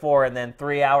said it before, and then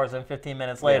 3 hours and 15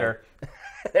 minutes later,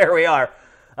 there we are.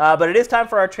 But it is time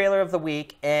for our trailer of the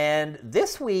week, and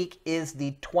this week is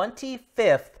the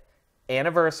 25th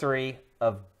anniversary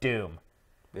of Doom.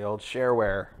 The old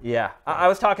shareware. Yeah, I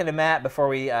was talking to Matt before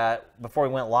we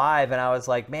went live, and I was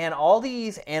like, man, all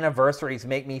these anniversaries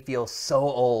make me feel so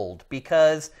old,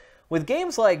 because with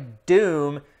games like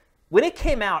Doom, when it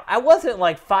came out, I wasn't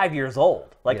like 5 years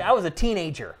old. I was a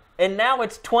teenager, and now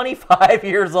it's 25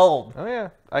 years old. Oh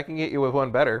yeah, I can get you with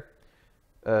one better.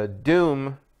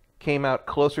 Doom came out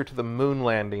closer to the moon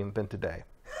landing than today.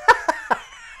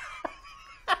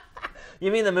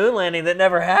 You mean the moon landing that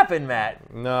never happened,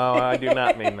 Matt? No, I do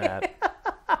not mean that.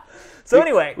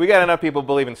 Anyway, we got enough people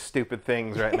believing stupid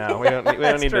things right now. We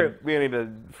don't need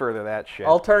to further that shit.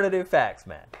 Alternative facts,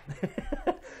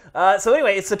 Matt. So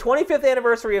anyway, it's the 25th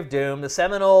anniversary of Doom. The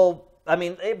seminal, I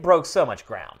mean, it broke so much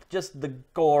ground. Just the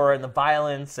gore and the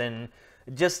violence and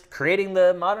just creating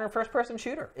the modern first-person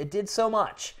shooter. It did so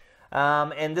much.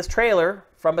 And this trailer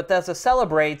from Bethesda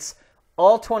celebrates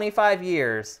all 25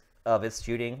 years of its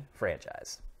shooting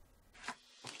franchise.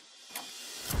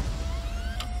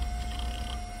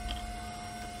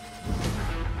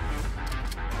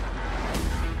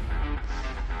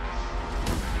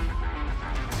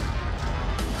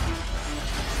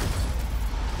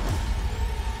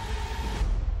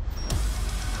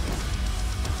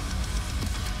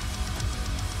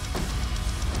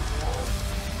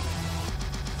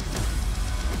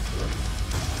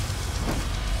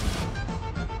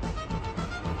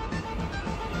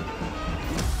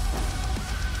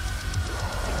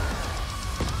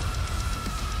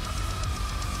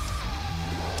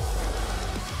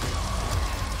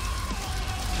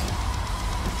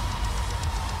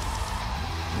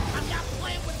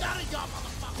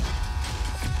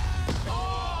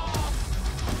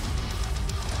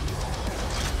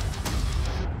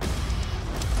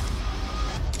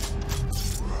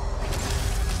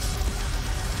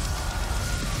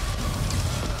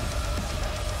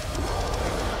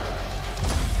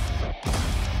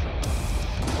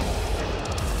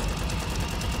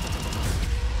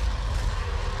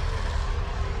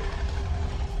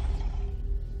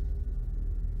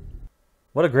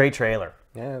 What a great trailer.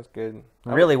 Yeah, it's good.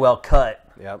 Really well cut.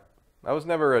 Yep. I was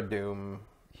never a Doom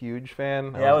huge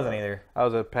fan. Yeah, I wasn't either. I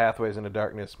was a Pathways into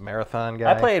Darkness marathon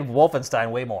guy. I played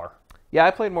Wolfenstein way more. Yeah,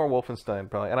 I played more Wolfenstein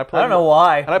probably, and I don't know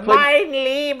why. And I played. Mein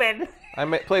Leben.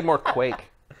 Played more Quake.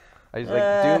 I just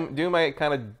like Doom. I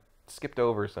kind of skipped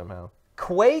over somehow.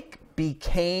 Quake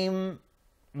became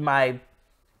my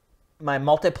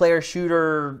multiplayer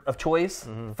shooter of choice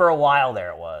for a while. There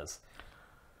it was.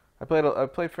 I played a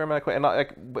fair amount of Quake,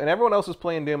 and everyone else was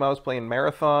playing Doom. I was playing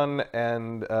Marathon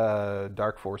and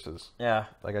Dark Forces. Yeah.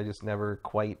 Like I just never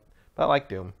quite. But I like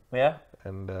Doom. Yeah.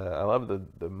 And I love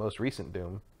the most recent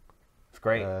Doom. It's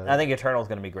great. I think Eternal's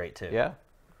going to be great too. Yeah.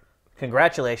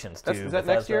 Congratulations to Is that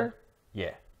next year?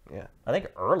 Yeah. Yeah. I think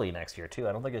early next year too.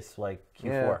 I don't think it's like Q4.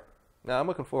 Yeah. No, I'm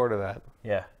looking forward to that.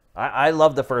 Yeah. I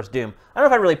love the first Doom. I don't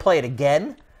know if I'd really play it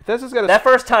again. Bethesda's got that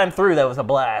first time through, that was a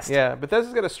blast. Yeah,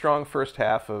 Bethesda's got a strong first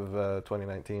half of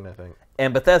 2019, I think.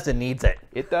 And Bethesda needs it.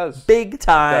 It does. Big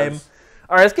time. It does.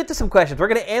 All right, let's get to some questions. We're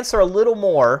going to answer a little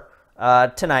more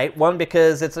tonight. One,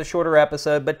 because it's a shorter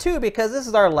episode, but two, because this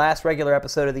is our last regular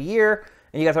episode of the year,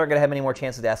 and you guys aren't going to have any more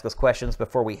chances to ask us questions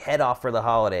before we head off for the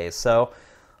holidays. So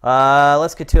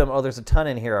let's get to them. Oh, there's a ton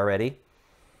in here already.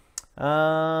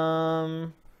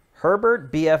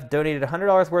 Herbert BF donated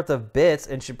 $100 worth of bits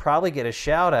and should probably get a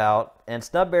shout out. And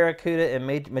Snub Barracuda and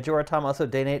Majora Tom also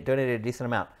donated a decent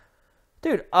amount.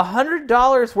 Dude,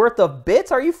 $100 worth of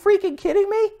bits? Are you freaking kidding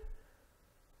me?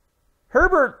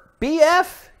 Herbert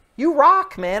BF, you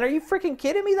rock, man. Are you freaking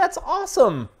kidding me? That's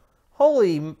awesome.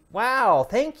 Holy wow.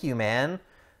 Thank you, man.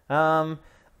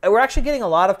 We're actually getting a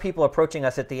lot of people approaching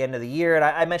us at the end of the year, and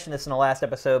I mentioned this in the last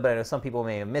episode, but I know some people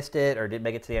may have missed it or didn't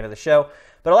make it to the end of the show.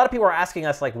 But a lot of people are asking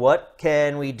us, like, what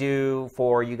can we do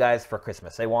for you guys for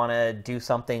Christmas? They want to do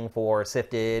something for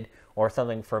Sifted or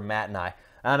something for Matt and I.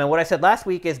 And what I said last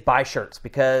week is buy shirts,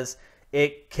 because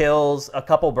it kills a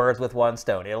couple birds with one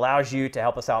stone. It allows you to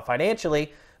help us out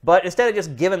financially, but instead of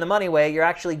just giving the money away, you're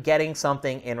actually getting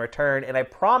something in return. And I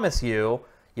promise you,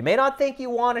 you may not think you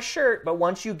want a shirt, but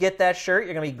once you get that shirt,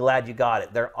 you're going to be glad you got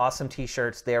it. They're awesome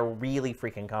t-shirts. They're really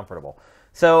freaking comfortable.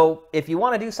 So if you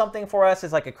want to do something for us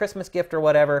as like a Christmas gift or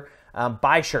whatever,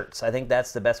 buy shirts. I think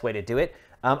that's the best way to do it.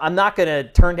 I'm not going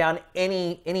to turn down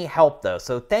any help, though.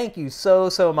 So thank you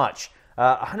so much.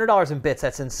 $100 in bits,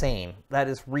 that's insane. That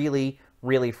is really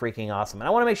freaking awesome. And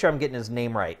I want to make sure I'm getting his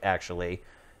name right, actually.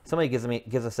 Somebody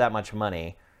gives us that much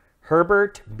money.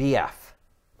 Herbert BF.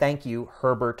 Thank you,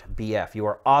 Herbert BF. You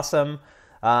are awesome.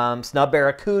 Snub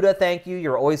Barracuda, thank you.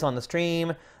 You're always on the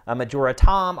stream. Majora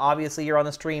Tom, obviously you're on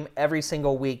the stream every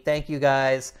single week. Thank you,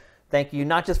 guys. Thank you,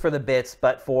 not just for the bits,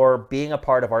 but for being a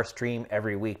part of our stream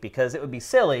every week, because it would be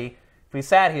silly if we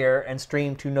sat here and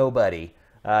streamed to nobody.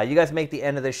 You guys make the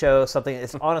end of the show something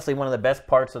that's honestly one of the best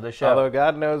parts of the show. Although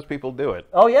God knows people do it.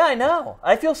 Oh, yeah, I know.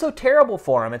 I feel so terrible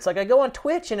for them. It's like I go on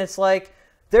Twitch and it's like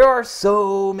there are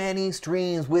so many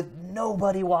streams with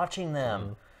nobody watching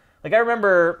them. Like I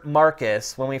remember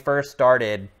Marcus when we first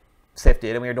started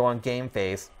Sifted and we were doing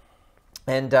GameFace.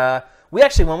 And we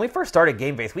actually, when we first started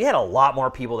GameFace, we had a lot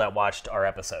more people that watched our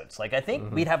episodes. Like I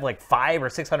think we'd have like 500 or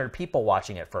 600 people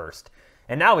watching it first.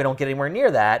 And now we don't get anywhere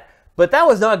near that. But that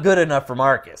was not good enough for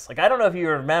Marcus. Like, I don't know if you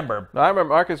remember. No, I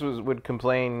remember Marcus would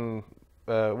complain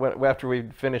after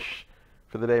we'd finish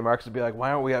for the day. Marcus would be like,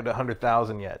 "Why aren't we at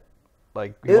 100,000 yet?"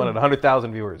 Like, he wanted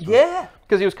 100,000 viewers. Yeah.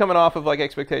 Because he was coming off of, like,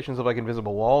 expectations of, like,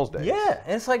 Invisible Walls days. Yeah.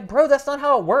 And it's like, bro, that's not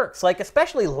how it works. Like,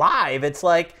 especially live. It's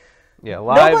like, yeah,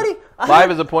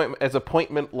 live is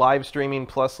appointment live streaming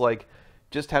plus, like,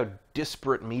 just how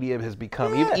disparate media has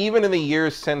become, even in the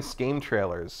years since game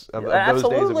trailers, of those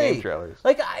days of game trailers.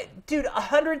 Like, dude,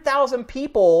 100,000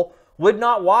 people would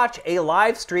not watch a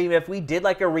live stream if we did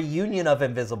like a reunion of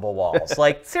Invisible Walls.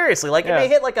 Like, seriously, like it may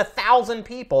hit like 1,000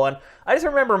 people. And I just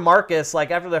remember Marcus, like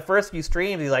after the first few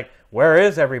streams, he's like, "Where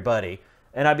is everybody?"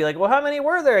 And I'd be like, "Well, how many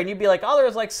were there?" And you'd be like, "Oh, there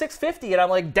was like 650. And I'm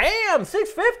like, "Damn,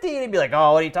 650. And he'd be like,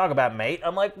 "Oh, what are you talking about, mate?"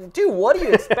 I'm like, "Dude, what are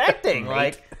you expecting?"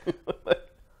 Like,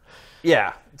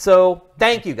 yeah. So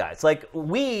thank you guys. Like,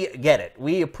 we get it.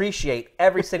 We appreciate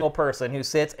every single person who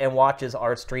sits and watches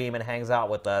our stream and hangs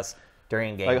out with us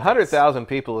during games. Like 100,000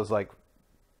 people is like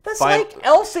that's like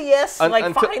LCS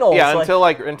finals. Yeah, until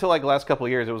the last couple of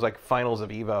years, it was like finals of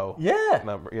Evo. Yeah,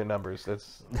 numbers.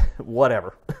 That's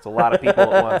whatever. It's a lot of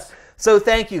people at once. So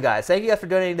thank you guys. Thank you guys for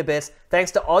donating the bits. Thanks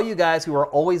to all you guys who are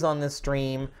always on this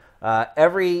stream.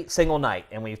 Every single night,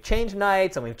 and we've changed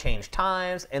nights and we've changed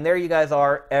times, and there you guys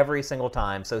are every single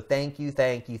time. So thank you.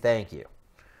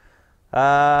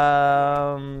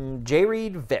 J.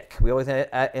 Reed Vic, we always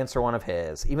answer one of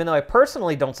his. Even though I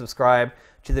personally don't subscribe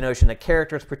to the notion that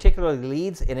characters, particularly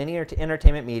leads in any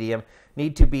entertainment medium,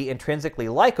 need to be intrinsically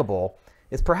likable,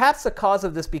 is perhaps the cause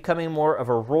of this becoming more of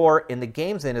a roar in the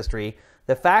games industry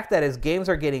the fact that as games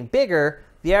are getting bigger,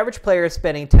 the average player is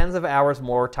spending tens of hours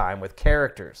more time with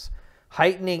characters,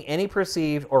 heightening any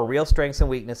perceived or real strengths and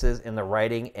weaknesses in the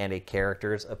writing and a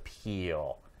character's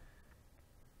appeal.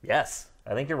 Yes,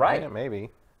 I think you're right. Yeah, maybe.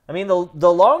 I mean, the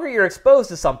longer you're exposed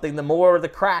to something, the more the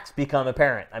cracks become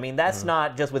apparent. I mean, that's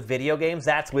not just with video games.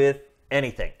 That's with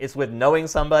anything. It's with knowing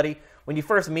somebody. When you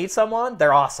first meet someone,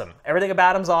 they're awesome. Everything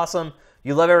about them's awesome.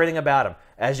 You love everything about them.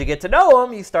 As you get to know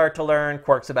them, you start to learn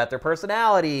quirks about their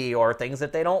personality or things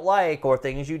that they don't like or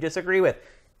things you disagree with.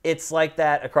 It's like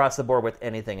that across the board with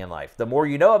anything in life. The more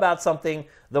you know about something,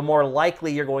 the more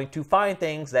likely you're going to find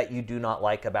things that you do not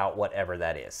like about whatever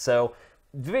that is. So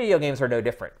video games are no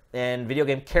different, and video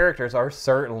game characters are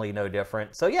certainly no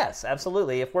different. So yes,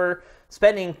 absolutely. If we're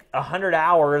spending 100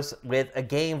 hours with a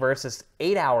game versus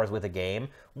 8 hours with a game,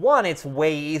 one, it's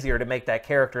way easier to make that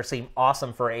character seem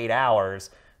awesome for 8 hours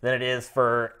than it is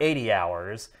for 80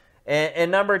 hours.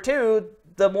 And number two,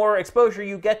 the more exposure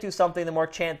you get to something,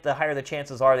 the higher the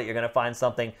chances are that you're going to find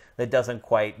something that doesn't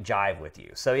quite jive with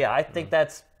you. So yeah, I think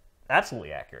that's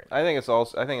absolutely accurate. I think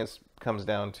it comes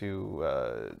down to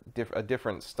a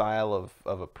different style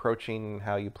of approaching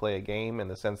how you play a game, in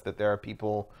the sense that there are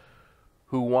people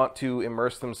who want to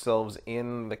immerse themselves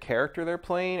in the character they're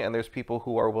playing, and there's people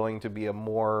who are willing to be a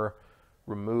more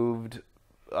removed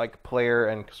like player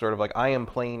and sort of like, I am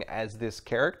playing as this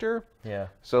character. Yeah.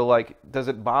 So like, does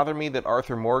it bother me that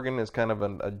Arthur Morgan is kind of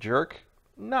a jerk?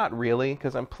 Not really,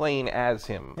 because I'm playing as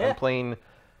him. Yeah. I'm playing,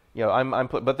 you know,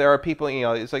 but there are people, you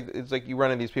know, it's like you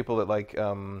run into these people that like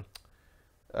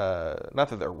not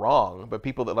that they're wrong, but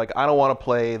people that like, I don't want to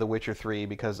play The Witcher 3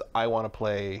 because I want to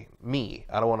play me.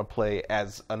 I don't want to play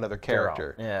as another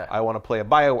character. Yeah. I want to play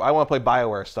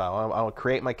BioWare style. I want to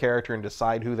create my character and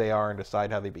decide who they are and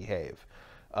decide how they behave.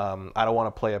 I don't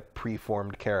want to play a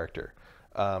preformed character.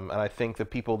 And I think the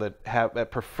people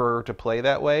that prefer to play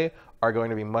that way are going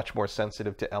to be much more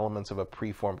sensitive to elements of a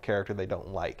preformed character they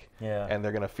don't like. Yeah. And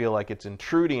they're going to feel like it's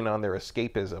intruding on their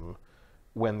escapism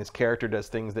when this character does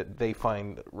things that they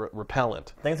find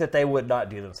repellent. Things that they would not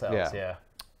do themselves, yeah.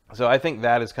 So I think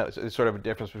that is sort of a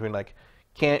difference between like,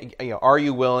 are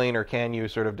you willing or can you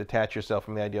sort of detach yourself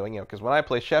from the idea, because when I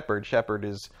play Shepard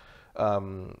is,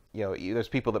 there's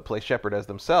people that play Shepard as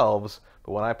themselves,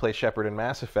 but when I play Shepard in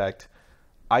Mass Effect,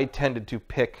 I tended to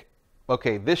pick,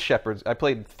 this Shepard's, I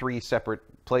played 3 separate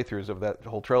playthroughs of that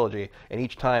whole trilogy, and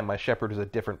each time my Shepard was a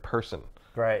different person.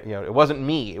 Right. It wasn't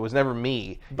me. It was never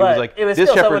me. But it was like, it was this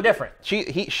still Shepard, someone different.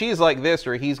 She's like this,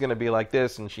 or he's going to be like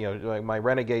this, and like my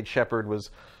Renegade Shepard was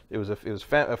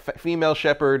a female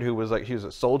Shepard who was like, she was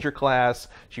a soldier class.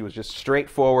 She was just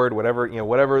straightforward,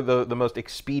 whatever the most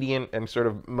expedient and sort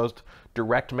of most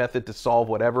direct method to solve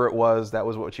whatever it was, that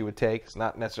was what she would take. It's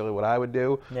not necessarily what I would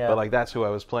do, but like that's who I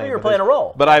was playing. Well, you were playing a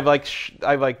role. But I've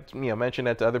mentioned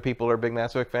that to other people who are big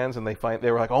Mass Effect fans, and they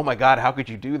were like, oh my god, how could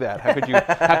you do that? How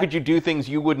could you do things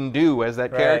you wouldn't do as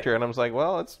that character? And I was like,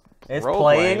 well, it's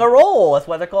playing a role. That's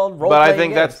why they're called role. But I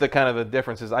think that's the kind of the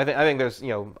differences. I think there's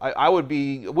I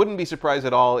wouldn't be surprised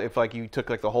at all if like you took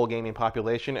like the whole gaming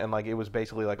population and like it was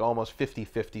basically like almost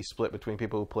 50-50 split between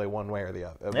people who play one way or the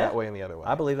other, that way and the other way.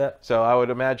 I believe that. So I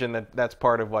would imagine that that's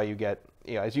part of why you get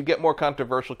as you get more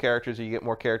controversial characters, you get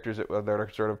more characters that are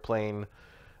sort of playing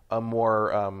a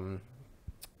more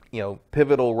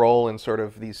pivotal role in sort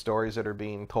of these stories that are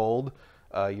being told.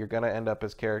 You're going to end up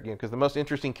as character, because the most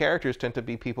interesting characters tend to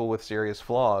be people with serious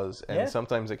flaws, and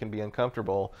sometimes it can be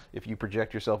uncomfortable if you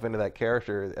project yourself into that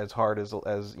character as hard as the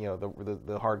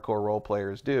hardcore role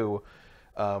players do,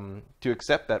 to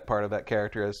accept that part of that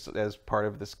character as part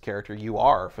of this character you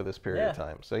are for this period of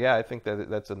time. So I think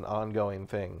that's an ongoing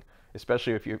thing,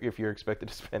 especially if you're expected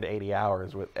to spend 80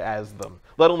 hours as them,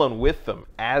 let alone with them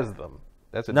as them.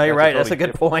 You're right. That's a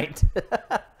good point.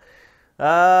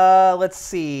 Let's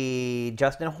see.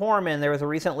 Justin Horman, there was a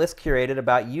recent list curated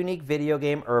about unique video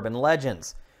game urban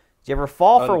legends. Did you ever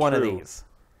fall for one of these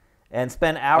and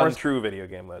spend hours? Untrue video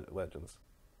game legends.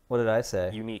 What did I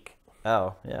say? Unique.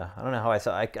 Oh, yeah. I don't know how I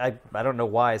said. I don't know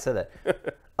why I said that.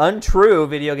 Untrue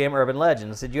video game urban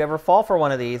legends. Did you ever fall for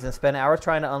one of these and spend hours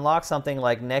trying to unlock something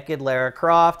like naked Lara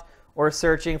Croft or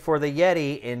searching for the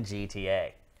Yeti in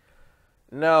GTA?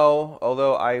 No,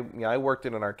 although I worked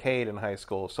in an arcade in high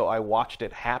school, so I watched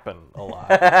it happen a lot.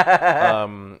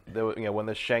 When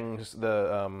the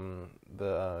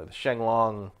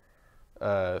Shenlong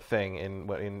thing in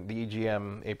the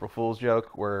EGM April Fool's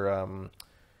joke, where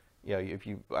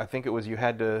I think it was you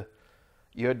had to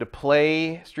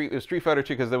play Street Fighter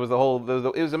 2, because there was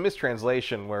it was a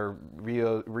mistranslation where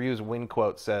Ryu's win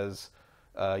quote says,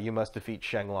 "You must defeat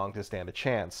Shenlong to stand a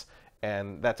chance."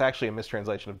 And that's actually a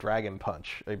mistranslation of Dragon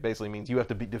Punch. It basically means you have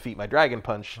to defeat my Dragon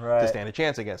Punch to stand a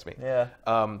chance against me. Yeah.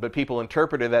 But people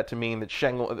interpreted that to mean that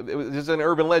this is an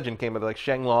urban legend came of, like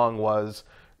Shenlong was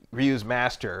Ryu's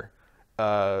master,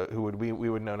 who we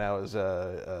would know now as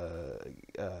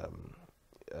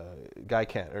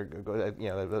Gaiken, or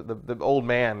the old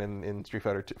man in Street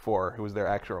Fighter 4, who was their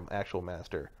actual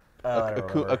master,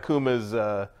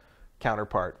 Akuma's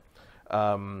counterpart,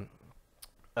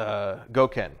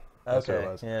 Goken. That's what it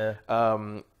was. Yeah.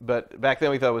 But back then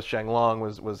we thought it was Shenlong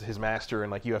was his master,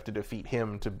 and like you have to defeat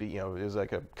him to be, it was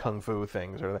like a kung fu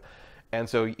thing sort of. And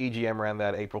so EGM ran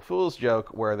that April Fool's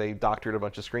joke where they doctored a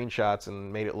bunch of screenshots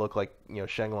and made it look like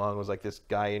Shenlong was like this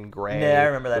guy in gray, I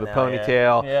remember that with now, a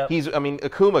ponytail. Yeah.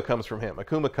 Akuma comes from him.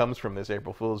 Akuma comes from this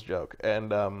April Fool's joke, and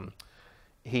so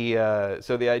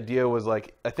the idea was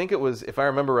like, I think it was, if I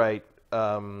remember right,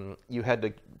 you had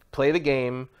to play the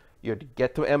game. You had to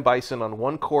get to M. Bison on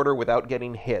 1 quarter without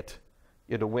getting hit.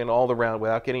 You had to win all the round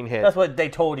without getting hit. That's what they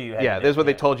told you had to do. Yeah, that's what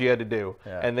they told you had to do.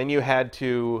 Yeah. And then you had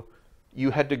to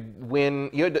win.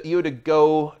 You had to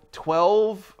go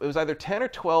 12. It was either 10 or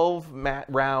 12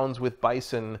 rounds with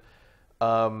Bison.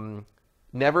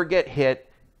 Never get hit,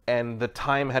 and the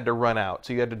time had to run out.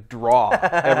 So you had to draw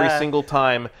every single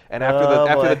time. And after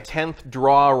the 10th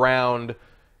draw round,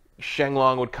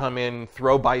 Shenlong would come in,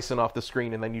 throw Bison off the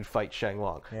screen, and then you'd fight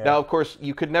Shenlong. Yeah. Now, of course,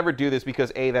 you could never do this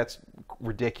because A, that's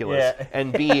ridiculous,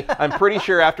 and B, I'm pretty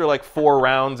sure after like 4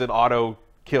 rounds it auto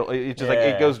kill. It's just like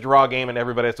it goes draw game, and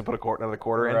everybody has to put another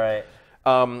quarter in. Right.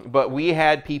 But we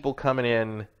had people coming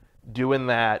in doing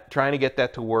that, trying to get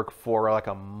that to work for like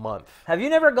a month. Have you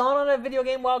never gone on a video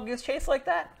game wild goose chase like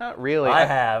that? Not really. I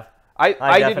have. I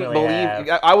didn't definitely believe.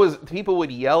 have. People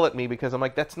would yell at me because I'm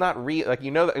like, that's not real. Like,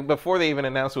 that before they even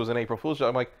announced it was an April Fool's joke,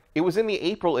 I'm like, it was in the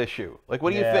April issue. Like,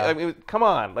 what do you think? I mean, come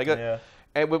on. Like,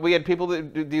 and we had people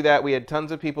that do that. We had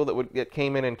tons of people that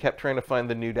came in and kept trying to find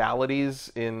the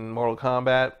nudalities in Mortal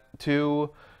Kombat 2.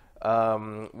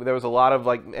 There was a lot of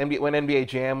like when NBA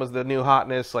Jam was the new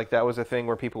hotness. Like, that was a thing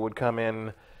where people would come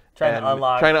in. Trying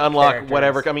to unlock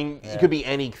whatever. I mean, it could be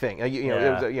anything. It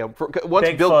was,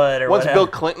 once Bill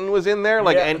Clinton was in there,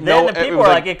 like, and then the people were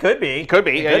like, it could be. Could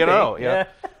be. So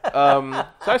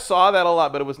I saw that a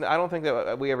lot, but it was. I don't think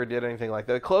that we ever did anything like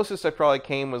that. The closest I probably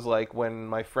came was like when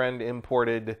my friend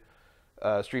imported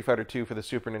Street Fighter 2 for the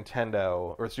Super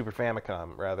Nintendo or Super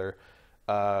Famicom rather.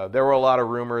 There were a lot of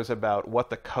rumors about what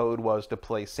the code was to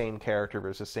play same character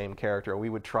versus same character. We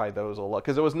would try those a lot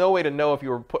because there was no way to know if you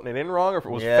were putting it in wrong or if it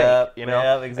was fake.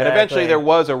 Exactly. And eventually there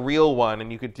was a real one,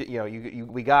 and you could,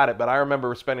 we got it. But I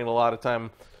remember spending a lot of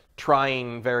time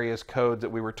trying various codes that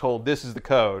we were told this is the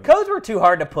code. Codes were too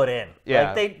hard to put in.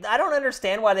 Yeah. Like I don't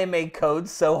understand why they made codes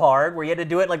so hard, where you had to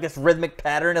do it in like this rhythmic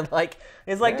pattern, and like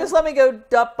it's like just let me go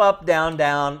up, down,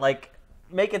 down, like.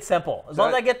 Make it simple. As long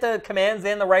as I get the commands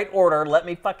in the right order, let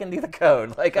me fucking do the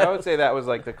code. Like I would say that was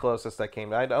like the closest I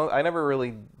came. I never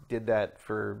really did that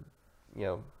for,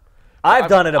 I've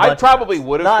done it a bunch. I probably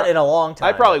would have not in a long time.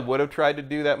 I probably would have tried to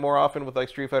do that more often with like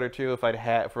Street Fighter 2 if I'd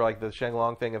had for like the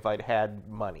Shenlong thing if I'd had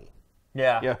money.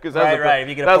 Yeah. Yeah, because that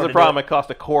was the problem. It cost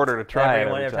a quarter to try it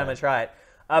every time I try it.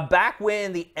 Back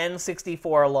when the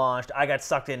N64 launched, I got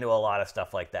sucked into a lot of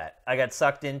stuff like that. I got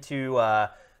sucked into.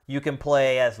 You can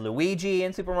play as Luigi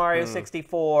in Super Mario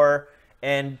 64,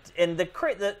 and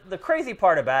the crazy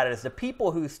part about it is the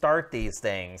people who start these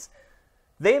things,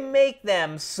 they make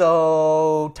them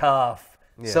so tough,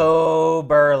 so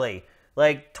burly,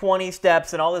 like 20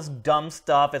 steps and all this dumb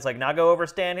stuff. It's like, now go over,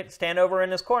 stand over in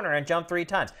this corner and jump 3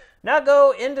 times. Now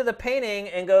go into the painting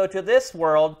and go to this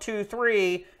world 2,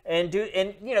 3 and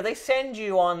they send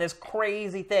you on this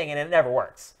crazy thing and it never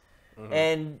works.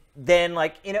 And then,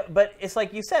 but it's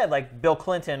like you said, like Bill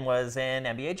Clinton was in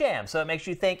NBA Jam, so it makes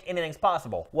you think anything's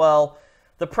possible. Well,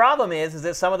 the problem is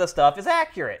that some of the stuff is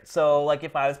accurate. So, like,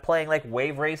 if I was playing, like,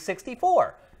 Wave Race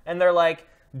 64, and they're like,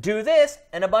 do this,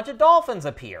 and a bunch of dolphins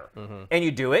appear. And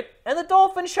you do it, and the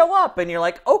dolphins show up, and you're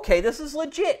like, okay, this is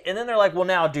legit. And then they're like, well,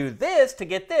 now do this to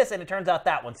get this, and it turns out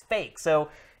that one's fake. So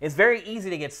it's very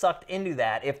easy to get sucked into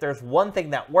that if there's one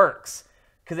thing that works.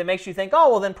 Because it makes you think, oh,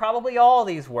 well, then probably all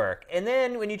these work. And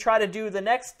then when you try to do the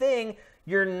next thing,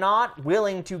 you're not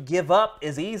willing to give up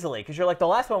as easily. Because you're like, the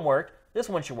last one worked, this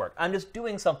one should work. I'm just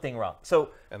doing something wrong.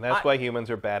 And that's why humans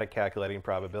are bad at calculating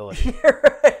probability.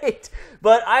 You're right.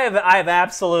 But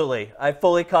I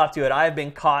fully caught to it. I have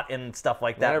been caught in stuff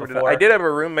like that before. I did have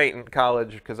a roommate in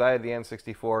college because I had the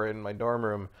N64 in my dorm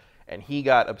room. And he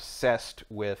got obsessed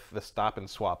with the stop and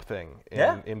swap thing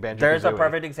in Banjo-Kazooie. There's a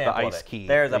perfect example the of ice it. key.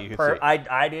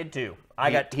 I did too.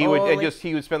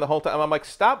 He would spend the whole time. I'm like,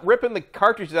 stop ripping the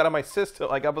cartridges out of my system.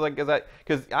 Like I was like,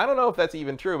 because I don't know if that's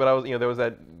even true, but I was, there was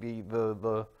that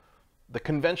the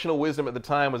conventional wisdom at the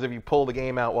time was if you pull the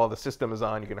game out while the system is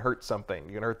on, you can hurt something.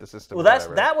 You can hurt the system. Well,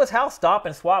 that was how stop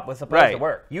and swap was supposed to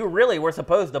work. You really were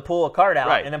supposed to pull a card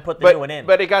out and then put the new one in.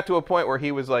 But it got to a point where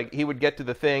he was like, he would get to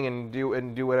the thing and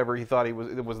do whatever he thought it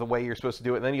was the way you're supposed to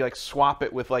do it. And then you like swap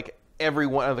it with like every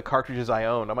one of the cartridges I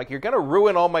owned. I'm like, you're gonna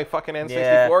ruin all my fucking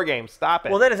N64 games. Stop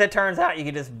it. Well, then as it turns out, you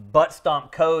could just butt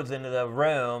stomp codes into the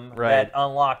room that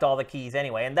unlocked all the keys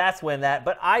anyway. And that's when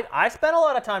But I spent a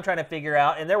lot of time trying to figure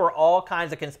out, and there were all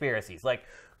kinds of conspiracies, like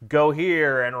go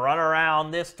here and run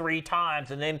around this 3 times,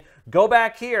 and then go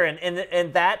back here,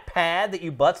 and that pad that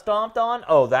you butt stomped on,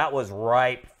 that was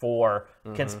ripe for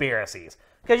conspiracies.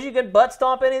 Because you could butt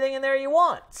stomp anything in there you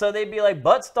want. So they'd be like,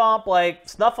 butt stomp like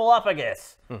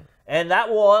Snuffleupagus. And that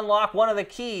will unlock one of the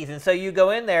keys. And so you go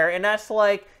in there, and that's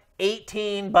like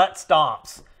 18 butt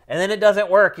stomps. And then it doesn't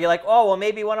work. You're like, oh, well,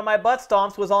 maybe one of my butt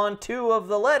stomps was on 2 of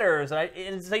the letters.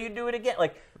 And so you do it again.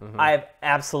 Like, I've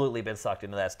absolutely been sucked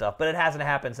into that stuff. But it hasn't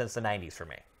happened since the 90s for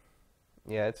me.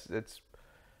 Yeah, it's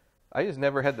I just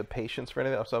never had the patience for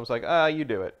anything. So I was like, you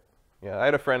do it. Yeah, I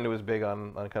had a friend who was big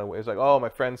on kind of. It was like, oh, my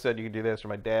friend said you could do this, or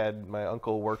my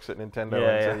uncle works at Nintendo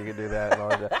and said you could do that, and all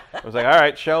that. I was like, all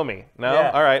right, show me.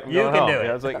 No, all right, I'm going home. You can do it.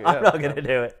 I was like, I'm not going to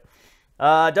do it.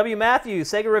 W.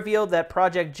 Matthews, Sega revealed that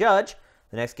Project Judge,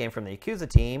 the next game from the Yakuza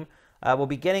team, will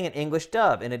be getting an English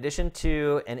dub in addition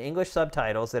to an English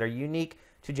subtitles that are unique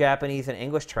to Japanese and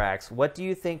English tracks. What do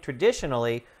you think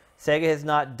traditionally Sega has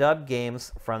not dubbed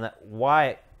games from that?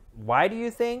 Why Why do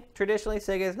you think traditionally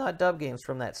Sega has not dubbed games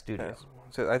from that studio?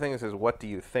 So I think it says, what do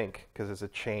you think? Because it's a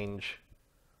change.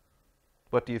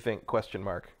 What do you think? Question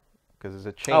mark. Because it's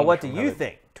a change. Oh, what do you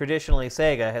think? Traditionally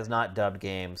Sega has not dubbed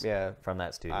games from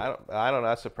that studio. I don't know.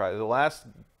 That's surprising. The last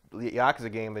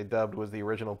Yakuza game they dubbed was the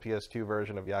original PS2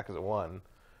 version of Yakuza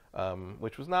 1,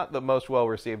 which was not the most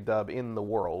well-received dub in the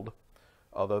world,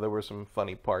 although there were some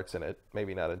funny parts in it,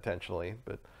 maybe not intentionally.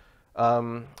 But I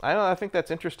don't know. I think that's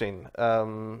interesting.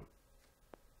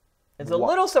 It's a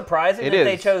little surprising that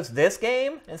they chose this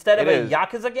game instead of a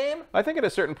Yakuza game. I think at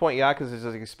a certain point, Yakuza is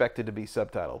expected to be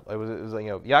subtitled. It was like,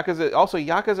 Yakuza. Also,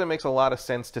 Yakuza makes a lot of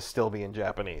sense to still be in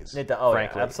Japanese. Frankly.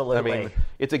 Yeah, absolutely. I mean,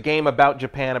 it's a game about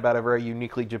Japan, about a very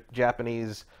uniquely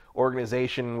Japanese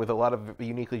organization with a lot of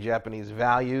uniquely Japanese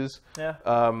values. Yeah.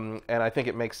 And I think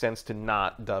it makes sense to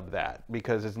not dub that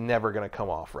because it's never going to come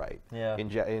off right. Yeah.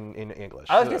 In English.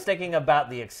 I was just thinking about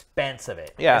the expense of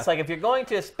it. Yeah. It's like if you're going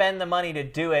to spend the money to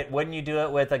do it, wouldn't you do it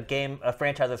with a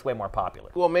franchise that's way more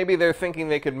popular? Well, maybe they're thinking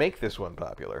they could make this one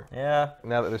popular. Yeah.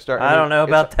 Now that they're starting. I don't know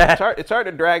about that. It's hard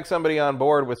to drag somebody on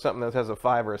board with something that has a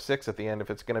 5 or a 6 at the end if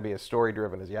it's going to be as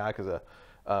story-driven as Yakuza.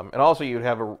 And also, you'd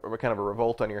have a kind of a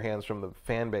revolt on your hands from the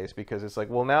fan base because it's like,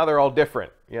 well, now they're all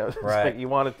different. It's like you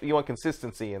want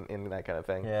consistency in that kind of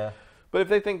thing. Yeah. But if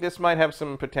they think this might have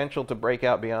some potential to break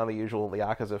out beyond the usual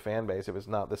Yakuza fan base, if it's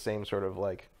not the same sort of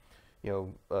like,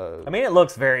 I mean, it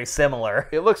looks very similar.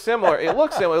 It looks similar. It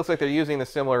looks similar. It looks like they're using the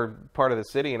similar part of the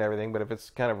city and everything. But if it's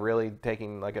kind of really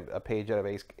taking like a page out of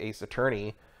Ace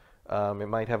Attorney, it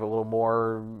might have a little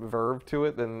more verve to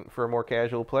it than for a more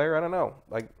casual player. I don't know.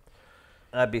 Like.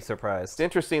 I'd be surprised. It's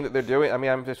interesting that they're doing. I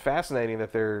mean, I'm just fascinating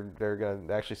that they're going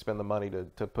to actually spend the money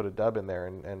to put a dub in there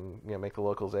and make the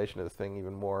localization of this thing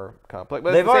even more complex.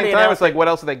 But at the same time, it's like, what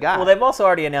else have they got? Well, they've also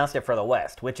already announced it for the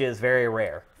West, which is very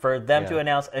rare for them to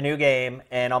announce a new game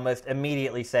and almost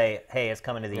immediately say, "Hey, it's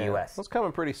coming to the U.S." Well, it's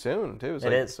coming pretty soon too.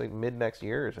 It's like mid next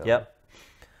year or something. Yep.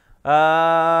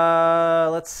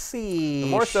 Let's see. The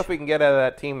more stuff we can get out of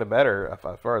that team, the better,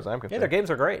 as far as I'm concerned. Yeah, their games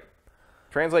are great.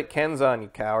 Translate Kenzan, you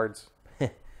cowards.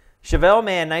 Chevelle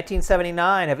Man,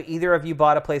 1979. Have either of you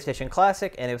bought a PlayStation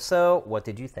Classic? And if so, what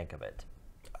did you think of it?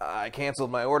 I canceled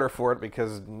my order for it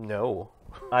because no.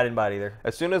 I didn't buy it either.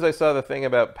 As soon as I saw the thing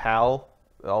about PAL,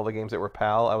 all the games that were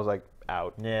PAL, I was like,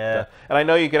 out. Yeah. And I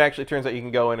know you can actually, turns out you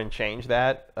can go in and change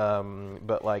that.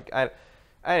 But like, I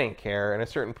didn't care. And at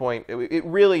a certain point, it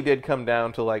really did come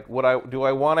down to like, do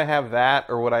I want to have that,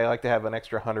 or would I like to have an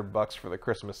extra $100 for the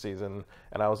Christmas season?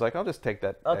 And I was like, I'll just take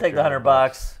that. I'll take the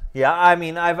 $100. Yeah, I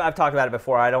mean, I've talked about it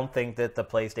before. I don't think that the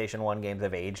PlayStation 1 games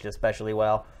have aged especially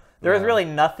well. There is really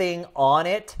nothing on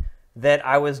it that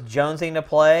I was jonesing to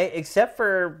play, except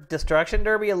for Destruction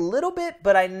Derby a little bit,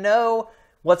 but I know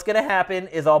what's going to happen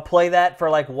is I'll play that for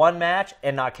like one match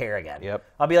and not care again. Yep.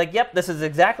 I'll be like, yep, this is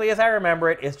exactly as I remember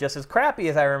it. It's just as crappy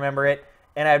as I remember it,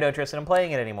 and I have no interest in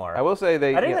playing it anymore. I will say I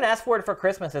didn't even ask for it for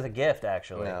Christmas as a gift,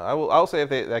 actually. No, I'll say if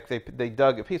they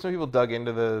dug, if some people dug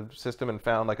into the system and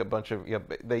found like a bunch of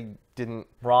they didn't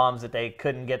ROMs that they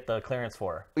couldn't get the clearance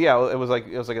for. Yeah, it was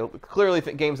like clearly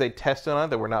games they tested on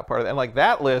it that were not part of it, and like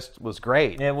that list was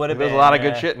great. It would have been. There's a lot of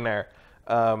good shit in there.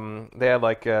 They had they had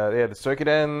the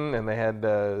Suikoden, and they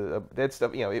had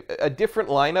stuff. A different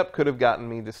lineup could have gotten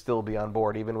me to still be on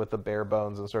board, even with the bare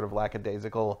bones and sort of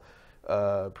lackadaisical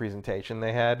presentation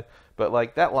they had. But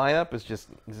like that lineup is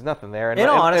there's nothing there. And,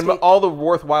 honestly, and all the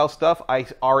worthwhile stuff I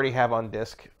already have on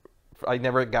disc. I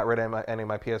never got rid of any of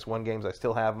my PS1 games. I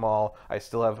still have them all. I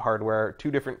still have hardware,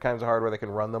 2 different kinds of hardware that can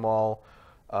run them all.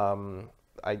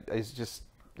 They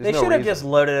should have just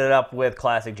loaded it up with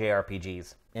classic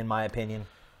JRPGs, in my opinion.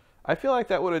 I feel like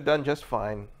that would have done just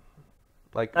fine.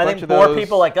 Like I think more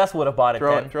people like us would have bought it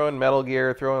then. Throw in Metal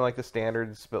Gear, throw in like the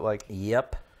standards, but like...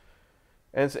 Yep.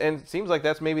 And it seems like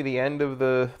that's maybe the end of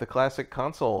the classic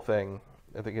console thing.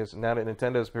 I think it's now that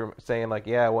Nintendo's saying like,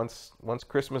 yeah, once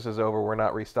Christmas is over, we're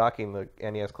not restocking the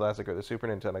NES Classic or the Super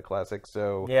Nintendo Classic.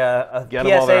 So yeah, get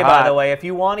them while they're by hot. the way, if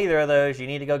you want either of those, you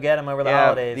need to go get them over the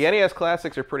holidays. The NES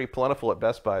Classics are pretty plentiful at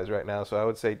Best Buys right now. So I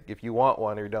would say if you want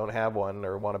one or don't have one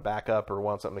or want to back up or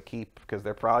want something to keep, because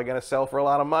they're probably going to sell for a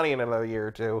lot of money in another year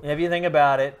or two. If you think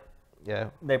about it. Yeah.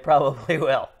 They probably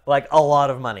will. Like a lot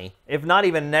of money. If not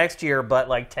even next year, but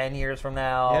like 10 years from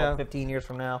now, 15 years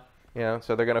from now.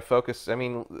 So they're going to focus. I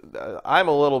mean, I'm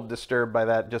a little disturbed by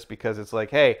that just because it's like,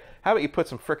 hey, how about you put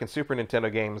some frickin' Super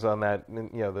Nintendo games on that,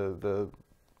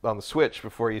 on the Switch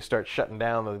before you start shutting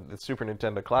down the Super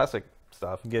Nintendo Classic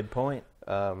stuff. Good point.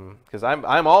 Because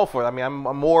I'm all for it. I mean,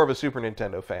 I'm more of a Super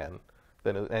Nintendo fan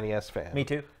than an NES fan. Me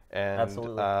too. And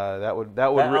Absolutely. that would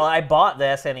I bought the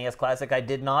SNES Classic. I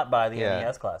did not buy the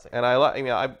NES Classic. And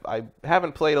I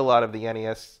haven't played a lot of the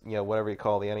NES, whatever you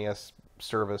call the NES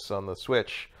service on the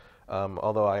Switch.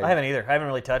 Although I haven't either. I haven't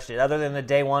really touched it other than the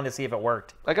day one to see if it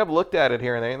worked. Like I've looked at it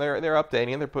here and there, and they're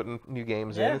updating, they're putting new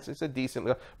games in. It's a decent,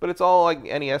 but it's all like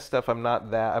NES stuff. I'm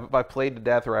not that. I played to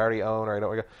death, or I already own, or I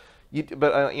don't.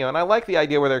 But and I like the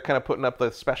idea where they're kind of putting up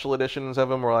the special editions of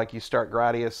them, where like you start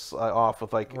Gradius off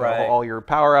with like all your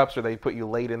power ups, or they put you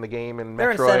late in the game and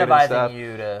they're Metroid incentivizing and stuff.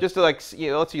 You to just to like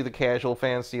let's see the casual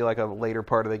fans see like a later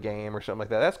part of the game or something like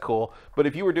that. That's cool. But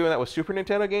if you were doing that with Super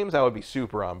Nintendo games, I would be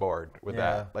super on board with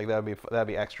that. Like that'd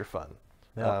be extra fun.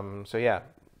 Yep. So yeah,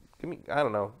 I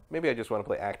don't know. Maybe I just want to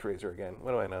play ActRaiser again.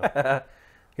 What do I know?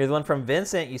 Here's one from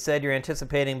Vincent. You said you're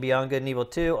anticipating Beyond Good and Evil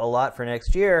 2 a lot for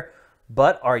next year.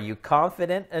 But are you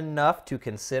confident enough to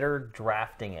consider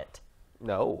drafting it?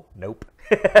 No. Nope.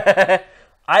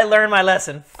 I learned my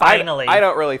lesson, finally. I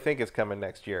don't really think it's coming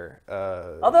next year.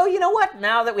 Although, you know what?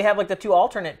 Now that we have like the 2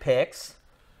 alternate picks...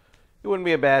 It wouldn't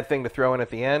be a bad thing to throw in at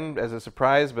the end as a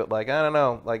surprise, but like, I don't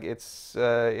know. Like,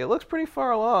 it looks pretty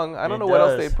far along. I don't know what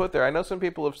else they put there. I know some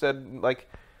people have said, like,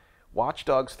 Watch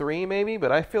Dogs 3 maybe,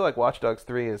 but I feel like Watch Dogs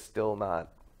 3 is still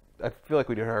not... I feel like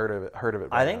we'd heard of it.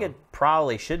 I think it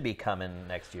probably should be coming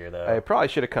next year, though. It probably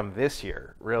should have come this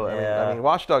year, really. Yeah. I mean,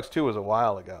 Watch Dogs 2 was a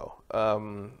while ago. I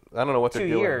don't know what they're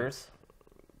doing. 2 years.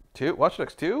 Watch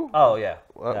Dogs 2? Oh yeah.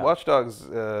 Watch Dogs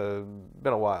been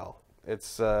a while.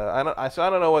 It's I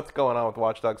don't know what's going on with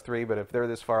Watch Dogs 3, but if they're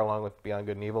this far along with Beyond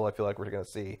Good and Evil, I feel like we're going to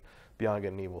see Beyond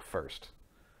Good and Evil first.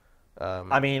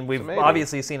 I mean, we've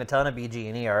obviously seen a ton of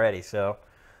BG&E already, so.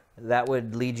 That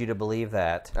would lead you to believe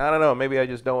that. I don't know. Maybe I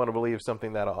just don't want to believe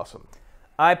something that awesome.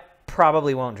 I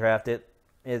probably won't draft it.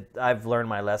 I've learned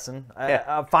my lesson.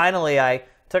 Finally, I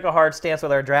took a hard stance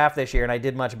with our draft this year, and I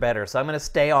did much better. So I'm going to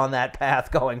stay on that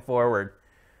path going forward.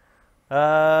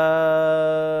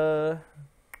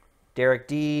 Derek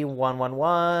D,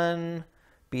 111.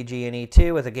 BG&E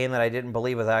 2 is a game that I didn't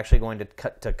believe was actually going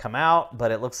to come out,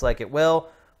 but it looks like it will.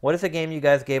 What is a game you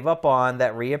guys gave up on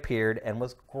that reappeared and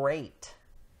was great?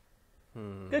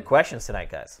 Good questions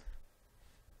tonight, guys.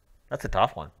 That's a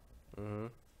tough one.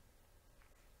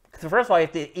 So first of all, you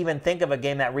have to even think of a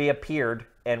game that reappeared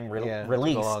and released.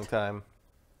 It's a long time.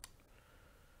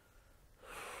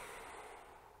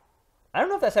 I don't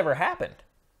know if that's ever happened.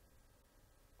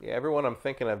 Yeah, everyone I'm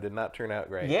thinking of did not turn out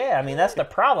great. Yeah, I mean, that's the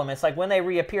problem. It's like when they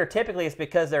reappear, typically it's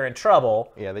because they're in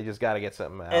trouble. Yeah, they just got to get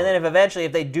something out. And then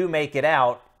if they do make it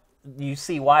out, you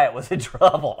see why it was in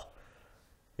trouble.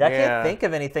 I can't think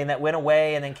of anything that went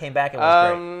away and then came back and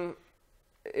was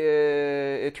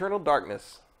great. Eternal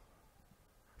Darkness.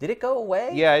 Did it go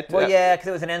away? Yeah. Because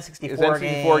it was an N64 game. It was an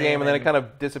N64 game, and then it kind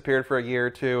of disappeared for a year or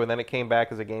two, and then it came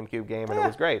back as a GameCube game, and it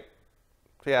was great.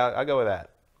 So yeah, I'll go with that.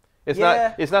 It's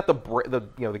not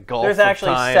the gulf. There's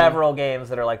actually of time. several games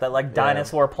that are like that, like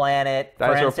Dinosaur Planet.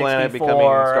 Dinosaur for N64, Planet becoming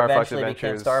Star Fox eventually Adventures.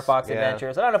 became Star Fox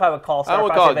Adventures. I don't know if I would call Star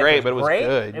Fox call Adventures it great, but it was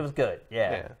good. It was good.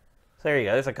 Yeah. So there you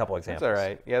go. There's a couple examples. That's all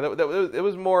right. Yeah, it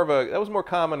was more of a that was more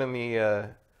common in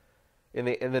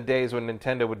the days when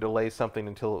Nintendo would delay something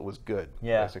until it was good.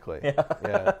 Yeah. Basically.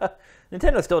 Yeah.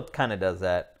 Nintendo still kind of does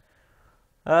that.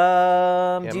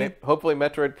 Hopefully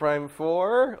Metroid Prime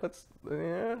 4.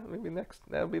 Maybe next.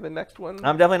 That'll be the next one.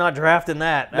 I'm definitely not drafting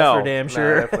that. That's for damn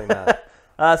sure. No, definitely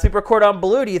not. Super Cordon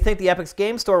Bleu, do you think the Epic's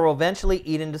Game Store will eventually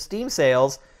eat into Steam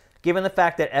sales, given the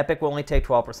fact that Epic will only take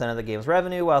 12% of the game's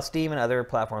revenue, while Steam and other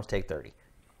platforms take 30%?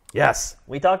 Yes.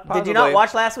 We talked. Possibly. Did you not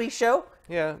watch last week's show?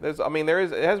 Yeah. It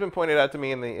has been pointed out to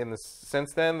me in the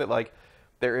since then that like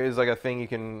there is like a thing you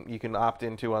can opt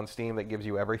into on Steam that gives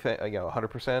you everything,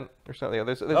 100% or something.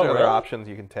 There's other options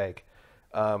you can take.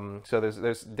 So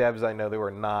there's devs I know that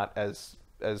were not as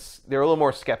they're a little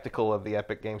more skeptical of the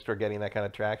Epic Game Store getting that kind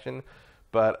of traction.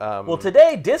 But well,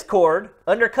 today Discord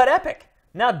undercut Epic.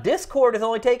 Now Discord is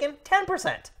only taking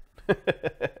 10%.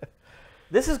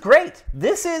 This is great.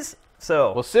 This is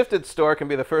so. Well, Sifted Store can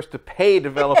be the first to pay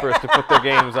developers to put their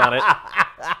games on it,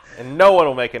 and no one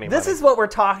will make any money. This is what we're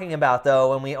talking about,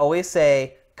 though, when we always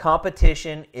say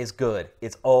competition is good.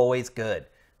 It's always good.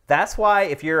 That's why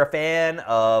if you're a fan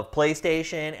of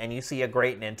PlayStation and you see a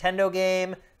great Nintendo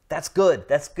game, that's good.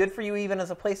 That's good for you even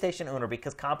as a PlayStation owner,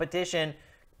 because competition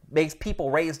makes people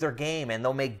raise their game, and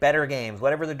they'll make better games.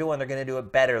 Whatever they're doing, they're going to do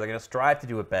it better. They're going to strive to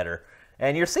do it better.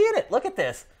 And you're seeing it. Look at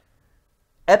this.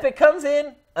 Epic comes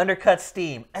in, undercuts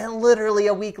Steam, and literally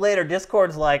a week later,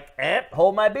 Discord's like,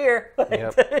 hold my beer.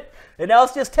 Yep. And now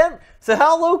it's just 10. So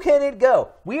how low can it go?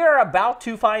 We are about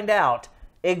to find out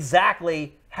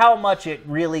exactly how much it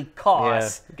really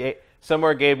costs. Yeah.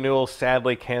 Somewhere Gabe Newell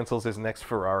sadly cancels his next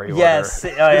Ferrari yes.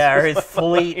 order. Oh yeah, or his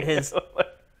fleet,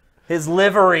 his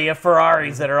livery of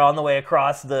Ferraris that are on the way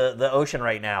across the ocean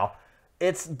right now.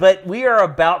 But we are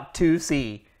about to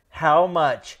see how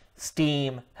much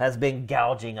Steam has been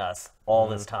gouging us all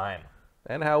this time.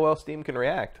 And how well Steam can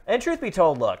react. And truth be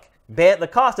told, look, the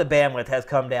cost of bandwidth has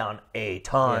come down a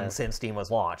ton since Steam was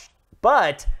launched.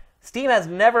 But Steam has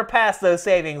never passed those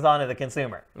savings on to the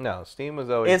consumer. No, Steam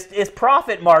was always... Its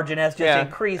profit margin has just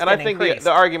increased and I think increased.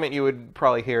 The argument you would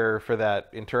probably hear for that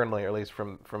internally, or at least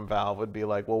from Valve, would be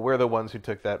like, well, we're the ones who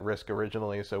took that risk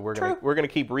originally, so we're gonna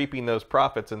keep reaping those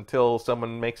profits until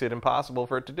someone makes it impossible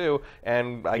for it to do,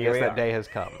 and I guess that day has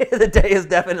come. The day has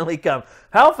definitely come.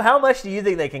 How much do you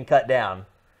think they can cut down?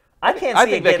 I can't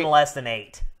see it getting less than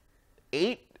 8.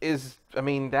 8 is, I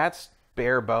mean, that's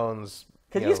bare bones.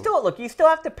 Because you still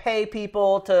have to pay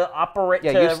people to operate.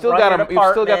 Yeah, you've still got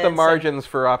the margins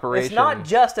for operation. It's not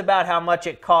just about how much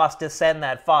it costs to send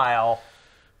that file.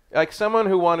 Like someone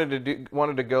who wanted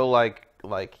to go like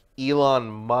Elon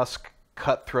Musk,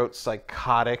 cutthroat,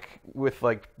 psychotic with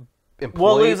like employee.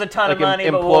 We'll lose a ton of money,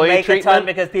 but we'll make a ton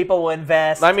because people will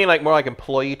invest. I mean, like more like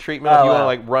employee treatment. If you want to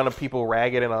like run people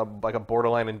ragged in a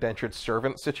borderline indentured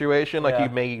servant situation, like you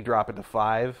maybe drop it to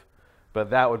 5.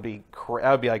 But that would be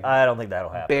like I don't think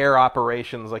that'll happen. Bare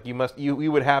operations, like you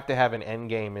would have to have an end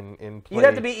game in play. You'd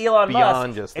have to be Elon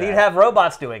Musk, and you'd have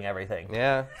robots doing everything.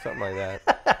 Yeah, something like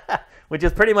that. Which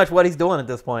is pretty much what he's doing at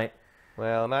this point.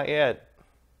 Well, not yet.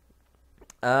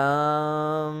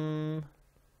 Congrim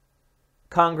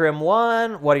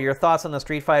 1, what are your thoughts on the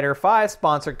Street Fighter V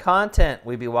sponsored content?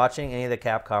 Will you be watching any of the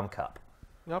Capcom Cup?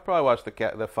 I'll probably watch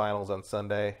the finals on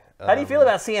Sunday. How do you feel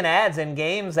about seeing ads in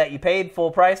games that you paid full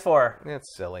price for?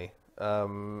 It's silly.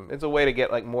 It's a way to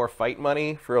get like more fight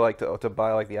money for like to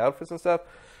buy like the outfits and stuff.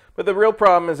 But the real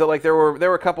problem is that like there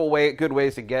were a couple good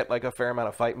ways to get like a fair amount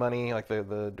of fight money, like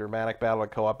the dramatic battle, like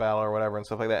co-op battle or whatever and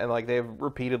stuff like that. And like they've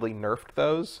repeatedly nerfed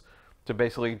those to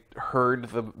basically herd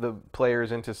the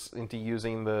players into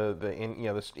using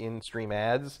the in-stream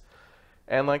ads.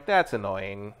 And, like, that's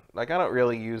annoying. Like, I don't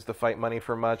really use the fight money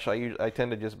for much. I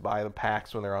tend to just buy the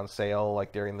packs when they're on sale,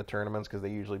 like, during the tournaments, because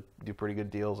they usually do pretty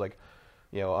good deals, like,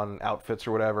 you know, on outfits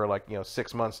or whatever. Like, you know,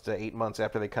 6 months to 8 months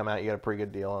after they come out, you get a pretty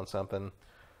good deal on something.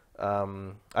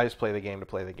 I just play the game to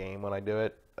play the game when I do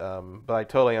it. But I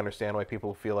totally understand why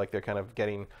people feel like they're kind of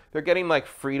getting like,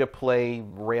 free-to-play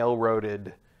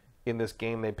railroaded in this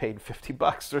game they paid $50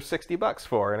 or $60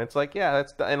 for, and it's like, yeah,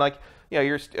 that's, and like, you know,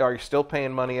 you're still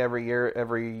paying money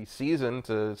every season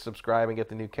to subscribe and get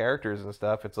the new characters and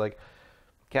stuff. It's like,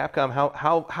 Capcom,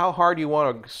 how hard do you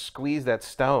want to squeeze that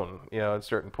stone? You know, at a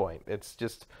certain point, it's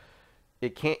just you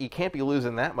can't be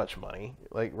losing that much money,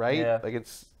 like, right? Yeah. Like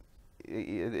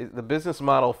the business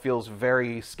model feels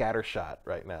very scattershot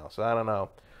right now. So I don't know.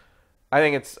 I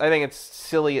think it's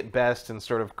silly at best and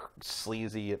sort of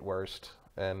sleazy at worst.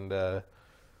 And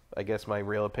I guess my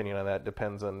real opinion on that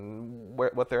depends on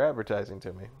what they're advertising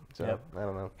to me. So I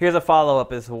don't know. Here's a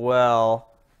follow-up as well.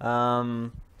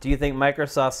 Do you think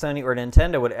Microsoft, Sony, or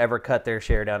Nintendo would ever cut their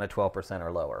share down to 12%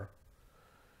 or lower?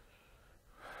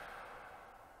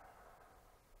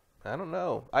 I don't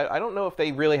know. I don't know if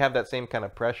they really have that same kind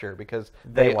of pressure because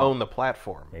they own the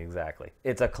platform. Exactly.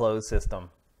 It's a closed system.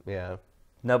 Yeah.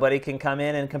 Nobody can come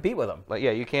in and compete with them. Like,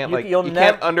 yeah, you can't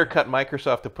can't undercut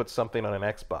Microsoft to put something on an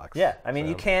Xbox. Yeah, I mean,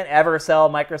 you can't ever sell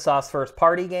Microsoft's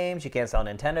first-party games. You can't sell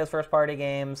Nintendo's first-party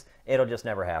games. It'll just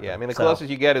never happen. Yeah, I mean, the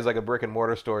closest you get is like a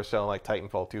brick-and-mortar store selling like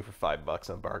Titanfall 2 for $5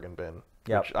 in a bargain bin,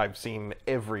 which I've seen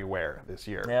everywhere this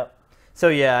year. Yep. So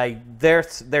yeah, they're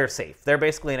safe. They're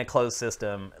basically in a closed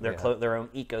system. They're their own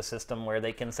ecosystem where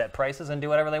they can set prices and do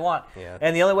whatever they want. Yeah.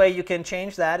 And the only way you can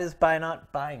change that is by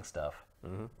not buying stuff.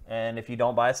 Mm-hmm. And if you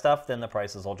don't buy stuff, then the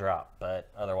prices will drop. But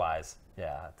otherwise,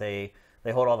 yeah, they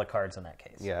hold all the cards in that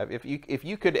case. Yeah, if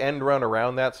you could end run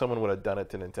around that, someone would have done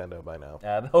it to Nintendo by now.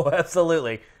 Oh,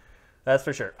 absolutely. That's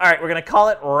for sure. All right, we're going to call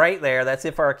it right there. That's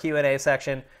it for our Q&A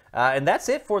section. And that's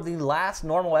it for the last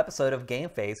normal episode of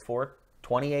GameFace for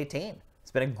 2018. It's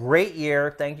been a great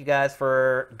year. Thank you guys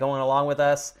for going along with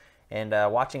us and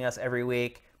watching us every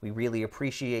week. We really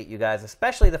appreciate you guys,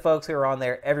 especially the folks who are on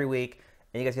there every week.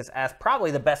 And you guys just asked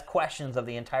probably the best questions of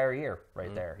the entire year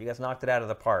right there. You guys knocked it out of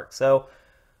the park. So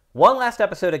one last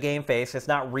episode of GameFace. It's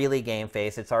not really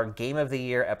GameFace. It's our Game of the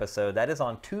Year episode. That is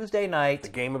on Tuesday night. The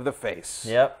Game of the Face.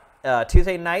 Yep.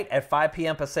 Tuesday night at 5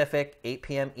 p.m. Pacific, 8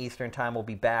 p.m. Eastern Time. We'll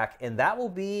be back. And that will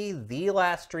be the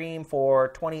last stream for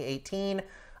 2018.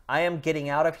 I am getting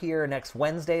out of here next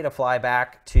Wednesday to fly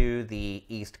back to the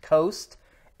East Coast.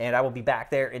 And I will be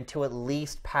back there until at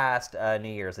least past New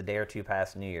Year's, a day or two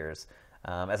past New Year's.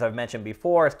 As I've mentioned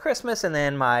before, it's Christmas, and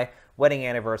then my wedding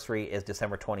anniversary is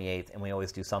December 28th, and we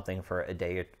always do something for a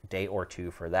day or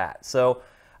two for that. So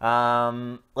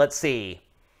let's see.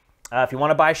 If you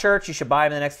want to buy shirts, you should buy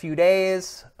them in the next few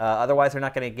days. Otherwise, they're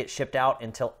not going to get shipped out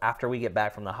until after we get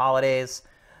back from the holidays.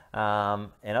 And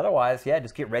otherwise, yeah,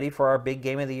 just get ready for our big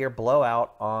Game of the Year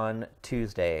blowout on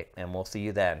Tuesday, and we'll see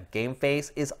you then.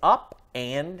 GameFace is up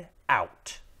and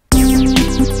out.